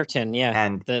 Andy Fairton, yeah,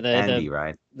 and the the Andy, the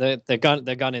right?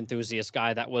 the gun enthusiast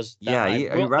guy that was that Yeah, I he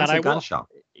will that runs a I gun will shop.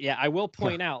 yeah, I will Yeah,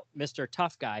 point out, Mr.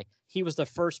 Tough Guy, he was the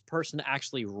first person to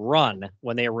actually run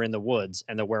when they were in the woods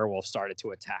and the werewolf started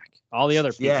to attack. All the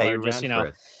other yeah, people he are just, ran for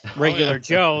it. Oh yeah. regular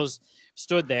Joes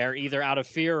stood there either out of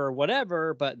fear or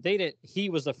whatever, but they didn't. He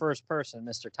was the first person,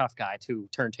 Mr. Tough Guy, to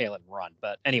turn tail and run.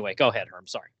 But anyway, go ahead, Herm.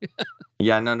 Sorry.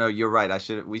 Yeah, no, you're right.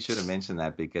 We should have mentioned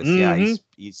that because yeah, Hmm.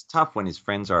 he's tough when his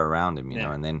friends are around him,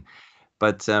 Yeah. and then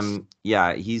but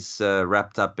yeah, he's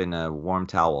wrapped up in a warm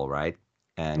towel, right?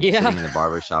 And Yeah. sitting in the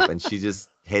barber shop, and she just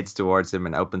heads towards him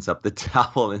and opens up the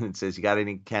towel and it says, "You got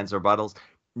any cans or bottles?"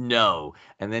 No.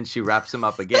 And then she wraps him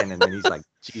up again, and then he's like,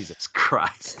 "Jesus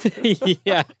Christ."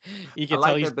 Yeah. You I can tell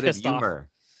like he's that bit of pissed off. humor.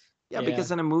 Yeah, Yeah.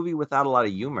 because in a movie without a lot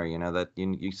of humor, that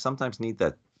you sometimes need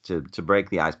that to break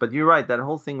the ice. But you're right, that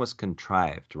whole thing was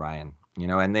contrived, Ryan.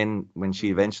 And then when she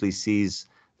eventually sees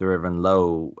the Reverend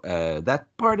Lowe, that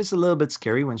part is a little bit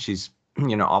scary when she's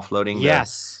offloading the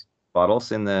Yes.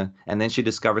 bottles and then she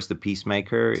discovers the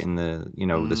peacemaker in the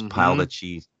this pile Hmm. that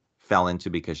she fell into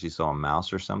because she saw a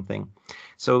mouse or something.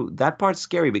 So that part's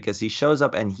scary because he shows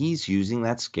up and he's using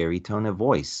that scary tone of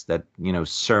voice, that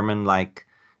sermon like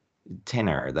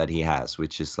tenor that he has,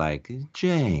 which is like,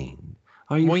 "Jane,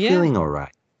 are you Well, yeah. feeling all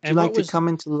right? Would you And what like to was come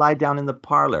in to lie down in the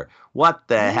parlor?" What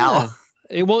the Yeah. hell?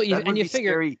 Well, That and would you be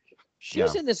figure scary.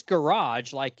 she's Yeah. in this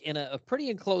garage, like in a pretty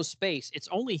enclosed space. It's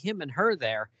only him and her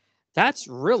there. That's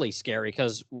really scary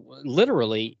because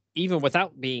literally, even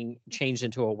without being changed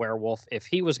into a werewolf, if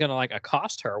he was going to like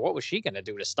accost her, what was she going to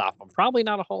do to stop him? Probably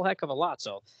not a whole heck of a lot.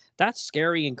 So that's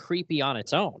scary and creepy on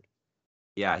its own.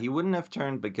 Yeah, he wouldn't have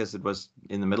turned because it was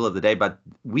in the middle of the day, but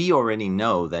we already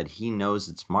know that he knows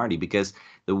it's Marty because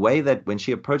the way that when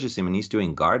she approaches him and he's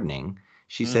doing gardening,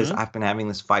 she says, Hmm. "I've been having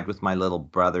this fight with my little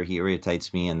brother. He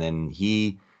irritates me." And then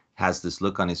he has this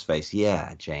look on his face.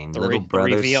 Yeah, Jane, little The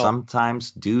brothers reveal.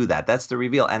 sometimes do that. That's the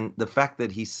reveal. And the fact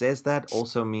that he says that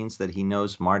also means that he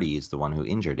knows Marty is the one who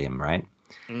injured him, right?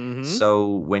 Hmm. So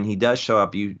when he does show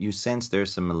up, you sense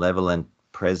there's some malevolent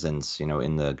presence,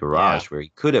 in the Yeah. garage where he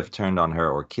could have turned on her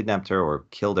or kidnapped her or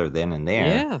killed her then and there.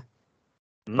 Yeah.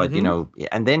 But Hmm.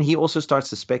 and then he also starts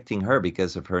suspecting her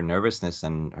because of her nervousness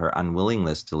and her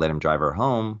unwillingness to let him drive her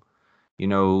home.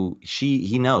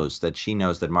 he knows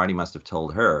that Marty must have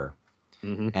told her.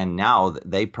 Mm-hmm. And now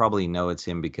they probably know it's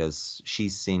him because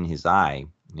she's seen his eye,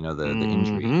 the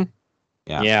injury. Mm-hmm.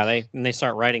 Yeah. Yeah, they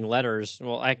start writing letters.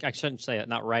 Well, I shouldn't say it,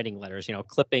 not writing letters,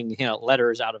 clipping,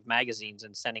 letters out of magazines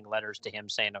and sending letters to him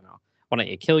saying, "Oh, no, why don't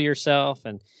you kill yourself?"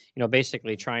 And,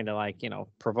 basically trying to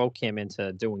provoke him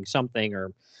into doing something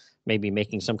or maybe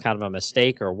making some kind of a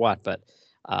mistake or what. But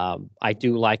I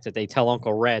do like that they tell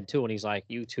Uncle Red too, and he's like,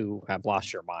 "You two have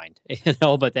lost your mind,"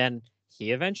 but then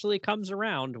he eventually comes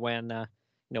around when,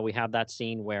 we have that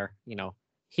scene where,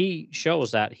 he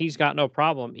shows that he's got no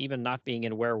problem even not being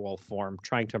in werewolf form,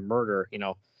 trying to murder,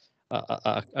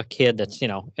 a kid that's,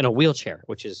 in a wheelchair,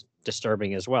 which is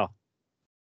disturbing as well.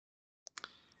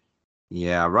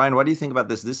 Yeah, Ryan, what do you think about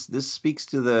this? This speaks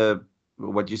to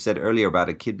what you said earlier about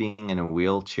a kid being in a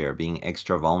wheelchair, being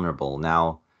extra vulnerable.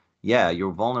 Now, yeah,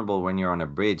 you're vulnerable when you're on a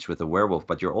bridge with a werewolf,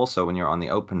 but you're also when you're on the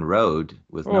open road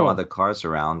with no other cars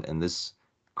around, and this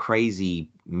crazy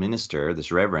minister,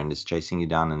 this reverend, is chasing you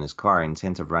down in his car,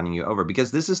 intent of running you over.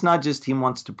 Because this is not just he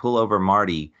wants to pull over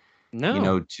Marty,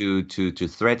 to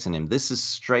threaten him. This is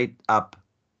straight up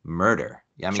murder.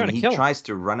 I mean, he tries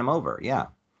to run him over. Yeah.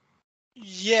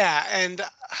 Yeah, and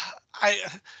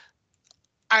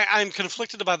I'm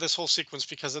conflicted about this whole sequence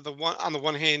because on the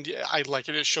one hand, I like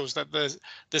it. It shows that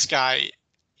this guy,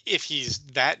 if he's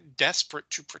that desperate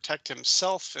to protect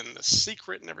himself and the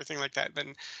secret and everything like that,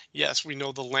 then yes, we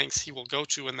know the lengths he will go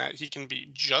to, and that he can be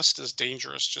just as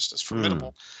dangerous, just as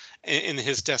formidable in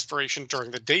his desperation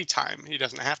during the daytime. He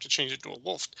doesn't have to change into a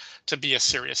wolf to be a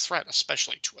serious threat,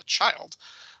 especially to a child.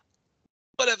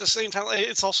 But at the same time,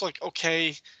 it's also like,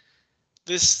 okay,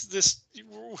 this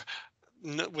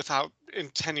without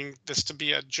intending this to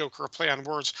be a joke or a play on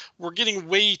words, we're getting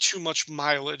way too much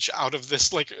mileage out of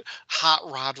this like hot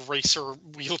rod racer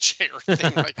wheelchair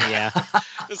thing. Like, yeah,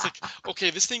 it's like,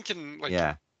 okay, this thing can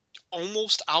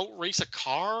almost outrace a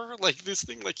car. Like this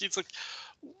thing, like it's like,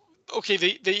 okay,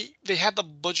 they had the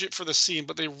budget for the scene,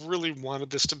 but they really wanted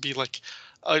this to be like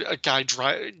a guy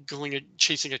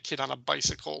chasing a kid on a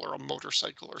bicycle or a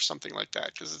motorcycle or something like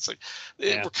that, because it's like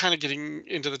we're kind of getting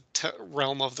into the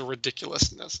realm of the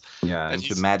ridiculousness. Yeah,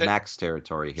 into Mad Max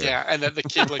territory here. Yeah, and then the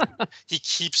kid he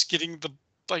keeps getting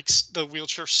the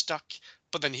wheelchair stuck,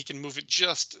 but then he can move it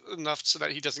just enough so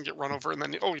that he doesn't get run over, and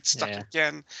then it's stuck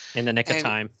again in the nick of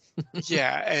time.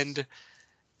 Yeah, and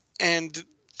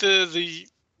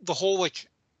the whole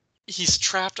he's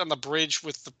trapped on the bridge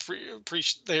with the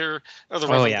priest there, or the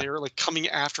reverend there, coming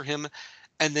after him,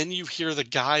 and then you hear the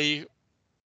guy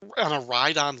on a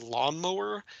ride-on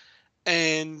lawnmower,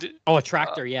 and a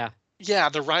tractor, the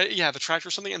tractor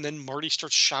or something, and then Marty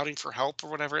starts shouting for help or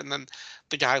whatever, and then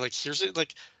the guy hears it.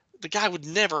 The guy would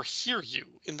never hear you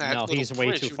in that. No, he's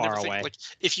way too far away.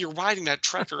 If you're riding that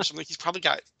tractor or something, he's probably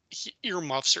got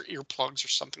earmuffs or earplugs or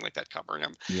something like that covering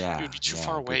him. Yeah, he would be too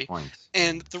far away,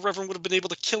 and the Reverend would have been able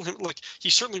to kill him. He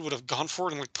certainly would have gone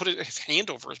forward and put his hand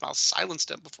over his mouth,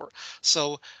 silenced him before.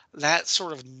 So that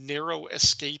sort of narrow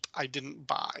escape, I didn't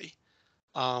buy.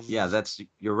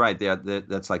 You're right.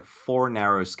 That's like 4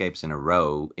 narrow escapes in a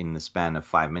row in the span of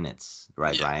 5 minutes,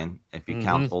 right, Ryan? If you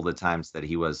count all the times that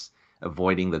he was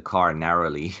avoiding the car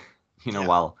narrowly,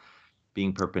 while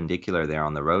being perpendicular there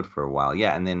on the road for a while.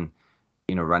 Yeah, and then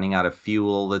running out of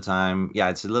fuel all the time. Yeah,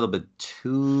 it's a little bit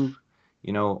too,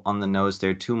 on the nose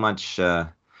there, too much.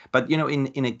 But,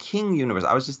 in a King universe,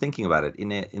 I was just thinking about it.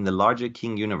 In the larger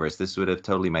King universe, this would have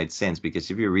totally made sense,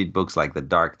 because if you read books like The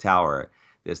Dark Tower,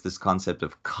 there's this concept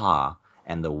of Ka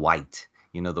and the white,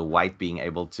 the white being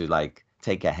able to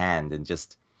take a hand and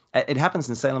just, it happens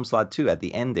in Salem's Lot too at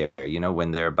the end there,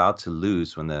 when they're about to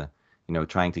lose, when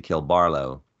trying to kill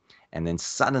Barlow. And then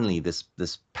suddenly this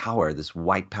power, this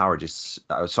white power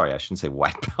sorry, I shouldn't say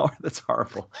white power. That's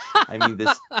horrible. I mean,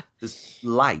 this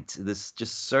light, this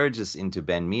just surges into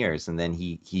Ben Mears, and then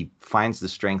he finds the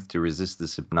strength to resist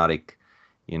this hypnotic,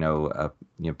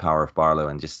 power of Barlow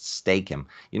and just stake him.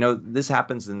 This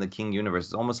happens in the King universe.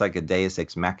 It's almost like a Deus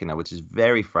Ex Machina, which is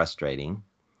very frustrating,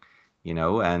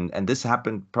 and this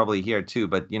happened probably here too.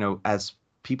 But, as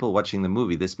people watching the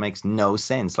movie, this makes no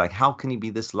sense. How can he be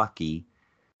this lucky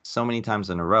so many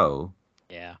times in a row?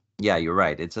 Yeah, you're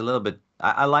right. It's a little bit,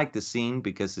 I like the scene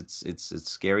because it's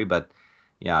scary, but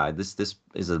yeah, this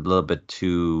is a little bit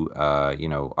too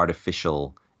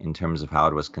artificial in terms of how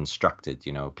it was constructed.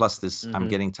 Plus this, I'm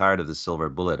getting tired of the silver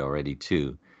bullet already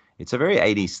too. It's a very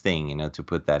 80s thing, to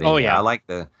put that in. I like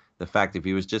the fact if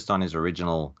he was just on his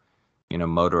original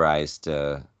motorized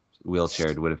wheelchair,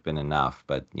 it would have been enough,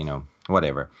 but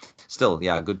whatever. Still,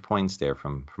 yeah, good points there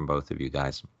from both of you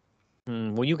guys.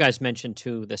 Well, you guys mentioned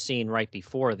too the scene right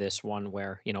before this one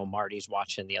where Marty's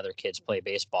watching the other kids play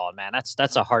baseball. Man,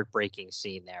 that's a heartbreaking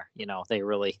scene there. They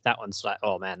really that one's like,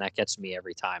 oh man, that gets me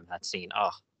every time that scene.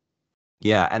 Oh,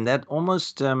 Yeah, and that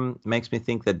almost makes me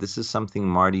think that this is something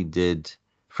Marty did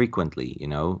frequently,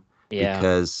 yeah.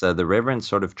 because the Reverend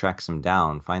sort of tracks him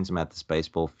down, finds him at this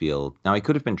baseball field. Now, he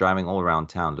could have been driving all around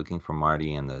town looking for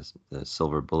Marty and the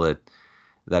silver bullet.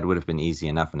 That would have been easy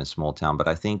enough in a small town, but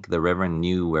I think the Reverend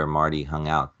knew where Marty hung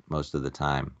out most of the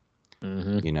time.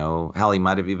 Hmm. Hell, he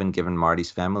might have even given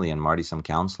Marty's family and Marty some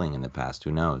counseling in the past.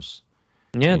 Who knows?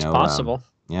 Yeah, You it's know, possible.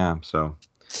 yeah. So,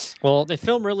 Well, the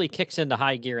film really kicks into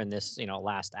high gear in this,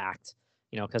 last act,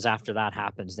 because after that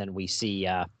happens, then we see,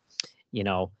 you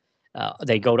know,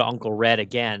 they go to Uncle Red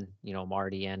again,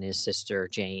 Marty and his sister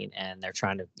Jane, and they're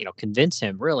trying to, convince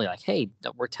him really like, hey,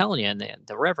 we're telling you. And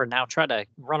the Reverend now try to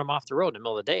run him off the road in the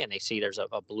middle of the day, and they see there's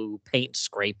a blue paint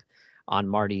scrape on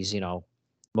Marty's,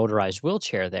 motorized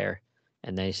wheelchair there.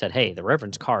 And they said, hey, the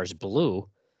Reverend's car is blue.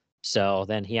 So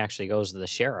then he actually goes to the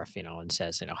sheriff, and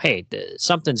says, hey,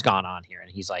 something's gone on here.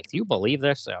 And he's like, do you believe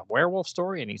this a werewolf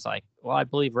story? And he's like, well, I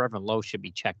believe Reverend Lowe should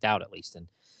be checked out at least. And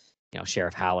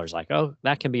Sheriff Haller's like, oh,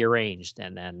 that can be arranged.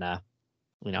 And then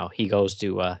he goes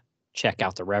to check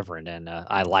out the Reverend, and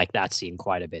I like that scene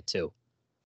quite a bit too.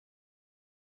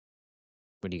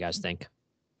 What do you guys think?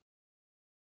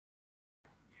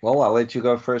 well, I'll let you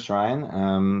go first,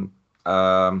 Ryan.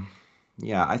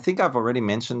 Yeah, I think I've already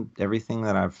mentioned everything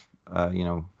that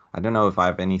I don't know if I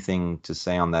have anything to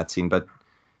say on that scene, but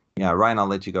yeah, Ryan, I'll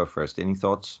let you go first. Any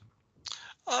thoughts?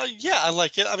 Yeah, I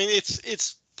like it. I mean,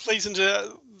 it's plays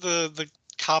into the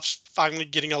cops finally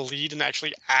getting a lead and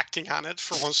actually acting on it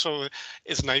for once. So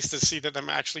it's nice to see that I'm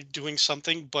actually doing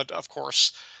something. But of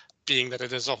course, being that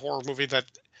it is a horror movie, that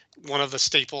one of the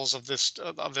staples of this,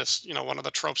 one of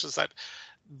the tropes is that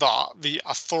the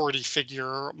authority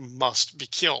figure must be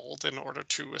killed in order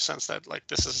to a sense that like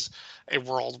this is a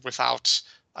world without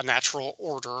a natural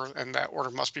order, and that order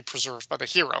must be preserved by the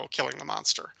hero killing the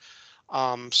monster.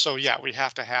 So yeah, we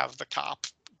have to have the cop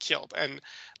killed, and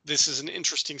this is an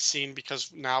interesting scene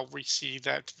because now we see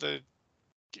that the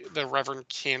Reverend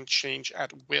can change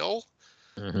at will.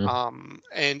 Hmm.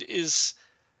 And is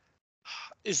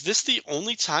this the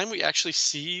only time we actually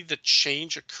see the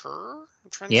change occur? I'm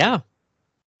trying to think.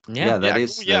 Yeah, yeah, Yeah, that Yeah,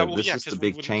 is yeah, well, this yeah, is the because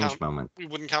big change moment. we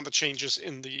wouldn't count the changes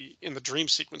in the dream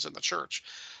sequence in the church.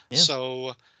 yeah.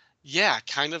 So, yeah,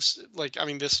 kind of like I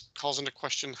mean, this calls into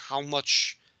question how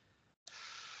much.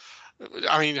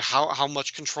 I mean, how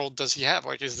much control does he have?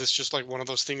 Like, is this just like one of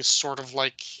those things, sort of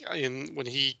like in when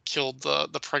he killed the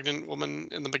pregnant woman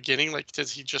in the beginning? Like,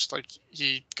 does he just like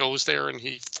he goes there and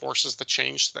he forces the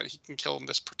change so that he can kill in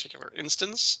this particular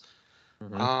instance?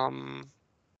 Hmm. Um,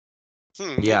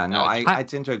 Yeah, no, yeah, I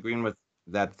tend to agree with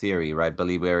that theory, right,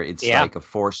 Billy, where it's Yeah. like a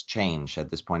forced change at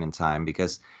this point in time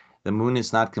because the moon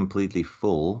is not completely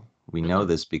full. We know Hmm.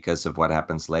 this because of what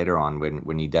happens later on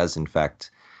when he does, in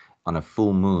fact, on a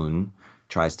full moon,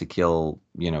 tries to kill,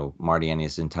 Marty and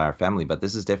his entire family. But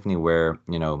this is definitely where,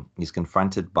 he's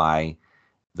confronted by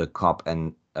the cop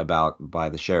and about by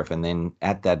the sheriff. And then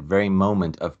at that very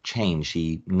moment of change,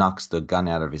 he knocks the gun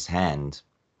out of his hand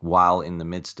while in the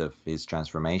midst of his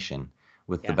transformation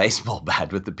with the Yeah. baseball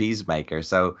bat, with the peacemaker.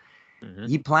 So Hmm.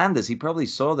 he planned this. He probably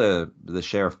saw the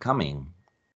sheriff coming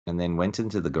and then went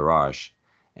into the garage.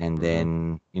 And Hmm.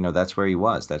 then, that's where he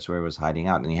was. That's where he was hiding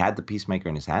out. And he had the peacemaker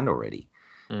in his hand already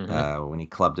Hmm. when he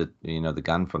clubbed it, the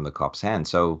gun from the cop's hand.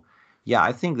 So, yeah,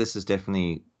 I think this is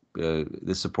definitely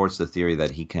this supports the theory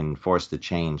that he can force the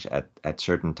change at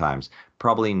certain times.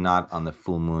 Probably not on the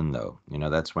full moon, though.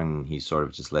 That's when he sort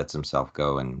of just lets himself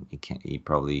go, and he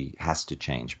probably has to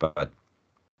change. But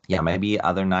yeah, maybe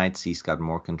other nights he's got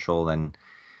more control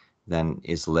than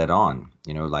is let on.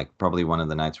 Like probably one of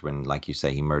the nights when, like you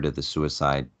say, he murdered the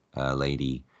suicide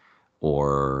lady,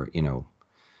 or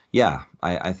yeah,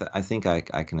 I think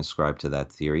I can ascribe to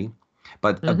that theory.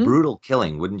 But a Hmm. brutal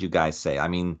killing, wouldn't you guys say? I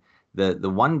mean, the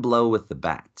one blow with the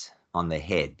bat on the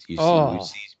head, we Oh,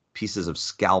 see pieces of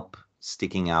scalp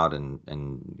sticking out,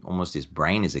 and almost his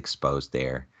brain is exposed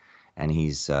there, and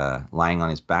he's lying on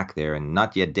his back there and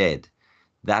not yet dead.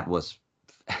 That was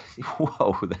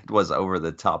whoa, that was over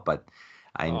the top. But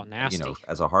oh, nasty.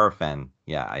 as a horror fan,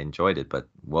 yeah, I enjoyed it. But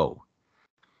whoa,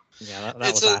 Yeah, that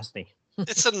it's was a nasty.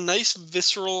 it's a nice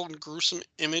visceral and gruesome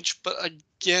image, but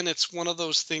again, it's one of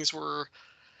those things where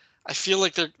I feel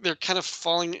like they're kind of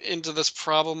falling into this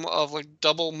problem of like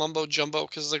double mumbo jumbo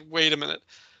because like wait a minute,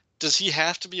 does he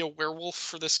have to be a werewolf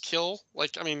for this kill?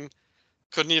 Like I mean,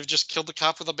 couldn't he have just killed the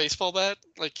cop with a baseball bat?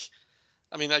 Like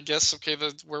I mean, I guess okay,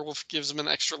 the werewolf gives him an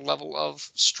extra level of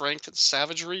strength and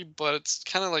savagery, but it's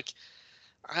kind of like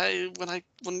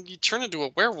when you turn into a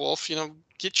werewolf,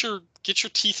 get your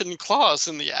teeth and claws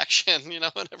in the action, and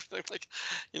everything like,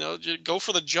 go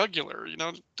for the jugular,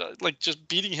 like just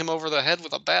beating him over the head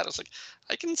with a bat. It's like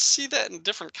I can see that in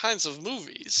different kinds of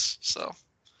movies. So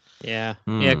Yeah.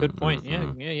 Yeah. Mm, Good point. Yeah.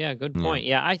 mm. Yeah. Yeah. Good Yeah. point.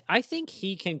 Yeah. I think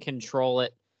he can control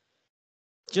it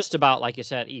just about like you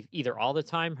said, either all the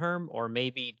time, Herm, or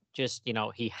maybe just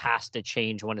he has to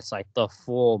change when it's like the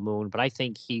full moon. But I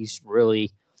think he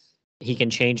can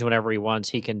change whenever he wants.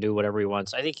 He can do whatever he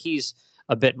wants. I think he's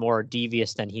a bit more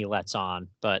devious than he lets on.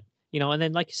 But and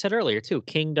then like you said earlier too,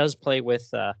 King does play with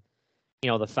the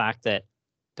fact that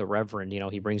the Reverend,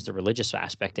 he brings the religious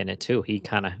aspect in it too. He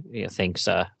kind of thinks,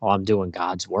 oh, I'm doing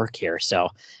God's work here. So,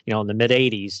 in the mid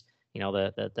 '80s,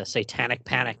 the satanic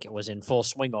panic was in full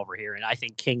swing over here, and I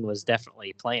think King was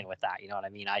definitely playing with that. You know what I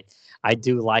mean? I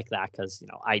do like that because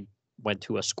I went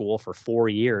to a school for 4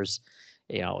 years,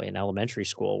 in elementary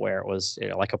school where it was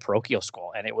like a parochial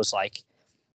school, and it was like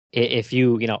if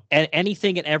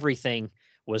anything and everything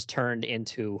was turned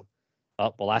into,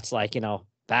 oh well, that's like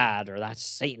bad, or that's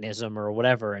Satanism or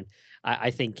whatever. And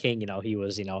I think King, he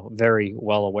was very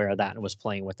well aware of that and was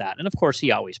playing with that. And of course,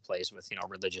 he always plays with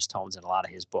religious tones in a lot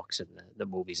of his books and the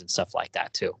movies and stuff like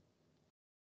that too.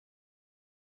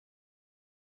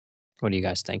 What do you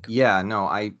guys think? Yeah, no,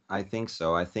 I think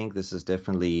so. I think this is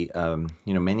definitely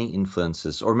many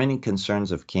influences or many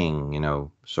concerns of King,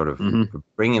 sort of Mm-hmm.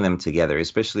 bringing them together,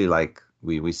 especially like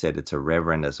we said it's a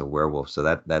reverend as a werewolf. So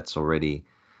that's already,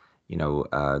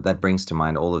 that brings to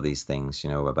mind all of these things,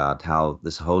 about how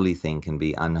this holy thing can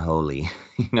be unholy,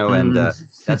 and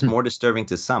that's more disturbing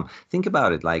to some. Think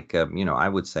about it, like I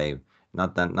would say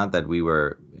not that we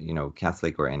were,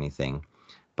 Catholic or anything,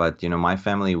 but my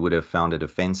family would have found it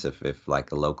offensive if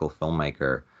like a local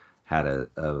filmmaker had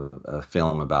a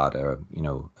film about a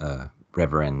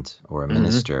reverend or a Mm-hmm.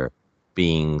 minister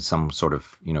being some sort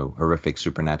of horrific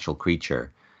supernatural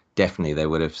creature. Definitely they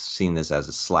would have seen this as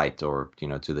a slight or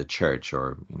to the church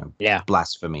or Yeah.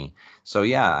 blasphemy. So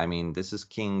yeah, I mean, this is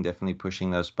King definitely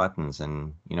pushing those buttons,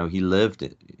 and he lived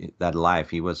that life.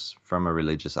 He was from a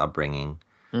religious upbringing,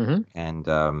 Mm-hmm. and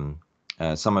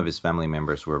some of his family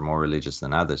members were more religious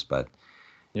than others, but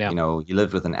Yeah. he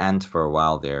lived with an aunt for a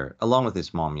while there, along with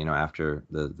his mom, after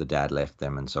the dad left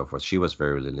them and so forth. She was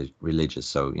very religious.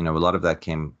 So, a lot of that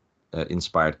came,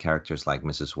 inspired characters like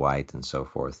Mrs. White and so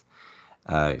forth,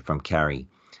 from Carrie.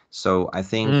 So I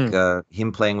think Mm.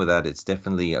 him playing with that, it's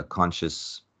definitely a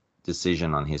conscious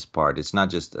decision on his part. It's not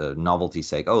just a novelty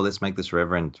sake, oh, let's make this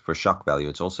reverend for shock value.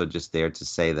 It's also just there to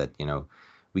say that,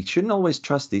 we shouldn't always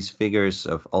trust these figures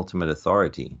of ultimate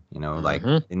authority. Like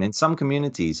Mm-hmm. in some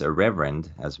communities, a reverend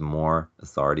has more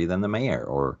authority than the mayor,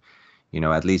 or,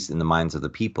 at least in the minds of the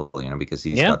people, because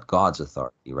he's Yeah. got God's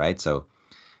authority, right? So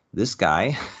this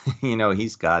guy,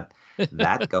 he's got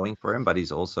that going for him, but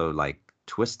he's also like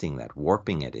twisting that,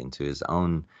 warping it into his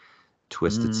own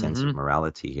twisted sense Mm-hmm. of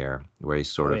morality here, where he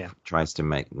sort Oh of yeah. tries to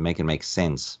make it make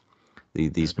sense,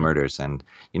 these Mm-hmm. murders, and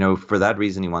for that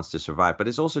reason he wants to survive. But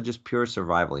it's also just pure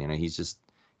survival. He's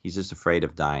just afraid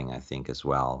of dying, I think, as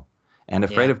well, and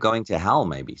afraid Yeah. of going to hell.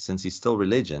 Maybe since he's still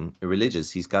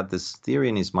religious, he's got this theory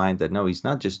in his mind that no, he's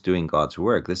not just doing God's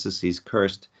work. He's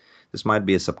cursed. This might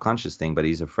be a subconscious thing, but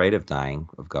he's afraid of dying,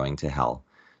 of going to hell.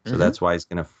 So Mm-hmm. that's why he's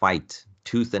going to fight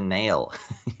tooth and nail,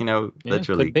 Yeah. Could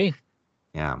literally. be.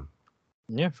 Yeah.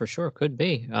 Yeah, for sure. Could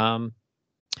be.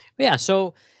 Yeah,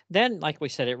 so then, like we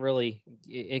said, it really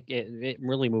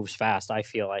moves fast. I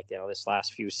feel like this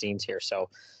last few scenes here. So,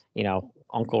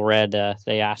 Uncle Red,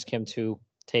 they ask him to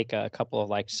take a couple of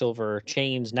like silver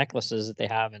chains, necklaces that they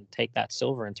have, and take that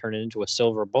silver and turn it into a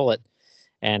silver bullet.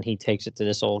 And he takes it to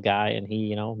this old guy, and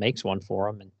he makes one for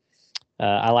him. And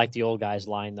I like the old guy's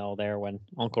line though there when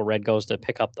Uncle Red goes to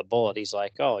pick up the bullet. He's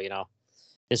like, "Oh,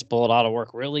 this bullet ought to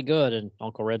work really good." And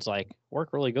Uncle Red's like,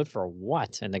 work really good for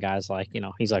what? And the guy's like,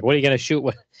 he's like, what are you going to shoot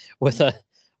with a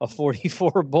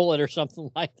 44 bullet or something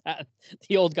like that?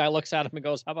 The old guy looks at him and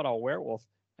goes, how about a werewolf?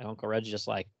 And Uncle Red's just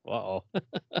like, uh-oh.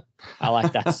 I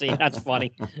like that scene. That's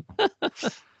funny.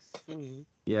 mhm.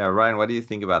 Yeah, Ryan, what do you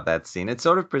think about that scene? It's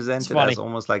sort of It's presented as funny.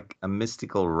 almost like a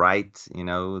mystical rite,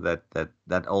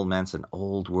 that old man's an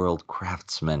old world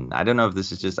craftsman. I don't know if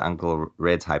this is just Uncle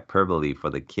Red's hyperbole for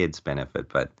the kids' benefit,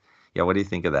 but yeah, what do you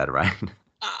think of that, Ryan?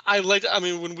 I like. I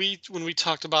mean, when we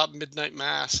talked about Midnight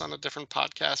Mass on a different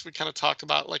podcast, we kind of talked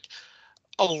about like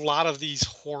a lot of these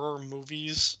horror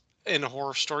movies and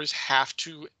horror stories have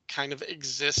to kind of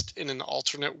exist in an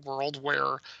alternate world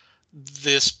where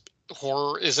this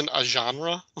horror isn't a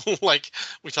genre. Like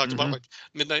we talked about, Hmm. like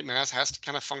Midnight Mass has to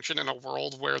kind of function in a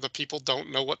world where the people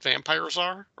don't know what vampires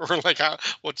are, or like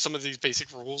what some of these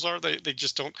basic rules are. They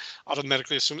just don't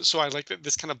automatically assume it. So I like that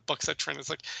this kind of bucks that trend. It's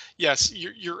like, yes,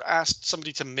 you're asked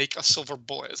somebody to make a silver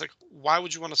bullet. It's like, why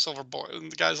would you want a silver bullet?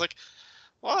 And the guy's like,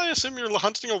 well, I assume you're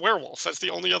hunting a werewolf. That's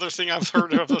the only other thing I've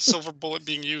heard of a silver bullet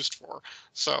being used for.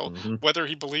 So Hmm. whether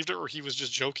he believed it or he was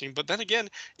just joking. But then again,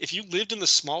 if you lived in this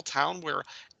small town where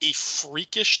a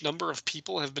freakish number of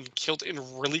people have been killed in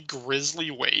really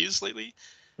grisly ways lately,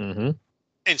 Hmm.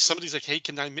 and somebody's like, "Hey,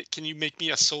 can you make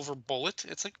me a silver bullet?"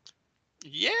 It's like,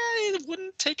 yeah, it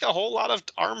wouldn't take a whole lot of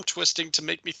arm twisting to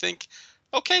make me think,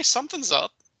 okay, something's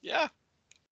up. Yeah.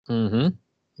 Hmm.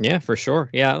 Yeah, for sure.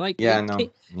 Yeah, like Yeah, no,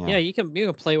 yeah. yeah, you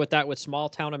can play with that with small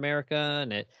town America,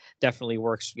 and it definitely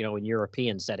works, in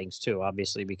European settings too,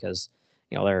 obviously, because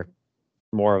they're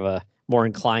more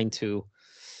inclined to,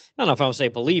 I don't know if I would say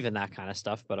believe in that kind of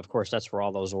stuff, but of course that's where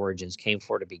all those origins came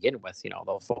for to begin with,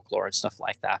 the folklore and stuff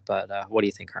like that. But what do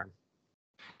you think, Herm?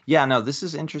 Yeah, no, this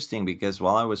is interesting because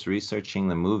while I was researching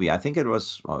the movie, I think it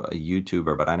was a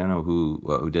YouTuber, but I don't know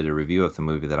who did a review of the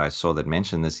movie that I saw that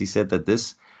mentioned this. He said that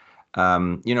this,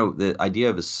 the idea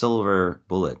of a silver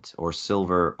bullet or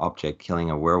silver object killing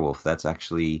a werewolf, that's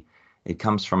actually, it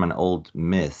comes from an old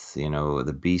myth,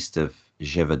 the Beast of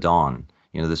Gévaudan,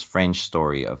 this French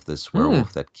story of this Mm,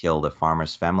 werewolf that killed a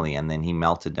farmer's family and then he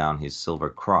melted down his silver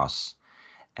cross.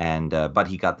 And but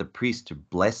he got the priest to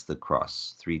bless the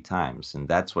cross 3 times, and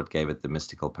that's what gave it the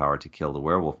mystical power to kill the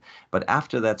werewolf. But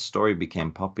after that story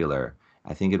became popular,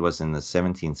 I think it was in the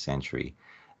 17th century.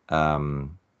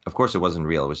 Of course, it wasn't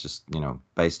real. It was just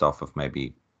based off of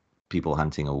maybe people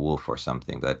hunting a wolf or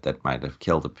something that might have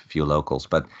killed a few locals.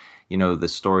 But the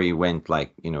story went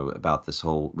like about this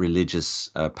whole religious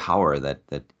power that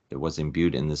it was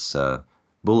imbued in this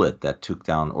bullet that took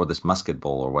down, or this musket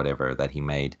ball or whatever that he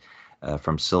made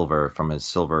from a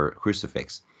silver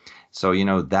crucifix. So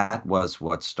that was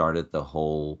what started the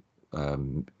whole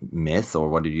myth, or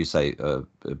what did you say? A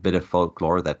bit of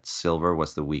folklore that silver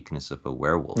was the weakness of a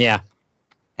werewolf, yeah.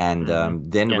 and Hmm.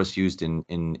 then it Yeah. was used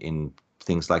in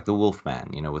things like the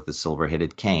Wolfman, with the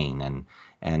silver-headed cane,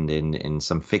 and in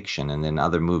some fiction and in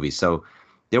other movies. So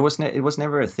it was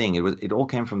never a thing. It all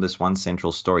came from this one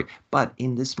central story. But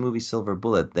in this movie Silver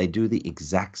Bullet, they do the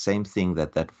exact same thing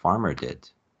that farmer did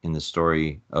in the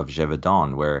story of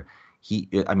Gévaudan, where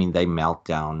I mean, they melt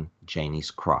down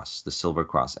Janie's cross, the silver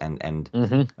cross, and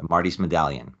Hmm. Marty's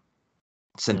medallion.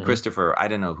 St. Hmm. Christopher, I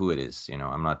don't know who it is.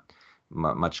 I'm not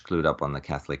much clued up on the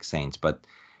Catholic saints, but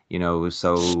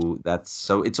so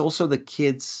it's also the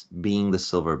kids being the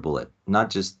silver bullet,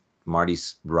 not just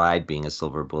Marty's bride being a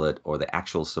silver bullet or the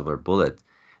actual silver bullet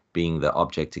being the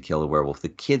object to kill the werewolf. The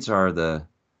kids are the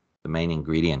main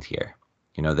ingredient here.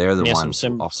 They're the Yeah, some ones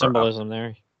who offer up. symbolism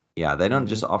there. Yeah, they don't Hmm.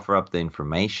 just offer up the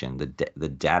information, the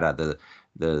data,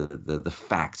 the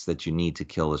facts that you need to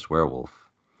kill this werewolf.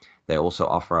 They also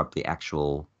offer up the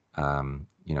actual,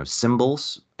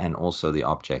 symbols and also the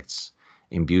objects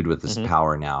imbued with this Hmm.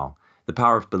 power now. The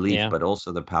power of belief, Yeah. but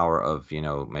also the power of,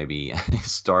 maybe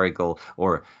historical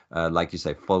or, like you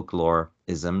say, folklore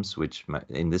isms, which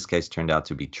in this case turned out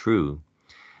to be true.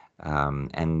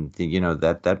 And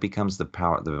that becomes the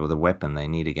power, the weapon they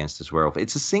need against this werewolf.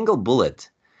 It's a single bullet,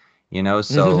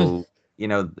 so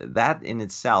that in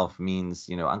itself means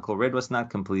Uncle Red was not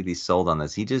completely sold on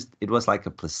this. It was like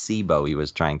a placebo he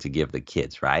was trying to give the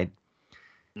kids, right?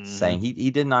 Hmm. Saying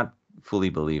he did not fully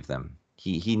believe them.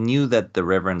 He knew that the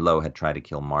Reverend Lowe had tried to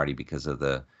kill Marty because of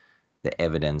the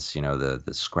evidence, the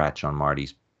scratch on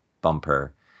Marty's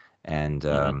bumper, and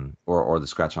Hmm. or the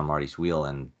scratch on Marty's wheel,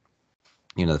 and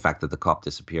the fact that the cop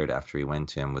disappeared after he went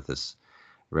to him with this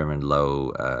Reverend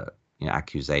Lowe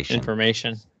accusation.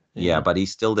 Information. Yeah, Yeah. but he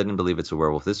still didn't believe it's a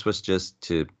werewolf. This was just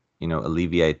to,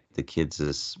 alleviate the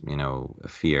kids'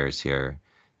 fears here,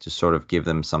 to sort of give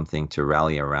them something to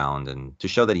rally around and to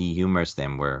show that he humors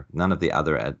them where none of the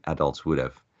other adults would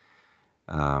have.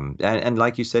 And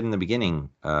like you said in the beginning,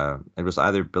 it was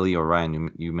either Billy or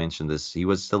Ryan. You mentioned this. He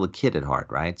was still a kid at heart,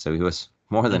 right? So he was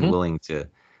more than Hmm. willing to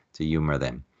humor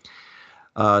them.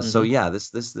 So Hmm. yeah,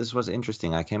 this was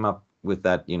interesting. I came up with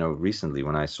that, recently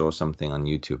when I saw something on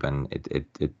YouTube, and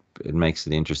it makes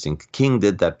it interesting. King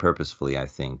did that purposefully, I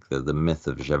think. The myth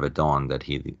of Gévaudan, that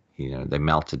they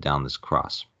melted down this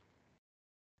cross.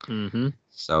 Hmm.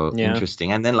 So Yeah.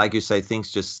 interesting. And then, like you say,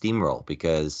 things just steamroll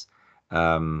because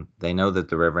they know that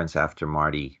the Reverend's after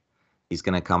Marty. He's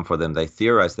going to come for them. They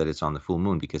theorize that it's on the full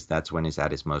moon because that's when he's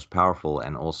at his most powerful,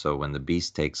 and also when the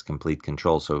beast takes complete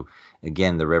control. So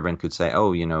again, the Reverend could say,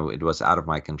 "Oh, it was out of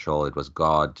my control. It was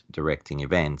God directing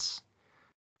events."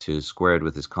 to square it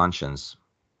with his conscience.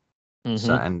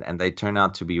 So Mm-hmm. and they turn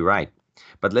out to be right.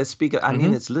 But let's speak. I mean,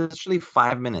 Mm-hmm. it's literally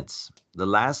 5 minutes. The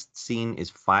last scene is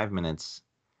 5 minutes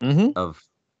Mm-hmm. of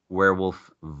werewolf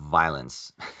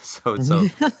violence. So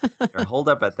they're holed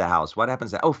up at the house. What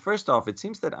happens? Oh, first off, it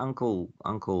seems that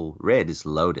Uncle Red is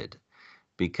loaded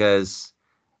because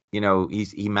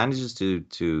he manages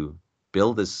to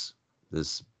build this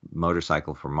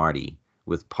motorcycle for Marty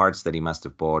with parts that he must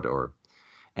have bought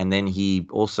and then he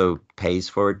also pays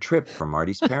for a trip for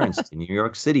Marty's parents to New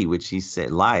York City, which he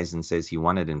lies and says he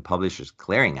wanted in Publishers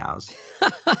Clearinghouse.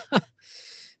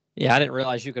 Yeah, I didn't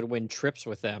realize you could win trips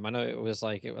with them. I know it was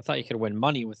like I thought you could win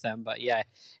money with them, but yeah.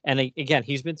 And again,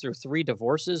 he's been through 3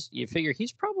 divorces. You figure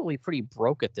he's probably pretty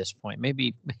broke at this point.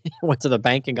 Maybe went to the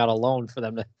bank and got a loan for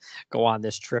them to go on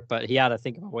this trip, but he had to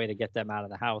think of a way to get them out of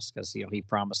the house because he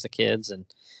promised the kids, and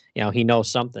he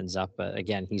knows something's up. But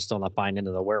again, he's still not buying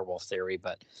into the werewolf theory,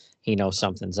 but he knows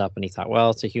something's up, and he thought,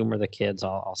 well, to humor the kids,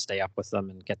 I'll stay up with them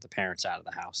and get the parents out of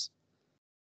the house.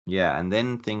 Yeah, and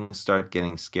then things start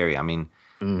getting scary. I mean,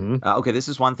 Mm-hmm. okay, this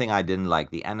is one thing I didn't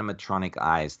like, the animatronic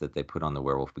eyes that they put on the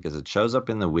werewolf, because it shows up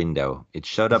in the window. It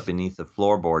showed up beneath the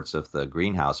floorboards of the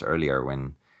greenhouse earlier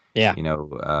when, Yeah,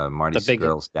 the Marty's big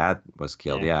girl's dad was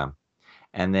killed. yeah. Yeah.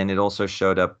 And then it also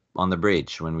showed up on the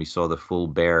bridge when we saw the full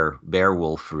bear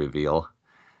wolf reveal.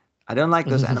 I don't like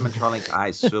those animatronic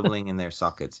eyes swiveling in their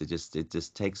sockets. It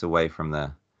just takes away from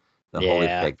the whole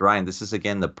Yeah. effect. Ryan, this is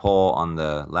again the paw on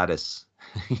the lattice,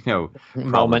 problem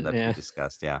Moment, that we yeah.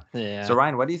 discussed. Yeah. So Yeah.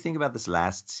 Ryan, what do you think about this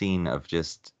last scene of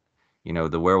just,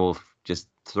 the werewolf just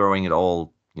throwing it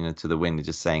all, to the wind and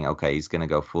just saying, okay, he's gonna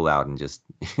go full out and just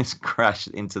crash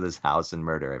into this house and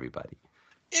murder everybody.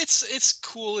 It's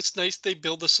cool. It's nice they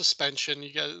build the suspension.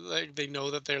 You got like they know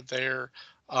that they're there.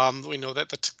 We know that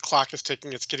the clock is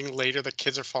ticking. It's getting later. The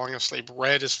kids are falling asleep.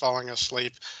 Red is falling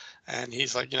asleep, and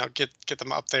he's like, get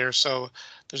them up there. So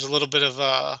there's a little bit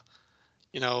of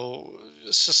you know,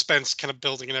 suspense kind of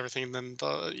building and everything. And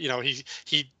then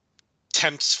he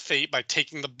tempts fate by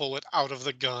taking the bullet out of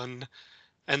the gun,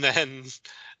 and then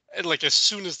and like as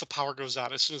soon as the power goes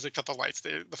out, as soon as they cut the lights,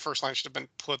 the first line should have been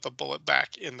put the bullet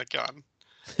back in the gun.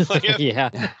 Like Yeah.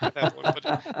 at that point,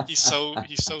 but he's so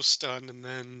stunned, and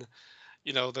then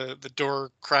the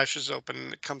door crashes open,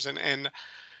 and it comes in, and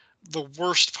the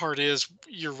worst part is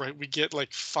you're right. We get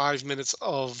like 5 minutes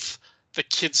of the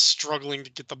kids struggling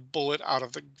to get the bullet out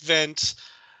of the vent.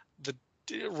 The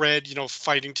Red,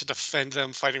 fighting to defend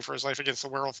them, fighting for his life against the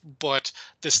werewolf, but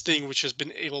this thing which has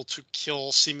been able to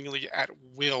kill seemingly at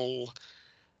will,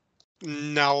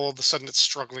 now all of a sudden it's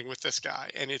struggling with this guy,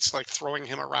 and it's like throwing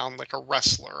him around like a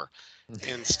wrestler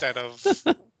instead of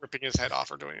ripping his head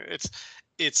off or doing it.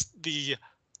 It's the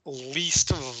least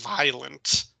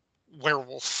violent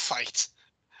werewolf fight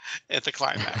at the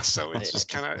climax. So it's just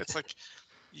kind of it's like,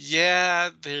 yeah,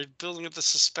 they're building up the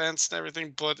suspense and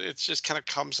everything, but it just kind of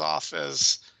comes off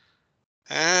as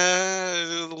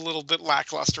a little bit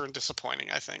lackluster and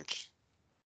disappointing, I think.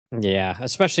 Yeah,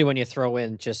 especially when you throw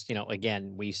in just,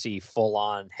 again, we see full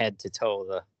on head to toe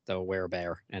the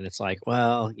werebear, and it's like,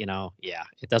 well, yeah,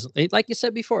 it doesn't like you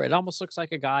said before, it almost looks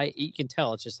like a guy. You can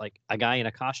tell it's just like a guy in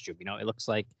a costume. It looks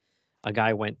like a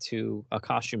guy went to a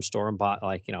costume store and bought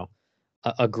like,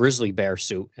 a grizzly bear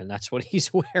suit, and that's what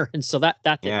he's wearing. So that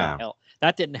did Yeah. not help.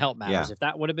 That didn't help matters. Yeah. If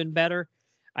that would have been better,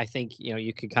 I think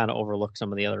you could kind of overlook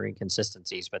some of the other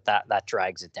inconsistencies, but that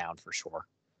drags it down for sure.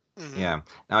 Mhm. Yeah.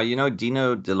 Now,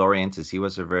 Dino De Laurentiis, he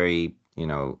was a very,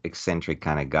 eccentric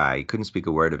kind of guy. He couldn't speak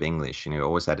a word of English, and he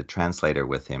always had a translator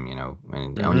with him,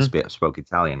 and he only spoke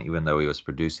Italian, even though he was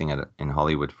producing it in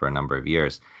Hollywood for a number of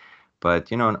years.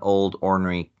 But, an old,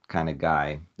 ornery kind of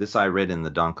guy. This I read in the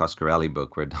Don Coscarelli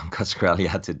book, where Don Coscarelli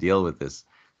had to deal with this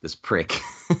prick,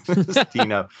 this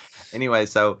Dino. Anyway,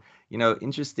 so,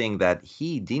 interesting that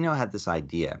Dino had this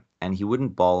idea, and he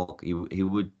wouldn't balk. He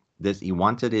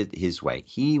wanted it his way.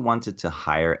 He wanted to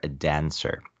hire a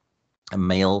dancer, a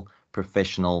male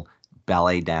professional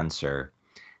ballet dancer,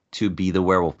 to be the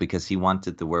werewolf, because he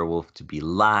wanted the werewolf to be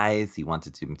lithe. He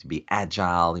wanted him to be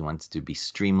agile. He wanted to be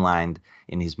streamlined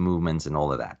in his movements and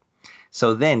all of that.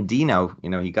 So then Dino,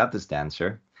 he got this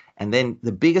dancer. And then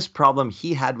the biggest problem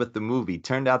he had with the movie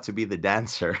turned out to be the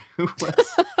dancer, who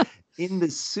was in the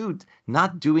suit,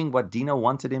 not doing what Dino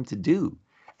wanted him to do.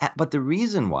 But the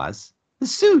reason was the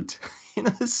suit.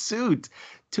 The suit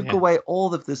took Yeah. away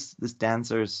all of this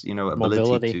dancer's, ability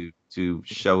Mobility. to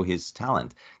show his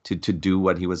talent, to do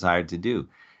what he was hired to do.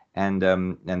 And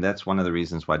that's one of the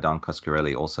reasons why Don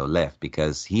Coscarelli also left,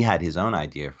 because he had his own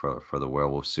idea for the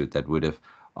werewolf suit that would have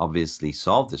obviously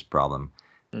solved this problem.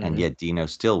 And Mhm. yet Dino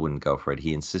still wouldn't go for it.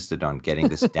 He insisted on getting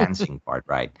this dancing part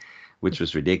right. which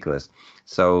was ridiculous.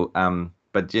 So,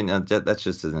 but that's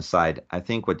just an aside. I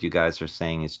think what you guys are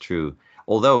saying is true.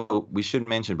 Although we should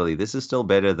mention, Billy, this is still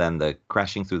better than the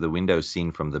crashing through the window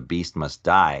scene from The Beast Must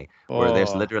Die, where there's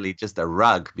Oh, literally just a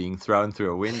rug being thrown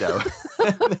through a window.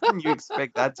 And you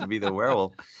expect that to be the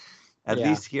werewolf. At yeah,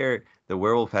 least here, the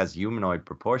werewolf has humanoid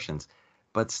proportions,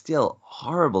 but still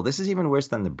horrible. This is even worse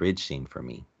than the bridge scene for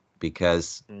me,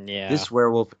 because yeah, this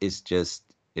werewolf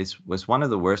was one of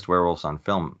the worst werewolves on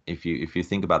film. If you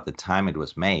think about the time it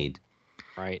was made,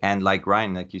 right. and like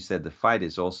Ryan, like you said, the fight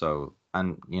is also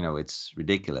it's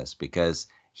ridiculous because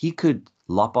he could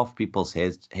lop off people's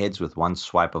heads with one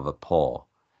swipe of a paw.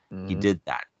 He Mhm. did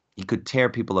that. He could tear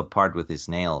people apart with his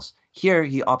nails. Here,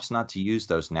 he opts not to use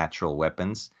those natural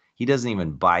weapons. He doesn't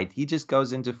even bite. He just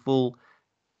goes into full,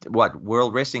 what,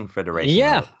 World Wrestling Federation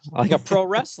Yeah, mode. like a pro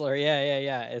wrestler. Yeah, yeah,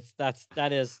 yeah.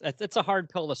 It's a hard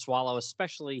pill to swallow,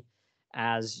 especially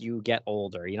as you get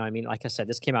older. You know, I mean, like I said,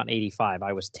 this came out in '85.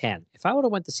 I was 10. If I would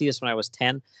have went to see this when I was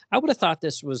 10, I would have thought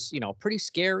this was, pretty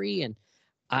scary. And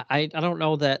I don't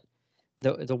know that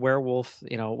the werewolf,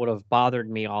 would have bothered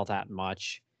me all that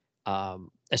much.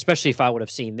 Especially if I would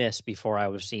have seen this before I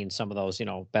would have seen some of those,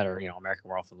 better, American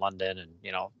Werewolf in London and,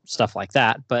 stuff like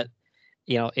that. But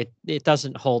it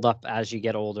doesn't hold up as you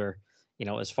get older,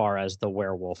 as far as the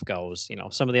werewolf goes.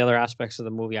 Some of the other aspects of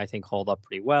the movie I think hold up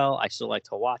pretty well. I still like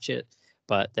to watch it,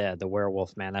 but the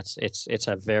werewolf, man, it's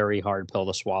a very hard pill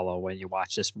to swallow when you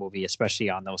watch this movie, especially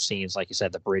on those scenes, like you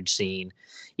said, the bridge scene,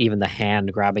 even the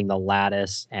hand grabbing the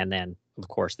lattice, and then of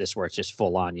course this where it's just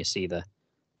full on. You see the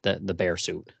bear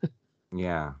suit.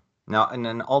 Yeah. Now, in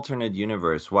an alternate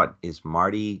universe, what is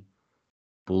Marty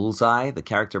Bullseye, the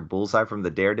character Bullseye from the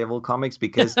Daredevil comics?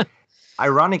 Because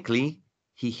ironically,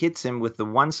 he hits him with the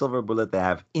one silver bullet they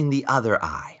have in the other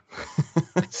eye.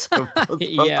 So both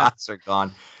Yeah. eyes are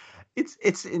gone.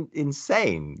 It's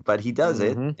insane, but he does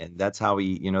it, Hmm. and that's how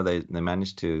they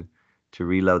managed to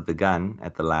reload the gun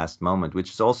at the last moment,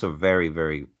 which is also very,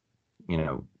 very,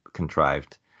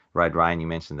 contrived. Right, Ryan, you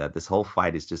mentioned that this whole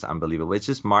fight is just unbelievable. It's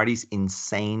just Marty's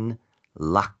insane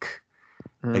luck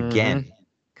Hmm. again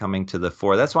coming to the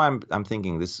fore. That's why I'm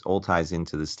thinking this all ties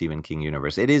into the Stephen King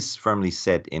universe. It is firmly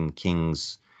set in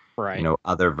King's Right.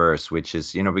 other verse, which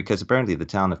is, because apparently the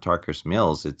town of Tarker's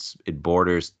Mills, it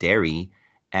borders Derry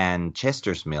and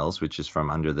Chester's Mills, which is from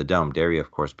Under the Dome. Derry,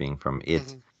 of course, being from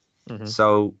it. Hmm. Hmm.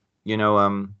 So,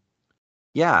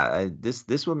 yeah,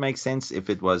 this would make sense if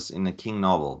it was in a King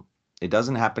novel. It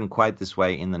doesn't happen quite this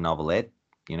way in the novelette,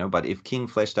 but if King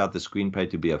fleshed out the screenplay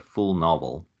to be a full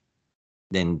novel,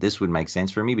 then this would make sense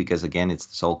for me because again, it's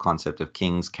this whole concept of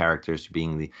King's characters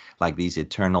being like these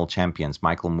eternal champions,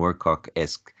 Michael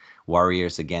Moorcock-esque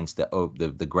warriors against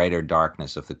the greater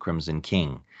darkness of the Crimson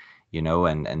King,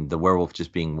 and the werewolf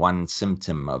just being one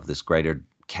symptom of this greater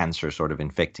cancer sort of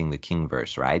infecting the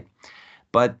Kingverse, right?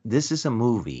 But this is a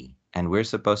movie, and we're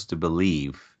supposed to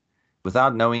believe,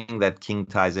 without knowing that King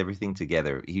ties everything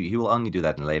together, he will only do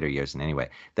that in later years and anyway,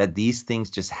 that these things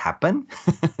just happen.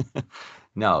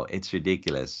 No, it's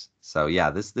ridiculous. So yeah,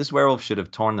 this werewolf should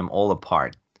have torn them all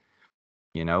apart,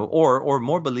 or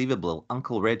more believable,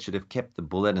 Uncle Red should have kept the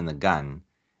bullet in the gun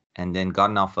and then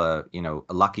gotten off a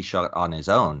lucky shot on his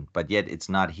own, but yet it's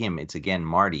not him, it's again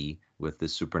Marty with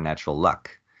this supernatural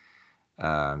luck.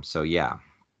 So yeah.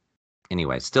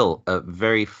 Anyway, still a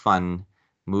very fun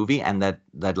movie, and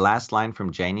that last line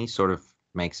from Janie sort of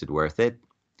makes it worth it.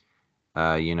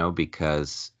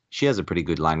 Because she has a pretty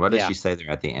good line. What does Yeah. she say there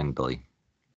at the end, Billy?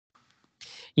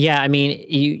 Yeah, I mean,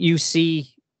 you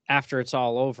see after it's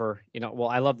all over, well,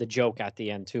 I love the joke at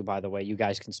the end too, by the way. You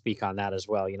guys can speak on that as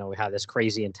well. We have this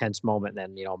crazy intense moment,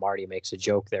 and then, Marty makes a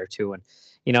joke there too.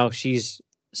 And, she's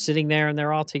sitting there and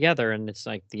they're all together, and it's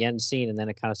like the end scene, and then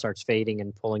it kind of starts fading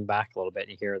and pulling back a little bit.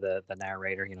 And you hear the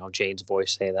narrator, Jane's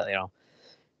voice say that,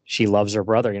 she loves her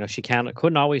brother. She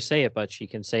couldn't always say it, but she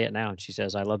can say it now. And she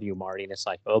says, "I love you, Marty." And it's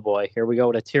like, oh boy, here we go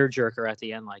with a tearjerker at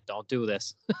the end. Like, don't do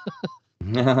this.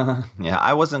 Yeah,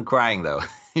 I wasn't crying though,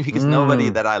 because nobody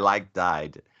Mm. that I liked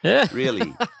died. Yeah.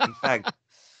 Really. In fact,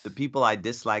 the people I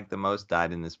disliked the most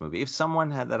died in this movie. If someone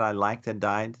that I liked had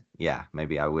died, yeah,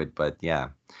 maybe I would. But yeah,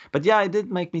 it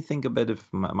did make me think a bit of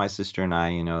my sister and I,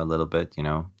 a little bit,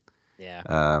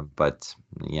 Yeah. But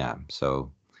yeah,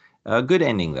 so a good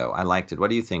ending though. I liked it.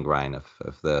 What do you think, Ryan,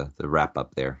 of the wrap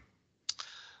up there?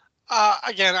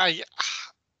 Again,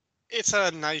 it's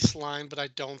a nice line, but I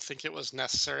don't think it was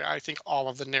necessary. I think all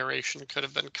of the narration could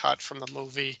have been cut from the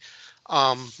movie.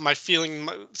 My feeling,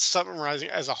 summarizing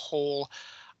as a whole,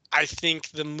 I think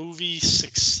the movie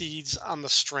succeeds on the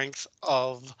strength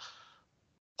of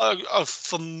a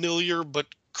familiar but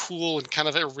cool and kind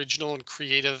of original and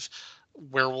creative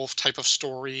werewolf type of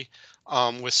story,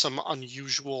 with some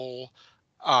unusual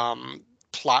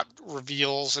plot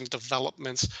reveals and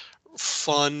developments,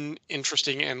 fun,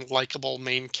 interesting, and likable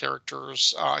main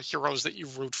characters, heroes that you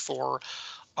root for,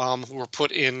 who were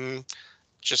put in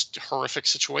just horrific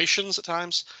situations at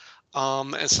times,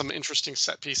 and some interesting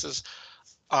set pieces,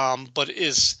 but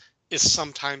is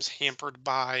sometimes hampered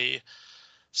by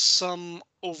some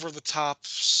over the top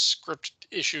script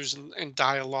issues and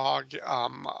dialogue.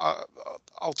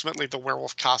 Ultimately, the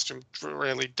werewolf costume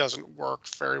really doesn't work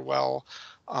very well.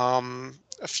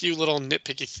 A few little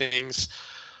nitpicky things,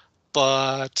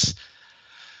 but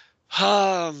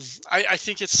I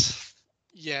think it's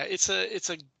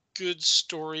a good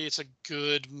story. It's a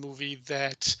good movie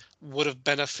that would have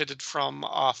benefited from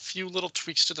a few little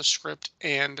tweaks to the script,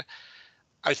 and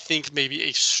I think maybe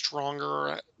a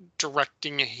stronger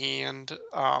directing hand.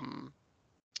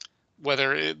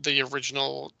 Whether the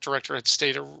original director had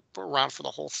stayed around for the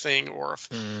whole thing, or if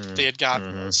they had got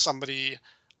Mm-hmm. somebody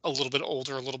a little bit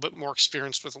older, a little bit more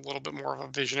experienced, with a little bit more of a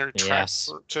visionary track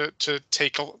Yes. to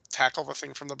tackle the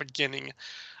thing from the beginning.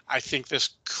 I think this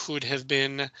could have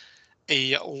been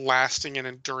a lasting and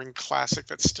enduring classic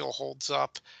that still holds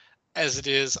up. As it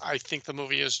is, I think the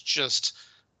movie is just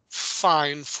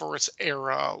fine for its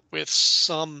era, with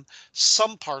some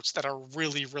parts that are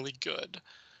really, really good,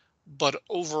 but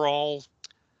overall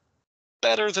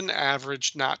better than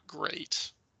average, not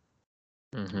great.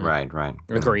 Mm-hmm. Right, right.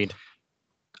 Agreed.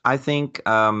 I think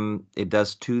it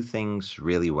does two things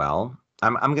really well.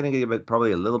 I'm going to give it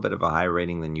probably a little bit of a higher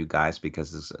rating than you guys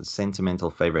because it's a sentimental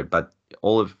favorite, but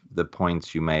all of the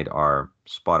points you made are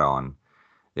spot on.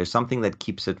 There's something that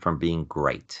keeps it from being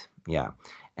great. Yeah.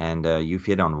 And you've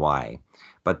hit on why.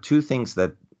 But two things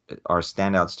that are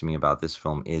standouts to me about this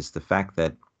film is the fact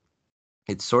that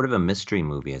it's sort of a mystery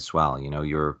movie as well. You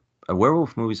know,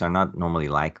 werewolf movies are not normally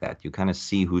like that. You kind of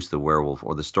see who's the werewolf,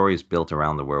 or the story is built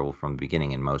around the werewolf from the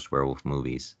beginning in most werewolf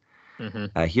movies.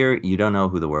 Mm-hmm. Here, you don't know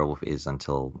who the werewolf is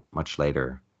until much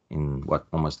later in what,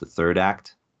 almost the third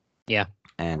act. Yeah.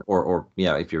 And or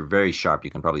yeah, if you're very sharp,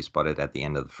 you can probably spot it at the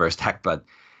end of the first act. But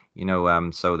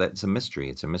so that's a mystery.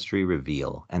 It's a mystery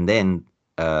reveal, and then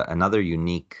another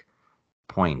unique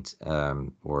point,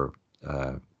 or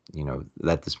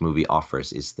that this movie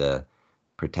offers is the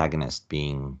protagonist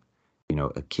being,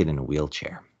 a kid in a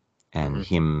wheelchair, and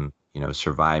Mm-hmm. him,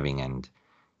 surviving and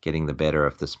getting the better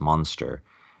of this monster.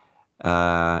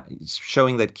 It's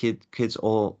showing that kids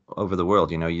all over the world,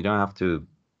 you don't have to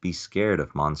be scared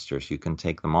of monsters. You can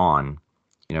take them on.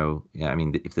 Yeah, I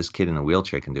mean, if this kid in a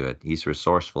wheelchair can do it, he's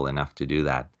resourceful enough to do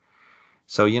that.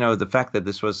 So, the fact that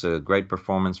this was a great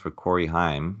performance for Corey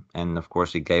Haim, and of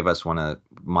course, he gave us one of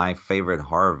my favorite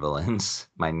horror villains,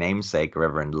 my namesake,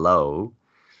 Reverend Lowe.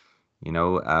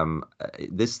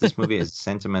 This movie is a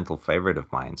sentimental favorite of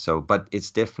mine. So, but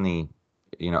it's definitely,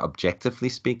 objectively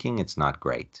speaking, it's not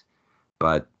great.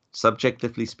 But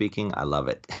subjectively speaking, I love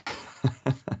it.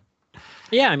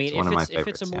 Yeah, I It's mean, one of my if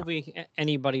it's a favorites, yeah. movie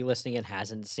anybody listening in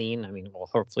hasn't seen, I mean, well,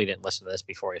 hopefully you didn't listen to this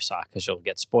before you saw it because you'll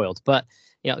get spoiled. But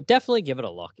definitely give it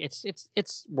a look.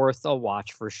 It's worth a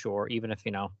watch for sure, even if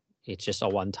it's just a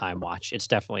one-time watch. It's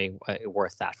definitely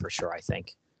worth that for sure, I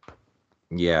think.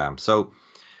 Yeah. So,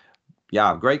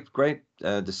 yeah, great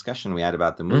discussion we had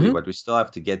about the movie, Mm-hmm. but we still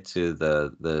have to get to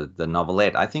the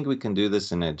novelette. I think we can do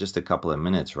this in just a couple of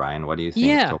minutes, Ryan. What do you think?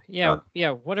 Yeah, Talk yeah, about,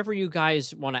 yeah. Whatever you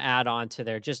guys want to add on to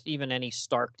there, just even any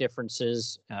stark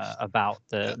differences about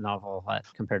the novel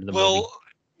compared to the movie. Well,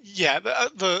 yeah,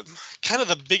 the kind of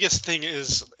the biggest thing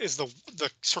is the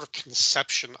sort of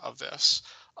conception of this.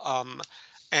 Um,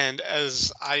 and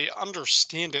as I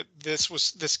understand it, this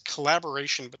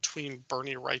collaboration between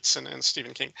Bernie Wrightson and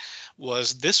Stephen King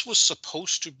was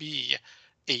supposed to be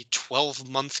a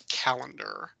 12-month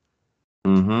calendar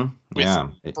with yeah.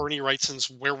 Bernie Wrightson's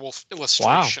werewolf Wow.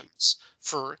 illustrations.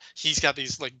 He's got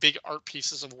these like big art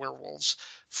pieces of werewolves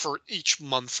for each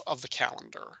month of the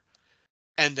calendar.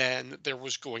 And then there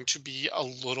was going to be a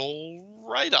little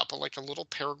write up, like a little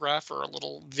paragraph or a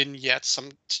little vignette, some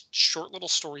short little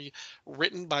story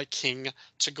written by King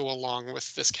to go along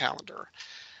with this calendar.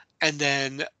 And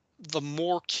then the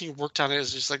more King worked on it,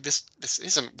 is just like this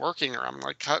isn't working, or I'm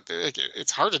like,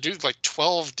 it's hard to do like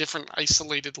 12 different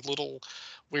isolated little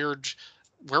weird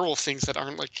werewolf things that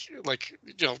aren't like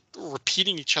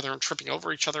repeating each other and tripping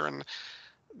over each other, and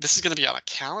this is going to be on a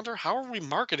calendar. How are we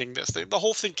marketing this? The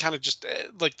whole thing kind of just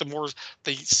like, the more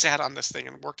they sat on this thing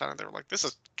and worked on it, they were like, this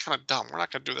is kind of dumb. We're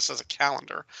not going to do this as a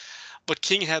calendar. But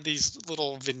King had these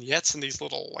little vignettes and these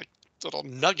little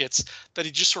nuggets that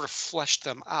he just sort of fleshed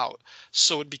them out.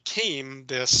 So it became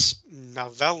this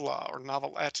novella or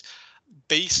novelette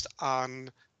based on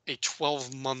a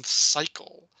 12-month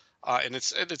cycle. And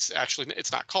it's actually,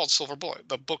 it's not called Silver Bullet.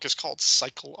 The book is called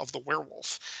Cycle of the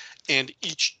Werewolf, and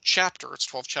each chapter, it's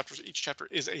 12 chapters. Each chapter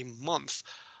is a month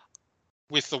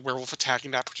with the werewolf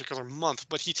attacking that particular month.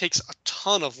 But he takes a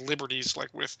ton of liberties, like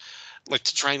with, like,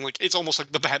 to try and, like, it's almost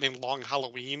like the Batman Long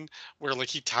Halloween, where like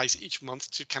he ties each month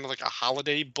to kind of like a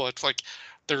holiday, but like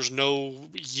there's no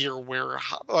year where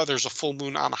there's a full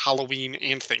moon on Halloween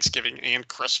and Thanksgiving and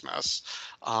Christmas.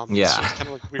 So it's kind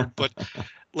of like weird, but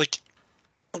like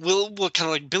we'll kind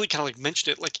of like Billy kind of like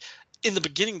mentioned it, like in the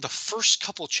beginning, the first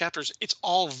couple of chapters, it's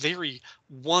all very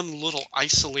one little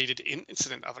isolated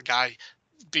incident of a guy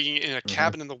being in a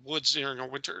cabin in the woods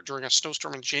during a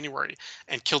snowstorm in January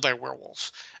and killed by a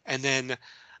werewolf. And then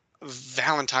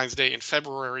Valentine's Day in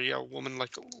February, a woman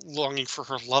like longing for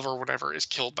her lover or whatever is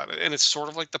killed by it. And it's sort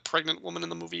of like the pregnant woman in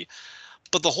the movie.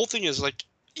 But the whole thing is like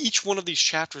each one of these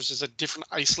chapters is a different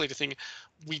isolated thing.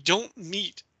 We don't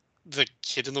meet the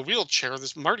kid in the wheelchair,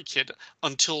 this Marty kid,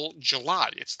 until July.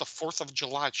 It's the 4th of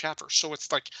July chapter. So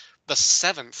it's like the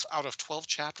 7th out of 12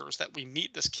 chapters that we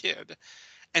meet this kid.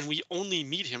 And we only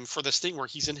meet him for this thing where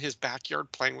he's in his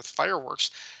backyard playing with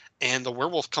fireworks, and the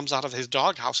werewolf comes out of his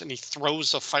doghouse and he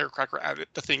throws a firecracker at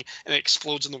the thing, and it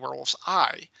explodes in the werewolf's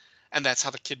eye, and that's how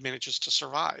the kid manages to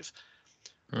survive.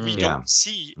 We don't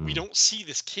see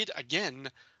this kid again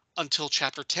until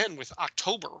chapter 10 with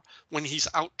October, when he's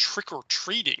out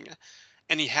trick-or-treating,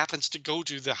 and he happens to go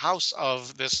to the house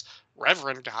of this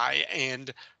reverend guy,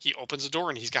 and he opens the door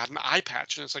and he's got an eye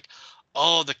patch, and it's like,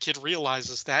 oh, the kid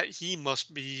realizes that he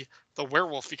must be the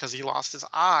werewolf because he lost his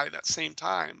eye that same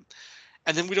time.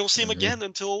 And then we don't see him again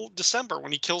until December,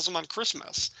 when he kills him on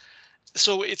Christmas.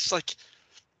 So it's like,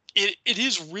 it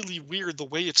is really weird the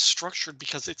way it's structured,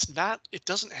 because it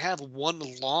doesn't have one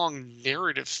long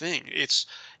narrative thing. It's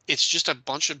just a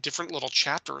bunch of different little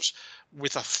chapters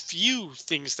with a few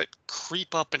things that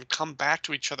creep up and come back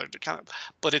to each other to kind of,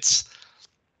 but it's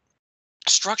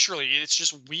structurally, it's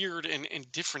just weird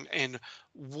and different, and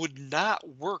would not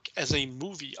work as a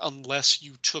movie unless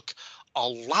you took a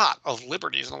lot of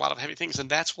liberties and a lot of heavy things. And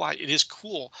that's why it is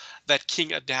cool that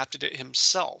King adapted it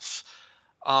himself,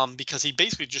 because he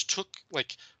basically just took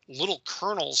like little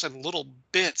kernels and little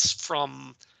bits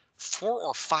from 4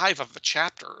 or 5 of the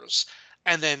chapters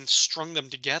and then strung them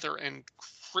together, and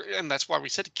that's why we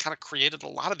said he kind of created a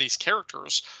lot of these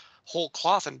characters whole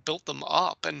cloth and built them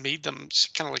up and made them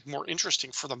kind of like more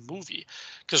interesting for the movie,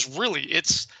 because really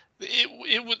it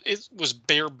was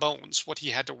bare bones what he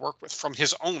had to work with from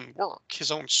his own work, his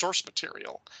own source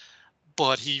material,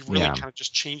 but he really kind of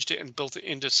just changed it and built it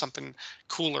into something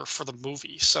cooler for the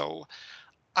movie. So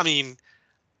I mean,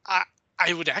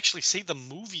 I would actually say the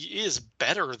movie is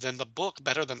better than the book,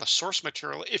 better than the source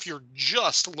material, if you're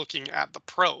just looking at the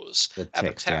prose, at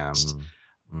the text.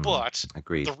 But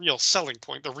agreed. The real selling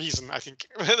point, the reason I think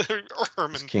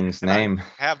Herman King's and name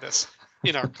I have this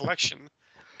in our collection,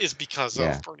 is because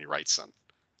of Bernie Wrightson.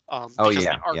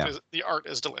 The art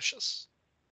is delicious.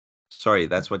 Sorry,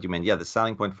 that's what you meant. Yeah, the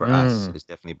selling point for us is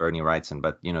definitely Bernie Wrightson,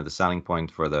 but the selling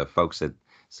point for the folks at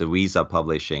Suiza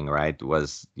Publishing, right,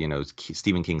 was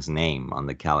Stephen King's name on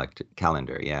the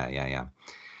calendar. Yeah.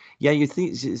 You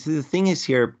think the thing is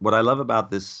here? What I love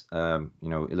about this,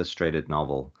 illustrated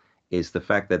novel, is the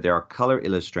fact that there are color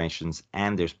illustrations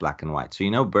and there's black and white.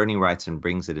 So Bernie Wrightson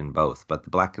brings it in both, but the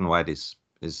black and white is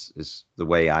the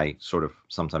way I sort of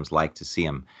sometimes like to see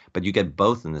him. But you get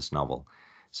both in this novel.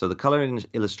 So the color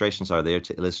illustrations are there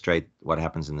to illustrate what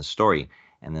happens in the story,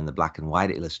 and then the black and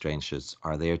white illustrations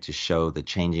are there to show the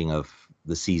changing of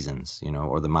the seasons,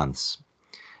 or the months,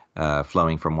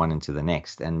 flowing from one into the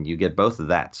next. And you get both of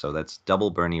that. So that's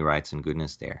double Bernie Wrightson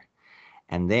goodness there.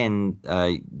 And then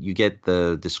you get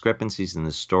the discrepancies in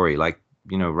the story. Like,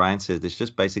 Ryan says, there's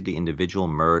just basically individual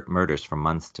murders from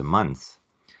month to month.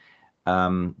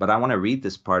 But I want to read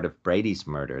this part of Brady's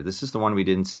murder. This is the one we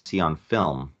didn't see on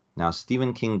film. Now,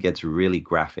 Stephen King gets really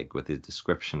graphic with his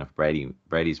description of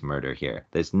Brady's murder here.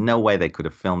 There's no way they could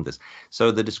have filmed this.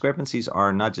 So the discrepancies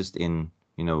are not just in,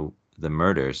 the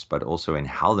murders, but also in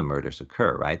how the murders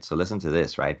occur, right? So listen to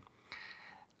this, right?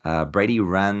 Brady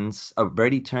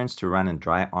turns to run, and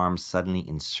dry arms suddenly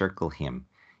encircle him.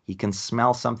 He can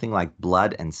smell something like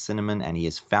blood and cinnamon, and he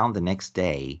is found the next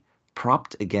day,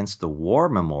 propped against the war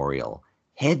memorial,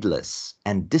 headless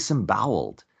and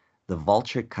disemboweled, the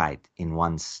vulture kite in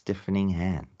one stiffening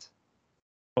hand.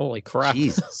 Holy crap.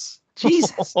 Jesus.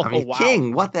 I mean, wow.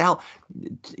 King, what the hell?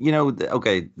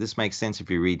 Okay, this makes sense if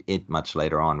you read it much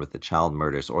later on with the child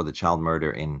murders, or the child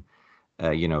murder in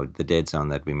the Dead Zone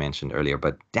that we mentioned earlier.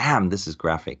 But damn, this is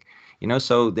graphic.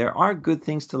 So there are good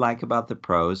things to like about the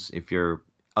prose if you're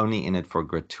only in it for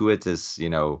gratuitous,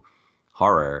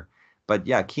 horror. But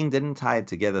yeah, King didn't tie it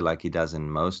together like he does in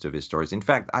most of his stories. In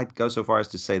fact, I'd go so far as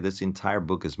to say this entire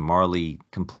book is morally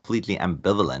completely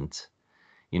ambivalent.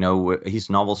 His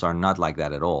novels are not like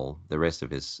that at all, the rest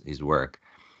of his work.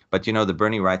 But the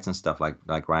Bernie Wrightson stuff,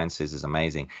 like Ryan says, is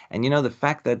amazing. And the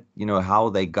fact that how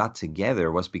they got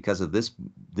together was because of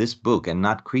this book and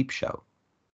not Creepshow.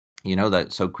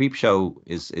 That so Creepshow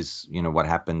is what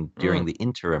happened during the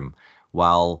interim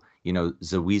while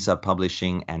Zawiza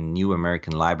Publishing and New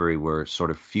American Library were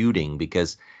sort of feuding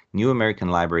because New American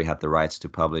Library had the rights to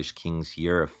publish King's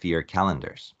Year of Fear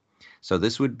calendars. So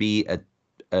this would be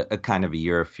a kind of a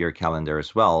Year of Fear calendar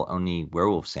as well, only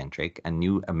werewolf centric, and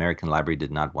New American Library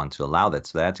did not want to allow that.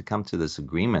 So they had to come to this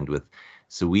agreement with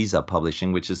Zawiza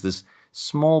Publishing, which is this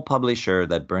small publisher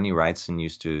that Bernie Wrightson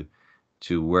used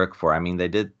to work for. I mean, they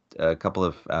did a couple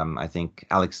of, I think,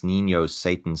 Alex Nino's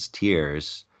Satan's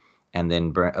Tears, and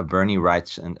then Bernie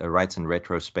Wrightson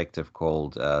retrospective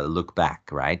called Look Back,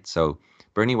 right? So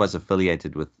Bernie was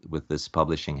affiliated with this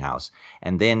publishing house,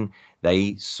 and then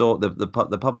they saw the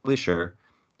publisher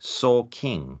saw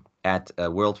King at a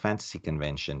World Fantasy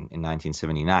Convention in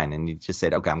 1979, and he just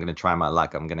said, "Okay, I'm going to try my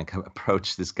luck. I'm going to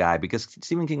approach this guy," because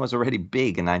Stephen King was already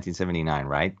big in 1979,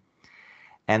 right?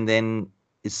 And then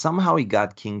somehow he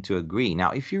got King to agree. Now,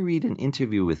 if you read an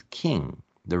interview with King,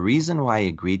 the reason why he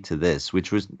agreed to this,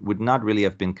 which would not really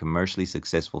have been commercially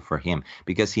successful for him,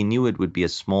 because he knew it would be a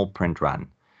small print run.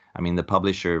 I mean, the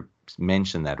publisher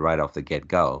mentioned that right off the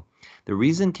get-go. The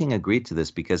reason King agreed to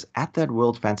this, because at that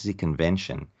World Fantasy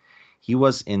Convention, he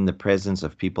was in the presence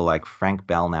of people like Frank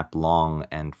Belknap Long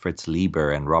and Fritz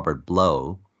Lieber and Robert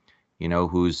Blow,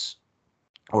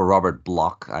 or Robert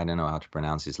Bloch, I don't know how to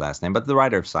pronounce his last name, but the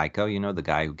writer of Psycho, the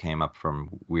guy who came up from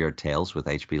Weird Tales with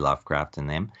H.P. Lovecraft and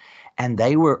them. And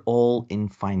they were all in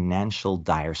financial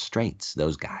dire straits,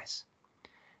 those guys.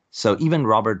 So even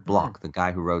Robert Bloch, the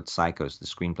guy who wrote Psychos, the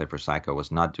screenplay for Psycho,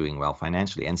 was not doing well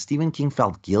financially. And Stephen King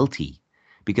felt guilty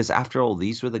because, after all,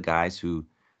 these were the guys who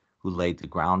laid the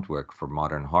groundwork for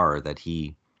modern horror that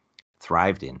he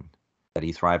thrived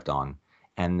on.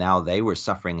 And now they were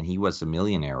suffering, and he was a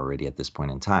millionaire already at this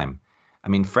point in time. I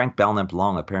mean, Frank Belknap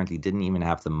Long apparently didn't even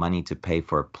have the money to pay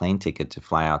for a plane ticket to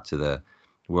fly out to the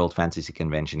World Fantasy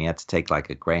Convention. He had to take like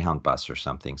a Greyhound bus or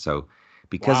something. So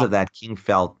because of that, King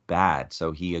felt bad.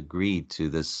 So he agreed to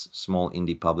this small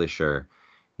indie publisher,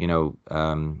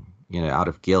 out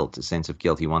of guilt, a sense of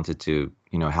guilt. He wanted to,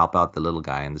 help out the little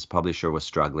guy. And this publisher was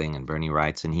struggling, and Bernie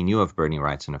Wrightson, he knew of Bernie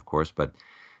Wrightson, of course, but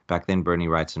back then Bernie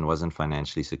Wrightson wasn't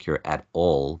financially secure at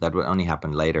all. That would only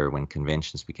happen later when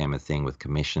conventions became a thing with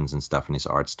commissions and stuff, and his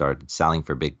art started selling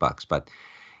for big bucks. But,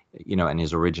 and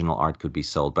his original art could be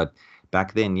sold. But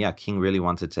back then, yeah, King really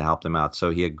wanted to help them out.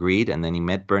 So he agreed, and then he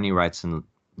met Bernie Wrightson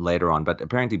later on. But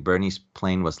apparently Bernie's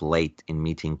plane was late in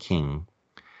meeting King.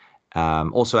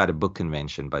 Also at a book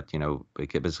convention, but,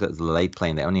 because of the late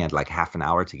plane, they only had like half an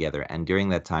hour together. And during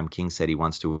that time, King said he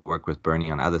wants to work with Bernie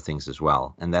on other things as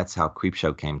well. And that's how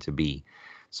Creepshow came to be.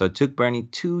 So it took Bernie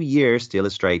 2 years to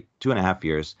illustrate, 2.5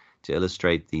 years to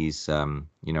illustrate these,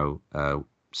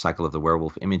 Cycle of the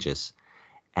Werewolf images.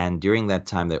 And during that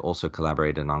time, they also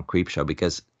collaborated on Creepshow,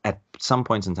 because at some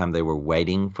points in time, they were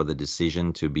waiting for the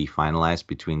decision to be finalized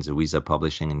between Zawiza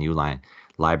Publishing and New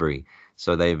Library.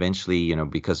 So they eventually,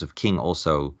 because of King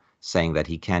also saying that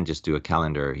he can't just do a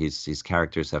calendar, his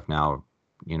characters have now,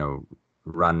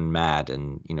 run mad,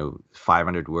 and,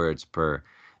 500 words per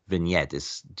vignette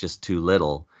is just too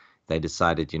little. They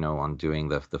decided, on doing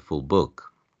the full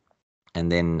book.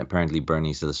 And then apparently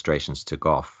Bernie's illustrations took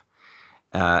off.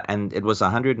 And it was a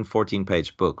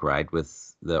 114-page book, right,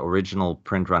 with the original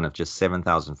print run of just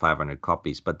 7,500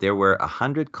 copies. But there were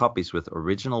 100 copies with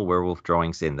original werewolf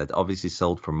drawings in that obviously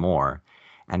sold for more.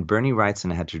 And Bernie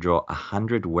Wrightson had to draw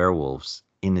 100 werewolves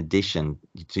in addition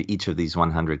to each of these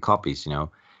 100 copies,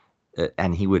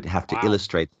 and he would have to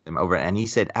illustrate them over. And he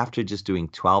said after just doing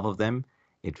 12 of them,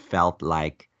 it felt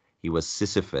like he was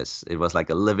Sisyphus. It was like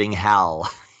a living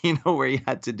hell, where he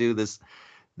had to do this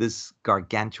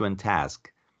gargantuan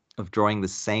task of drawing the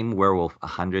same werewolf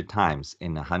 100 times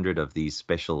in 100 of these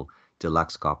special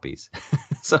deluxe copies.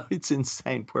 So it's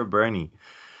insane, poor Bernie.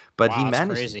 But he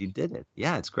managed it. He did it.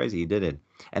 Yeah, it's crazy. He did it.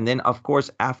 And then, of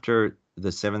course, after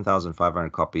the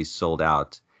 7,500 copies sold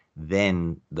out,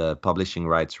 then the publishing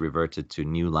rights reverted to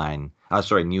New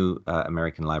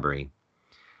American Library.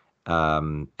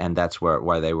 And that's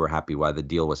why they were happy, why the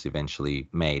deal was eventually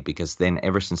made, because then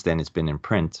ever since then it's been in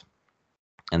print,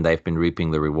 and they've been reaping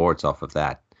the rewards off of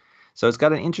that. So it's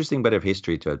got an interesting bit of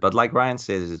history to it. But like Ryan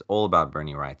says, it's all about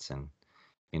Bernie Wrightson.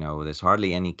 There's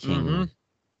hardly any King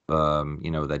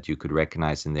that you could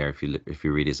recognize in there if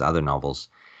you read his other novels.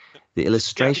 The Yeah,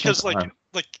 illustrations because are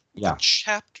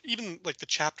yeah. even like the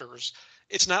chapters,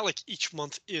 it's not like each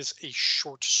month is a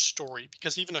short story,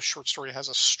 because even a short story has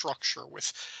a structure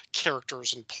with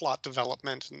characters and plot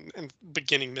development and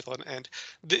beginning, middle, and end.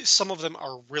 Some of them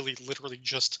are really literally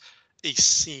just a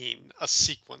scene, a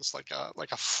sequence, like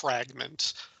a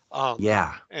fragment.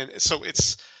 Yeah. And so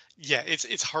it's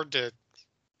hard to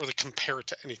really compare it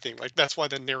to anything. Like that's why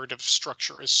the narrative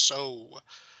structure is so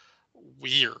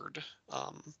weird.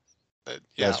 But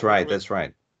yeah, That's right. That's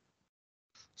right.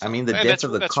 I so, mean, the and death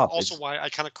of the that's cop also is, why I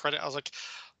kind of credit. I was like,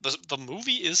 the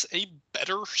movie is a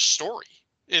better story.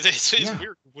 It's yeah.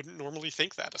 weird. Wouldn't normally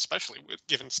think that, especially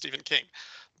given Stephen King.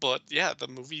 But yeah, the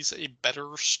movie's a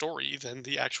better story than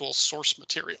the actual source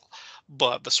material.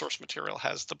 But the source material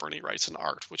has the Bernie Wrightson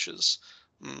art, which is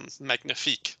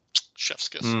magnifique. Chef's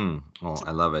kiss. Oh,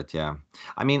 I love it. Yeah.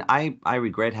 I mean, I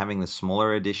regret having the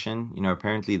smaller edition.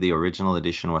 Apparently the original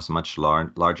edition was much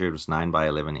larger. It was 9 by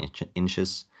 11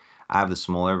 inches. I have the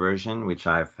smaller version, which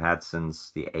I've had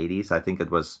since the 80s. I think it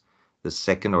was the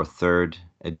second or third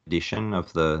edition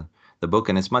of the book,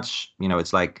 and it's much,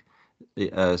 it's like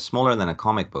smaller than a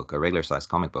comic book, a regular size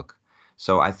comic book.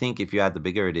 So I think if you had the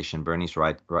bigger edition, Bernie's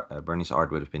art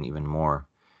would have been even more,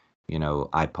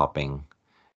 eye-popping.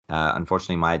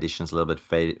 Unfortunately, my edition's a little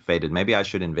bit faded. Maybe I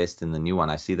should invest in the new one.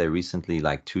 I see they recently,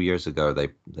 like 2 years ago,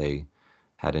 they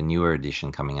had a newer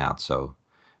edition coming out. So,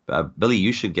 Billy,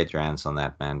 you should get your hands on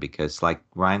that, man, because like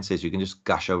Ryan says, you can just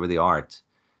gush over the art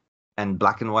and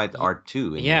black and white art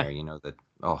too in Yeah. there. That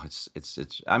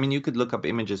it's. I mean, you could look up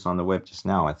images on the web just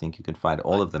now. I think you can find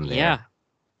all of them there. Yeah.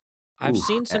 I've Ooh,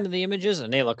 seen some of the images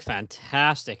and they look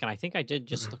fantastic. And I think I did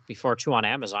just look before too on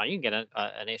Amazon. You can get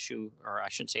an issue, or I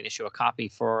shouldn't say an issue, a copy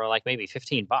for like maybe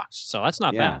 $15. So that's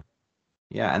not yeah. bad.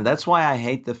 Yeah, and that's why I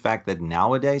hate the fact that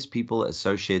nowadays people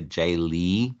associate Jay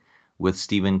Lee with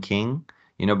Stephen King,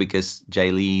 because Jay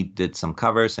Lee did some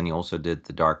covers and he also did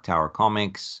the Dark Tower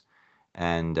comics.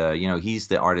 And, he's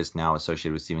the artist now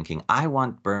associated with Stephen King. I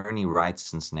want Bernie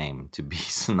Wrightson's name to be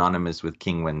synonymous with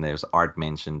King when there's art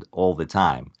mentioned all the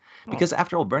time. Because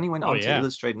after all, Bernie went on to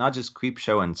illustrate not just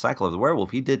Creepshow and Cycle of the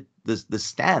Werewolf. He did the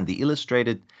Stand, the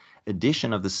illustrated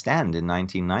edition of The Stand in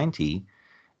 1990.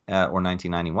 Or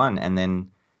 1991, and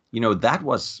then that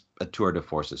was a tour de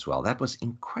force as well. That was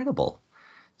incredible.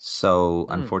 So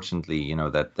unfortunately,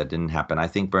 that didn't happen. I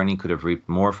think Bernie could have reaped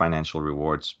more financial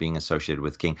rewards being associated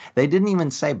with King. They didn't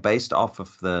even say based off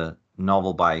of the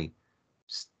novel by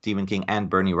Stephen King and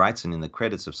Bernie Wrightson in the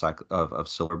credits of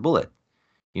Silver Bullet.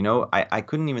 I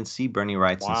couldn't even see Bernie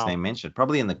Wrightson's name mentioned.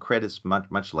 Probably in the credits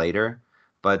much later,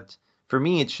 but for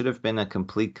me, it should have been a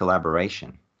complete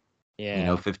collaboration.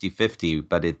 Yeah. 50-50,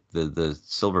 but the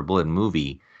Silver Bullet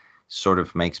movie sort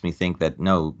of makes me think that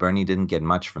no, Bernie didn't get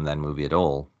much from that movie at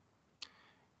all,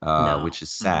 No. which is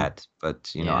sad.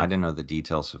 But I don't know the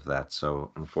details of that,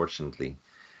 so unfortunately,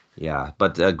 yeah.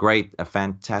 But a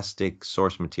fantastic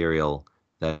source material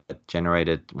that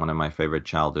generated one of my favorite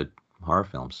childhood horror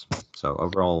films. So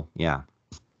overall, yeah.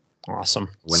 Awesome.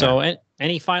 Winner. So,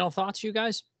 any final thoughts, you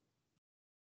guys?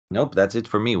 Nope, that's it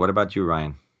for me. What about you,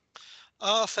 Ryan?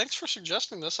 Thanks for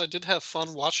suggesting this. I did have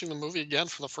fun watching the movie again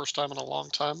for the first time in a long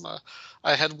time.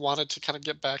 I had wanted to kind of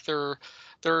get back there.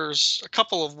 There's a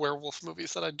couple of werewolf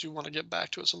movies that I do want to get back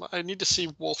to. So I need to see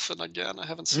Wolfen again. I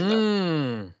haven't seen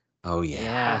that. Oh yeah.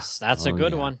 Yes, that's a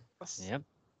good one. Yep.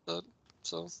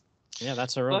 So. Yeah,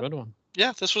 that's a real good one.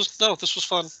 Yeah, this was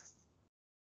fun.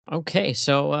 Okay,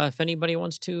 so if anybody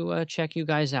wants to check you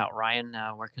guys out, Ryan,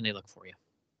 where can they look for you?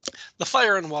 The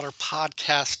Fire and Water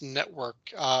Podcast Network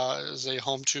is a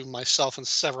home to myself and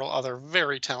several other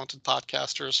very talented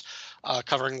podcasters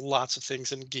covering lots of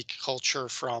things in geek culture,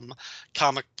 from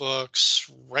comic books,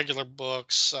 regular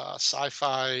books,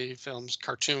 sci-fi films,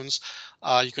 cartoons.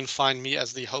 You can find me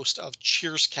as the host of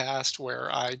Cheerscast,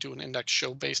 where I do an index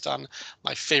show based on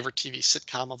my favorite TV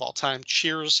sitcom of all time,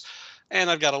 Cheers. And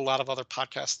I've got a lot of other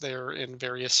podcasts there in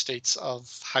various states of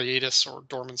hiatus or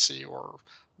dormancy, or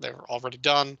they're already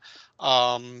done.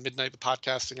 Midnight, the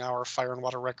Podcasting Hour, Fire and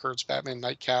Water Records, Batman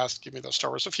Nightcast, Give Me Those Star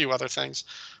Wars, a few other things.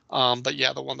 But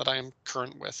yeah, the one that I am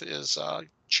current with is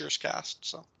Cheerscast.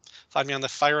 So find me on the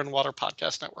Fire and Water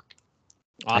Podcast Network.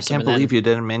 Awesome. I can't believe you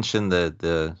didn't mention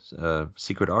the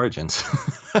Secret Origins.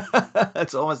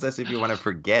 It's almost as if you want to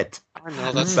forget. I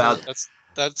know that's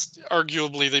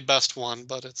arguably the best one,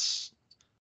 but it's.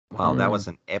 Wow, that was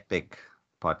an epic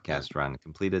podcast run,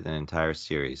 completed an entire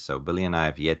series. So Billy and I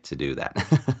have yet to do that.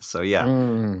 So yeah,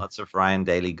 lots of Ryan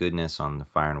Daly goodness on the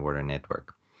Fire and Water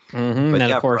Network. And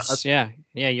of course,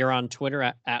 you're on Twitter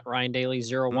at Ryan Daly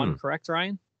 01, correct,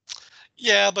 Ryan?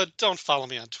 Yeah, but don't follow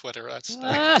me on Twitter. That's give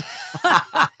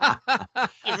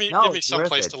me No, give me it's some worth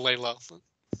place it. to lay low.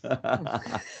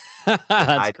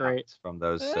 That's great. From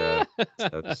those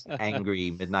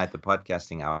angry Midnight the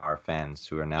Podcasting Hour fans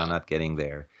who are now not getting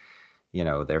their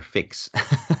fix.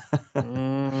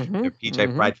 Mhm, Their PJ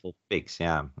mhm, Frightful fix.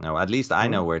 Yeah. No, at least I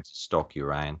know where to stalk you,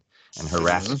 Ryan, and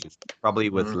harass you, probably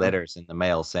with mhm. letters in the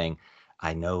mail saying,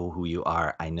 "I know who you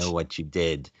are. I know what you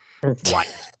did. Why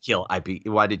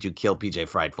did you kill PJ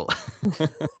Frightful?"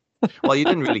 Well, you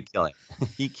didn't really kill him.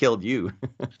 He killed you.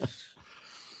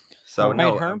 So All right,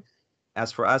 no, Herm.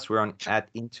 as for us, we're on at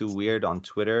Into Weird on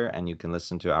Twitter, and you can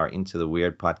listen to our Into the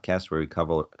Weird podcast where we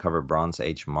cover Bronze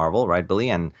Age Marvel, right, Billy?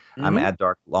 And I'm Mhm. at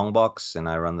Dark Longbox, and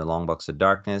I run the Longbox of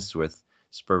Darkness with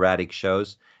sporadic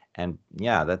shows. And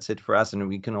yeah, that's it for us. And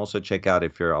we can also check out,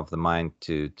 if you're of the mind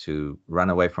to run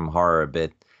away from horror a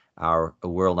bit, our A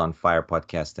World on Fire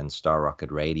podcast and Star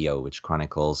Rocket Radio, which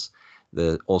chronicles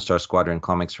the All-Star Squadron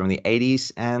comics from the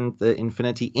 80s and the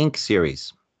Infinity Inc.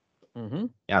 series. Mhm.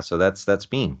 Yeah, so that's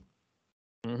me.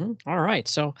 All right.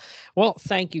 So, well,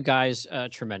 thank you guys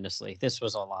tremendously. This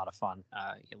was a lot of fun.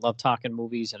 You love talking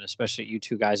movies, and especially you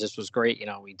two guys. This was great.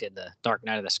 We did the Dark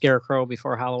Knight of the Scarecrow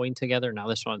before Halloween together. Now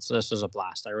this was a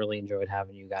blast. I really enjoyed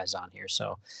having you guys on here.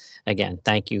 So, again,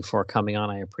 thank you for coming on.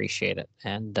 I appreciate it.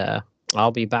 And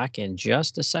I'll be back in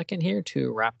just a second here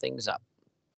to wrap things up.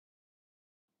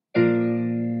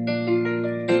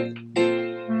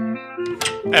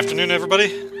 Afternoon,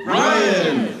 everybody.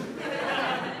 Ryan!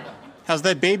 How's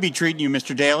that baby treating you,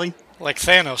 Mr. Daly? Like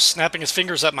Thanos snapping his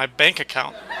fingers at my bank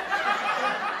account.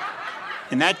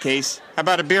 In that case, how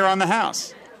about a beer on the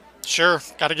house? Sure,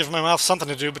 gotta give my mouth something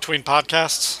to do between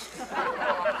podcasts.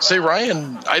 Say,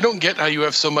 Ryan, I don't get how you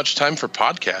have so much time for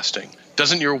podcasting.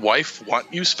 Doesn't your wife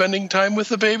want you spending time with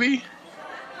the baby?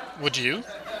 Would you?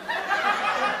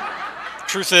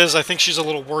 Truth is, I think she's a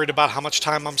little worried about how much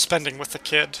time I'm spending with the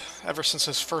kid, ever since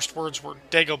his first words were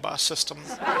Dagobah system.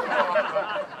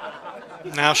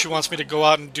 Now she wants me to go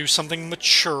out and do something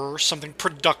mature, something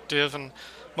productive, and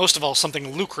most of all,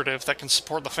 something lucrative that can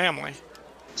support the family.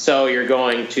 So you're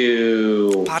going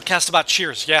to... Podcast about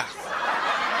Cheers, yeah.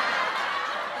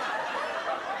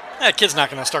 That kid's not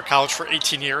going to start college for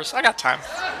 18 years. I got time.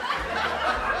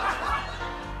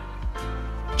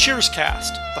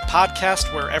 Cheerscast, the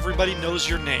podcast where everybody knows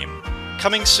your name.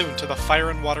 Coming soon to the Fire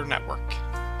and Water Network.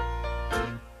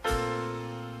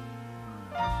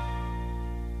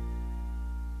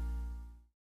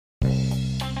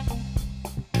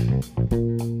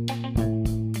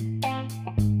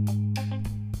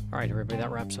 All right, everybody, that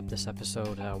wraps up this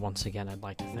episode. Once again, I'd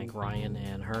like to thank Ryan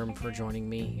and Herm for joining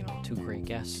me. Two great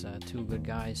guests, two good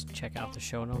guys. Check out the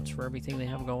show notes for everything they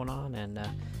have going on, and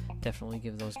definitely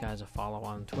give those guys a follow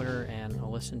on Twitter and a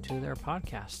listen to their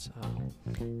podcasts.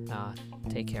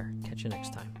 Take care. Catch you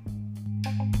next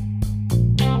time.